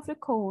stuff off the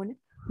cone,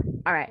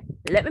 all right,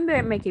 let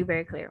me make it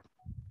very clear.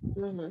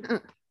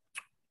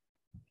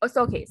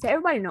 So okay, so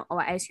everybody know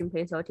our ice cream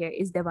place out here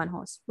is Devon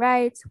House,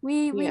 right?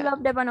 We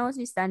love Devon House.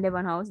 We stand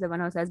Devon House. Devon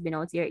House has been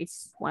out here.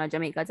 It's one of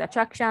Jamaica's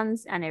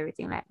attractions and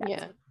everything like that.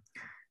 Yeah.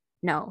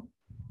 Now,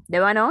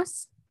 Devon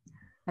House,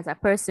 as a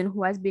person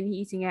who has been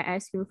eating your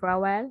ice cream for a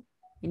while,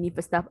 you need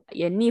to stop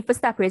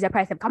raise your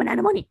price and coming on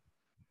the money.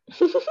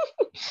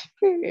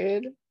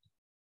 Period.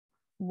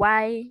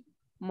 Why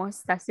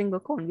must a single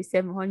cone be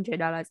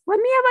 $700? What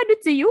me ever do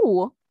to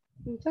you?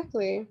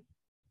 Exactly.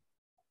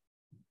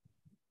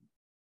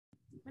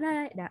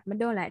 I like that. I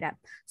don't like that.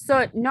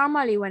 So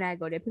normally when I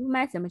go there, people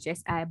might say my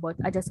chest eye, but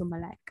I just don't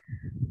like.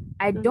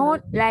 I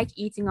don't like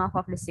eating off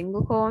of the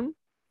single cone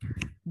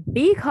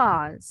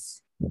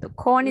because the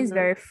cone is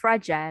very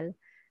fragile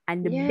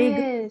and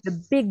the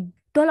big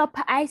dollop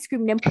ice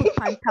cream then put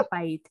on top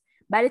of it.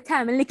 By the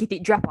time I lick it,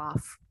 it drop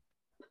off.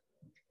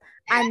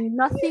 And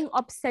nothing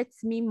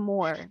upsets me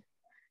more.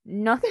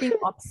 Nothing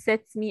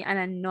upsets me and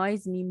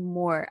annoys me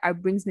more or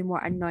brings me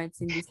more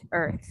annoyance in this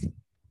earth.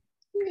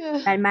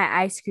 And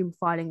my ice cream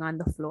falling on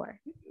the floor.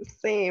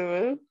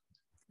 Same.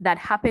 That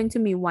happened to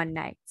me one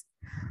night.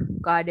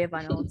 God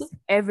ever knows.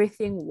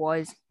 Everything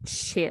was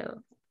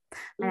chill.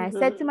 And I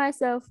said to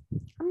myself,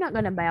 I'm not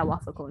going to buy a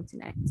waffle cone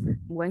tonight.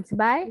 I'm going to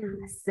buy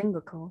a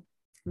single cone.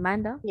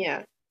 Amanda?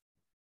 Yeah.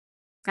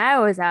 I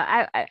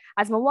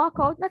as my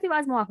walkout, not even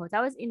as my walkout,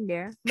 I was in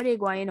there. But they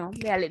go, I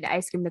let the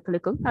ice cream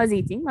little. I was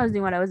eating. I was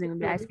doing what I was doing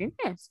with the ice cream.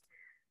 Yes.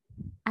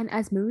 And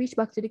as me reach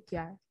back to the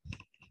car,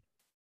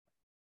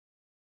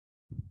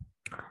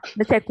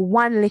 they take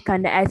one lick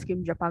and the ice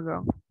cream drop a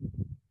girl.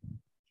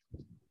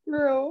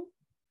 Girl.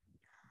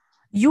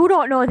 You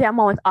don't know the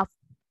amount of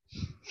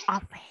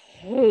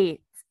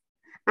hate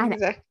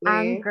and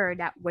anger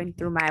that went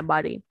through my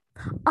body.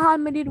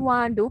 All I did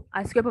want to do,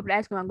 I scrape up the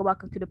ice cream and go back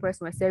to the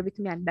person who served it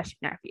to me and dash it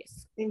in her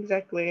face.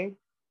 Exactly.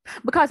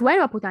 Because when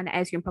I put on the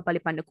ice cream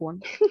properly on the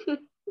cone.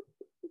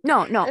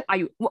 No, are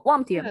you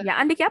warm to you? Yeah,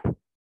 handicap?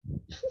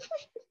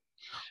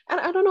 And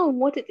I don't know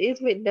what it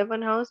is with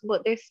Devon House,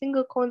 but their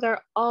single cones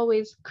are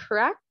always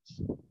cracked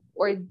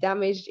or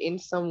damaged in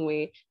some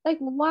way. Like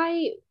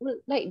why?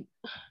 Like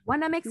why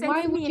not make sense?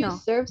 Why would you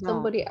serve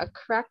somebody a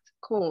cracked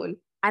cone?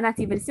 And not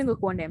even single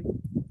cone them.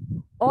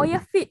 Or you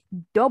fit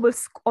double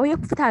cone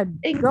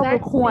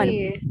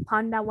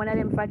panda one of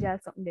them fragile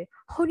something there.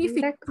 How do you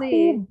fit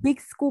 2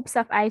 big scoops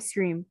of ice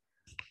cream?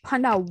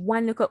 Panda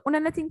one little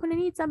another thing gonna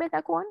need some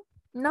better cone?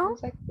 No?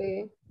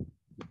 Exactly.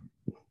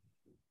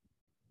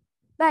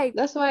 Like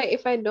that's why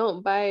if I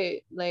don't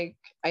buy like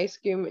ice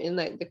cream in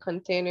like the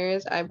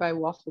containers, I buy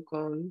waffle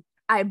cone.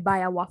 I buy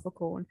a waffle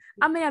cone.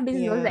 I mean, a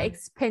business knows how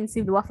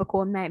expensive the waffle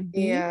cone might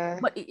be,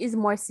 but it is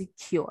more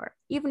secure.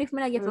 Even if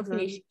I get to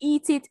finish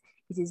eat it,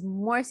 it is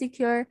more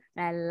secure.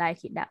 And I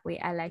like it that way.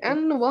 I like and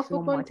it. And the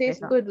waffle cone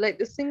tastes good. Like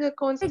the single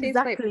cones taste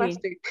like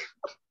plastic.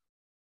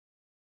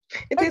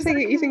 It tastes like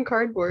you're eating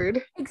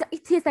cardboard.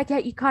 It tastes like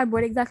you eat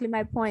cardboard. Exactly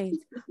my point.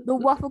 The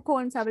waffle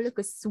cones have a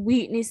little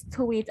sweetness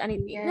to it, and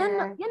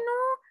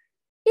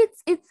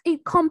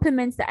it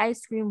complements the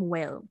ice cream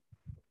well.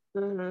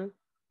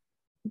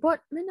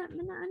 But I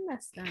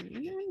understand.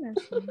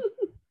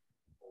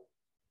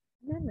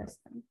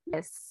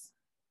 Yes,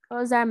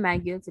 those are my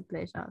guilty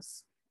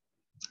pleasures.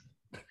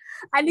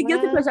 And the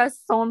guilty pleasures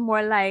sound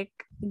more like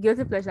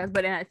guilty pleasures,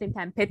 but then at the same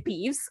time pet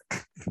peeves.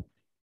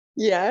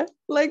 Yeah,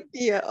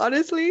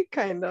 honestly,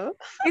 kind of.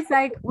 It's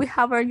like we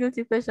have our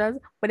guilty pleasures,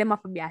 but they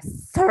must be a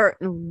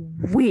certain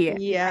way.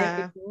 Yeah.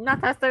 And if it's not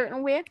a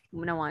certain way,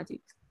 we don't want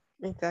it.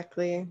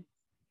 Exactly.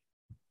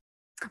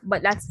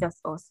 But that's just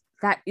us.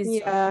 That is just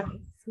Yeah, us.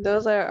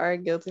 those are our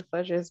guilty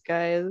pleasures,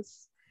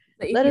 guys.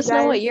 So if Let you us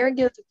know what guys your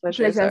guilty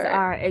pleasures are.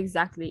 are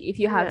exactly, if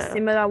you have Yeah.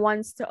 similar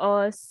ones to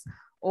us,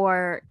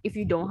 or if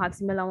you don't have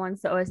similar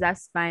ones to us,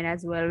 that's fine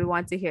as well. We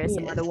want to hear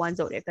some other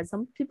ones out there, because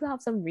some people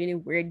have some really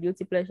weird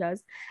guilty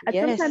pleasures, and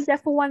sometimes you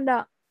have to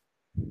wonder,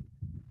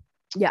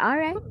 yeah, all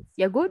right,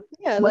 you're good,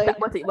 Yeah, but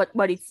like,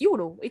 but it's you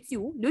though, it's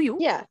you, do you,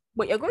 yeah,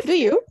 but you're good, do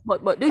you?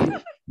 but do you?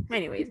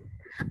 Anyways,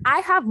 I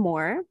have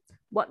more,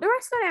 but the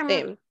rest of them,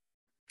 Same.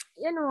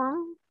 you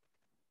know,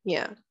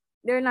 Yeah,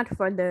 they're not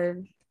for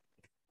the,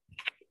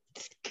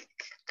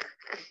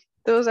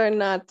 those are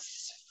not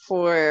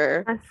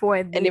for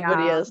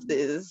anybody the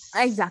else's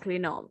exactly,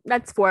 no,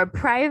 that's for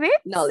private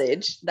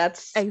knowledge.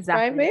 That's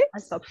exactly private.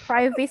 that's for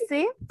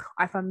privacy,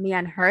 or for me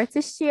and her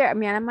to share,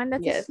 me and Amanda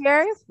to Yes.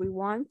 share if we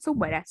want to,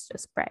 but that's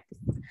just private.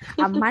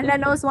 Amanda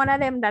knows one of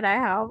them that I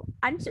have,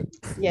 and she,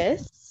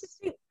 Yes.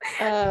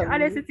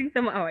 honestly think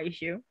some our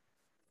issue.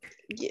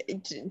 Yeah,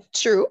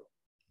 true.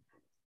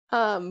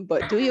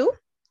 But do you?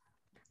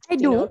 I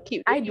do. You know,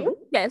 keep I do.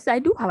 Yes, I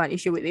do have an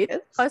issue with it.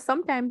 Yes. Because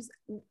sometimes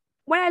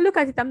when I look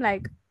at it, I'm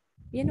like,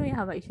 you know, you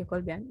have an issue,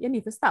 Colbian. You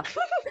need to stop.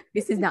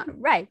 This is not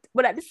right.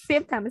 But at the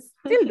same time, I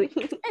still do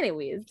it.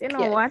 Anyways, you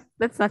know what?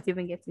 Let's not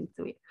even get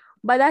into it.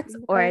 But that's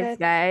ours,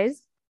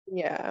 guys.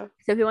 Yeah.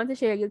 So if you want to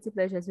share your guilty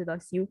pleasures with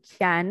us, you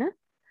can.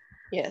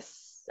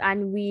 Yes.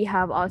 And we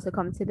have also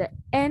come to the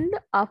end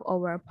of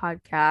our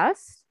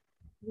podcast.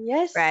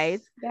 Yes.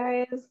 Right?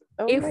 Guys.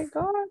 Oh my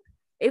God.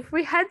 If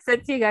we had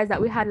said to you guys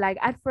that we had, like,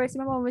 at first,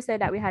 remember when we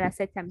said that we had a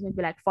set time,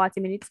 maybe like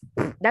 40 minutes?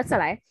 That's a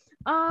lie.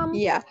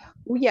 Yeah,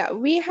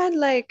 we had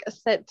like a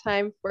set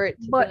time for it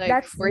to be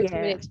like 40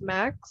 minutes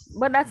max.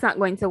 But that's not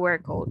going to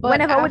work out. But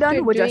whenever we're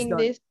done, we're just done.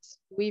 This,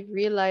 we've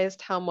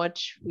realized how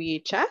much we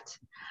chat.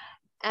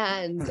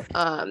 And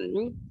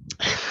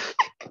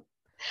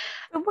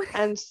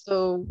and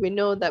so we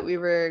know that we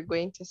were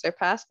going to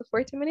surpass the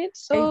 40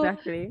 minutes. So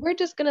we're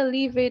just gonna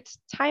leave it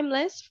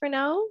timeless for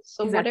now.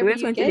 So whatever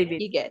you get,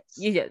 you get.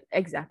 You just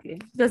exactly.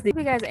 Just if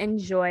you guys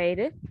enjoyed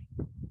our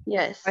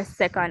Yes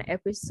second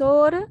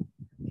episode,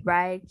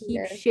 right?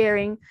 Keep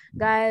sharing,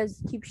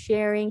 guys. Keep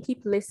sharing,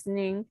 keep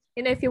listening.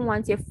 You know, if you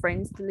want your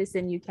friends to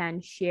listen, you can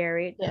share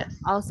it. Yes.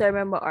 Also,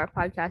 remember our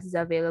podcast is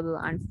available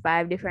on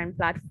 5 different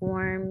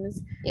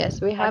platforms.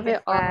 Yes, we have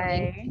it all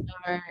in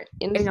our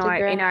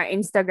Instagram. In our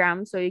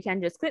Instagram, so you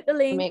can just click the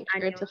link. Make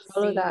sure to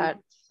follow that.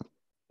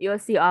 You'll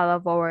see all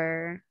of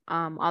our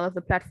all of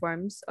the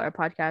platforms our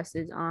podcast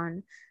is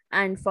on,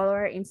 and follow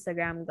our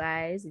Instagram,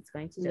 guys. It's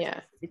going to just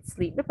it's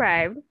Sleep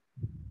Deprived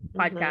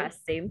Podcast,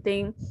 same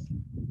thing.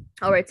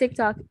 Our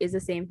TikTok is the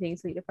same thing,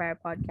 Sleep Deprived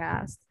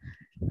Podcast,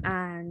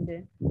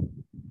 and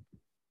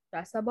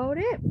that's about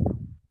it.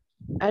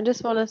 I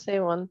just want to say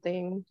one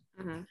thing.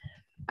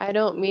 I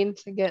don't mean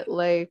to get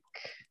like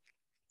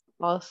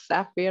all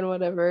sappy and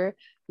whatever,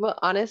 but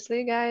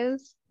honestly,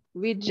 guys,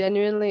 we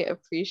genuinely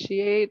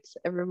appreciate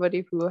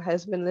everybody who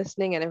has been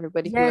listening and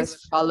everybody who has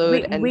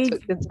followed and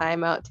took the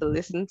time out to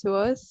listen to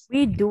us.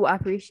 We do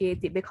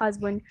appreciate it, because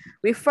when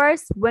we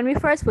first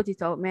put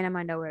it out, me and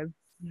Amanda were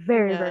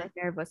very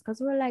nervous, because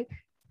we were like,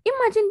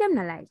 imagine them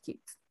not like it.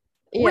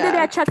 Whether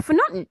they chat for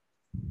nothing.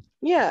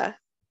 Yeah.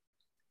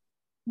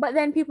 But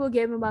then people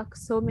gave me back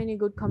so many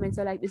good comments.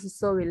 They're like, this is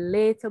so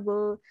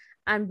relatable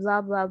and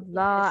blah blah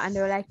blah. And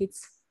they were like,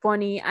 it's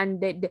funny,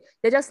 and they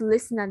just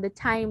listen, and the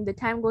time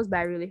goes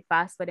by really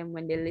fast for them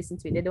when they listen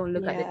to it. They don't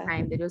look at the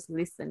time, they just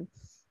listen.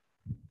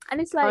 And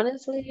it's like,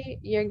 honestly,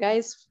 your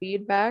guys'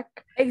 feedback,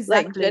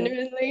 like,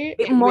 genuinely,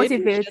 it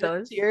motivates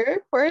us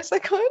here for a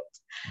second,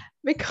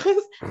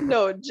 because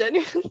no,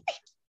 genuinely,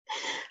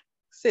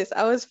 sis,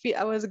 I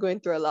was going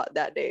through a lot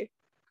that day.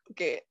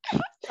 Okay,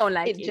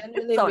 it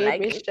genuinely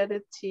made me shed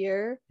a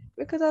tear,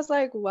 because I was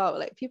like, wow,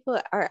 like, people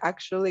are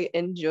actually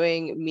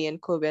enjoying me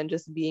and Kobe and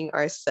just being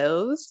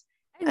ourselves,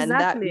 and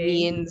that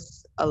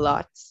means a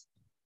lot.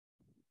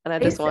 And I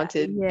just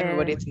wanted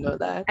everybody to know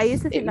that. I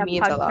used to think that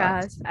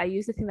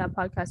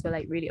podcasts were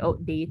like really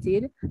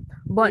outdated,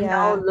 but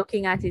now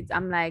looking at it,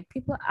 I'm like,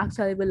 people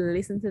actually will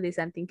listen to this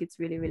and think it's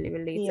really, really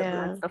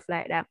relatable and stuff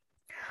like that.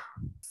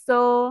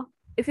 So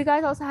if you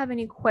guys also have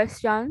any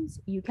questions,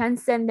 you can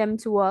send them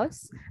to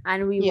us,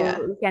 and we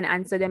can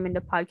answer them in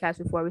the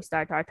podcast before we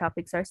start our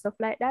topics or stuff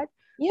like that.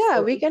 Yeah,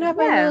 so we can have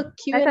a little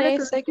Q&A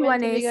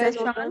segment.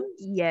 Session.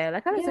 Yeah,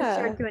 like a little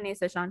short Q&A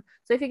session.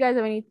 So if you guys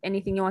have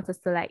anything you want us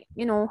to, like,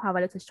 you know, have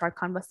a little short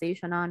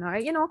conversation on, or,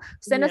 you know,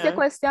 send us your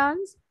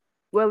questions.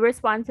 We'll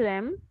respond to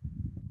them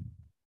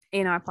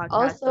in our podcast.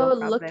 Also,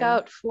 look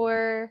out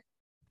for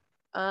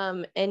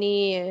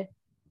any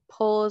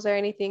polls or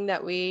anything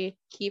that we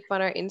keep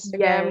on our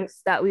Instagram,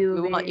 that we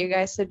want your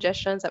guys'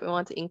 suggestions that we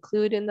want to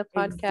include in the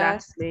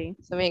podcast.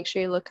 So make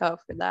sure you look out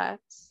for that.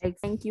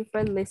 Thank you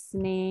for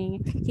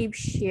listening. Keep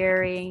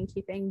sharing,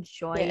 keep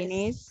enjoying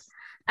it.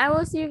 I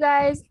will see you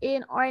guys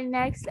in our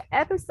next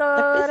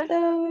episode.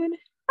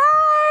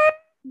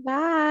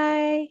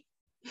 Bye.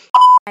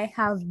 I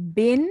have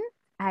been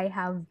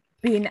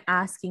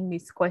asking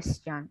this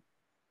question.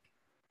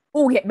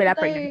 Who get Bella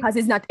pregnant? Because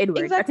it's not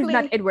Edward. That is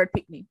not Edward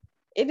Pickney.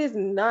 It is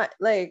not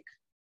like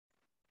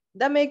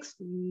that makes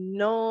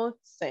no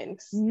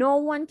sense. No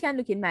one can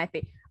look in my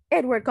face.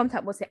 Edward comes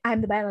up and say,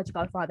 I'm the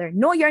biological father.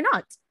 No, you're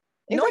not.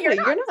 Exactly,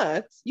 no, you're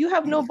not. You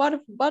have no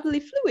bodily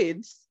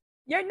fluids.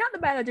 You're not the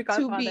biological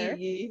to father.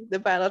 Be the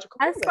biological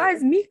as father. Far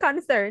as me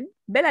concerned,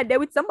 Bella there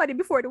with somebody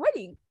before the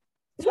wedding.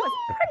 She was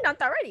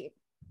pregnant already.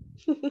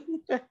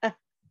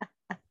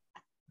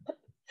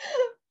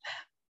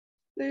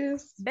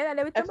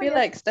 I feel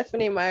like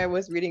Stephenie Meyer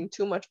was reading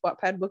too much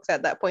Wattpad books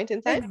at that point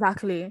in time.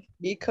 Exactly.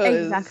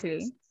 Because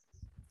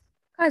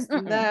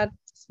that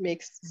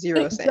makes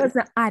zero sense. It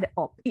doesn't add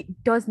up.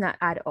 It does not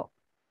add up.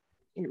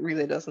 It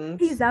really doesn't.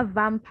 He's a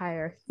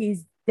vampire.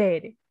 He's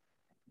dead.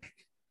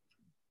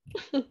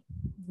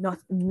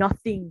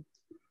 Nothing.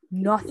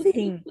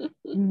 Him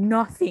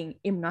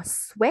not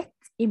sweat.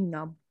 Him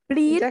not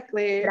bleed.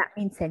 Exactly. That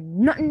means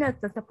nothing else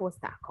is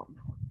supposed to come.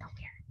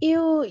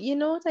 Ew, you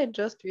know what I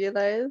just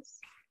realized?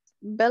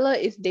 Bella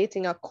is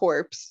dating a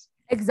corpse.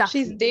 Exactly.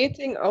 She's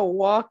dating a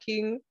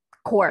walking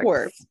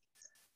corpse.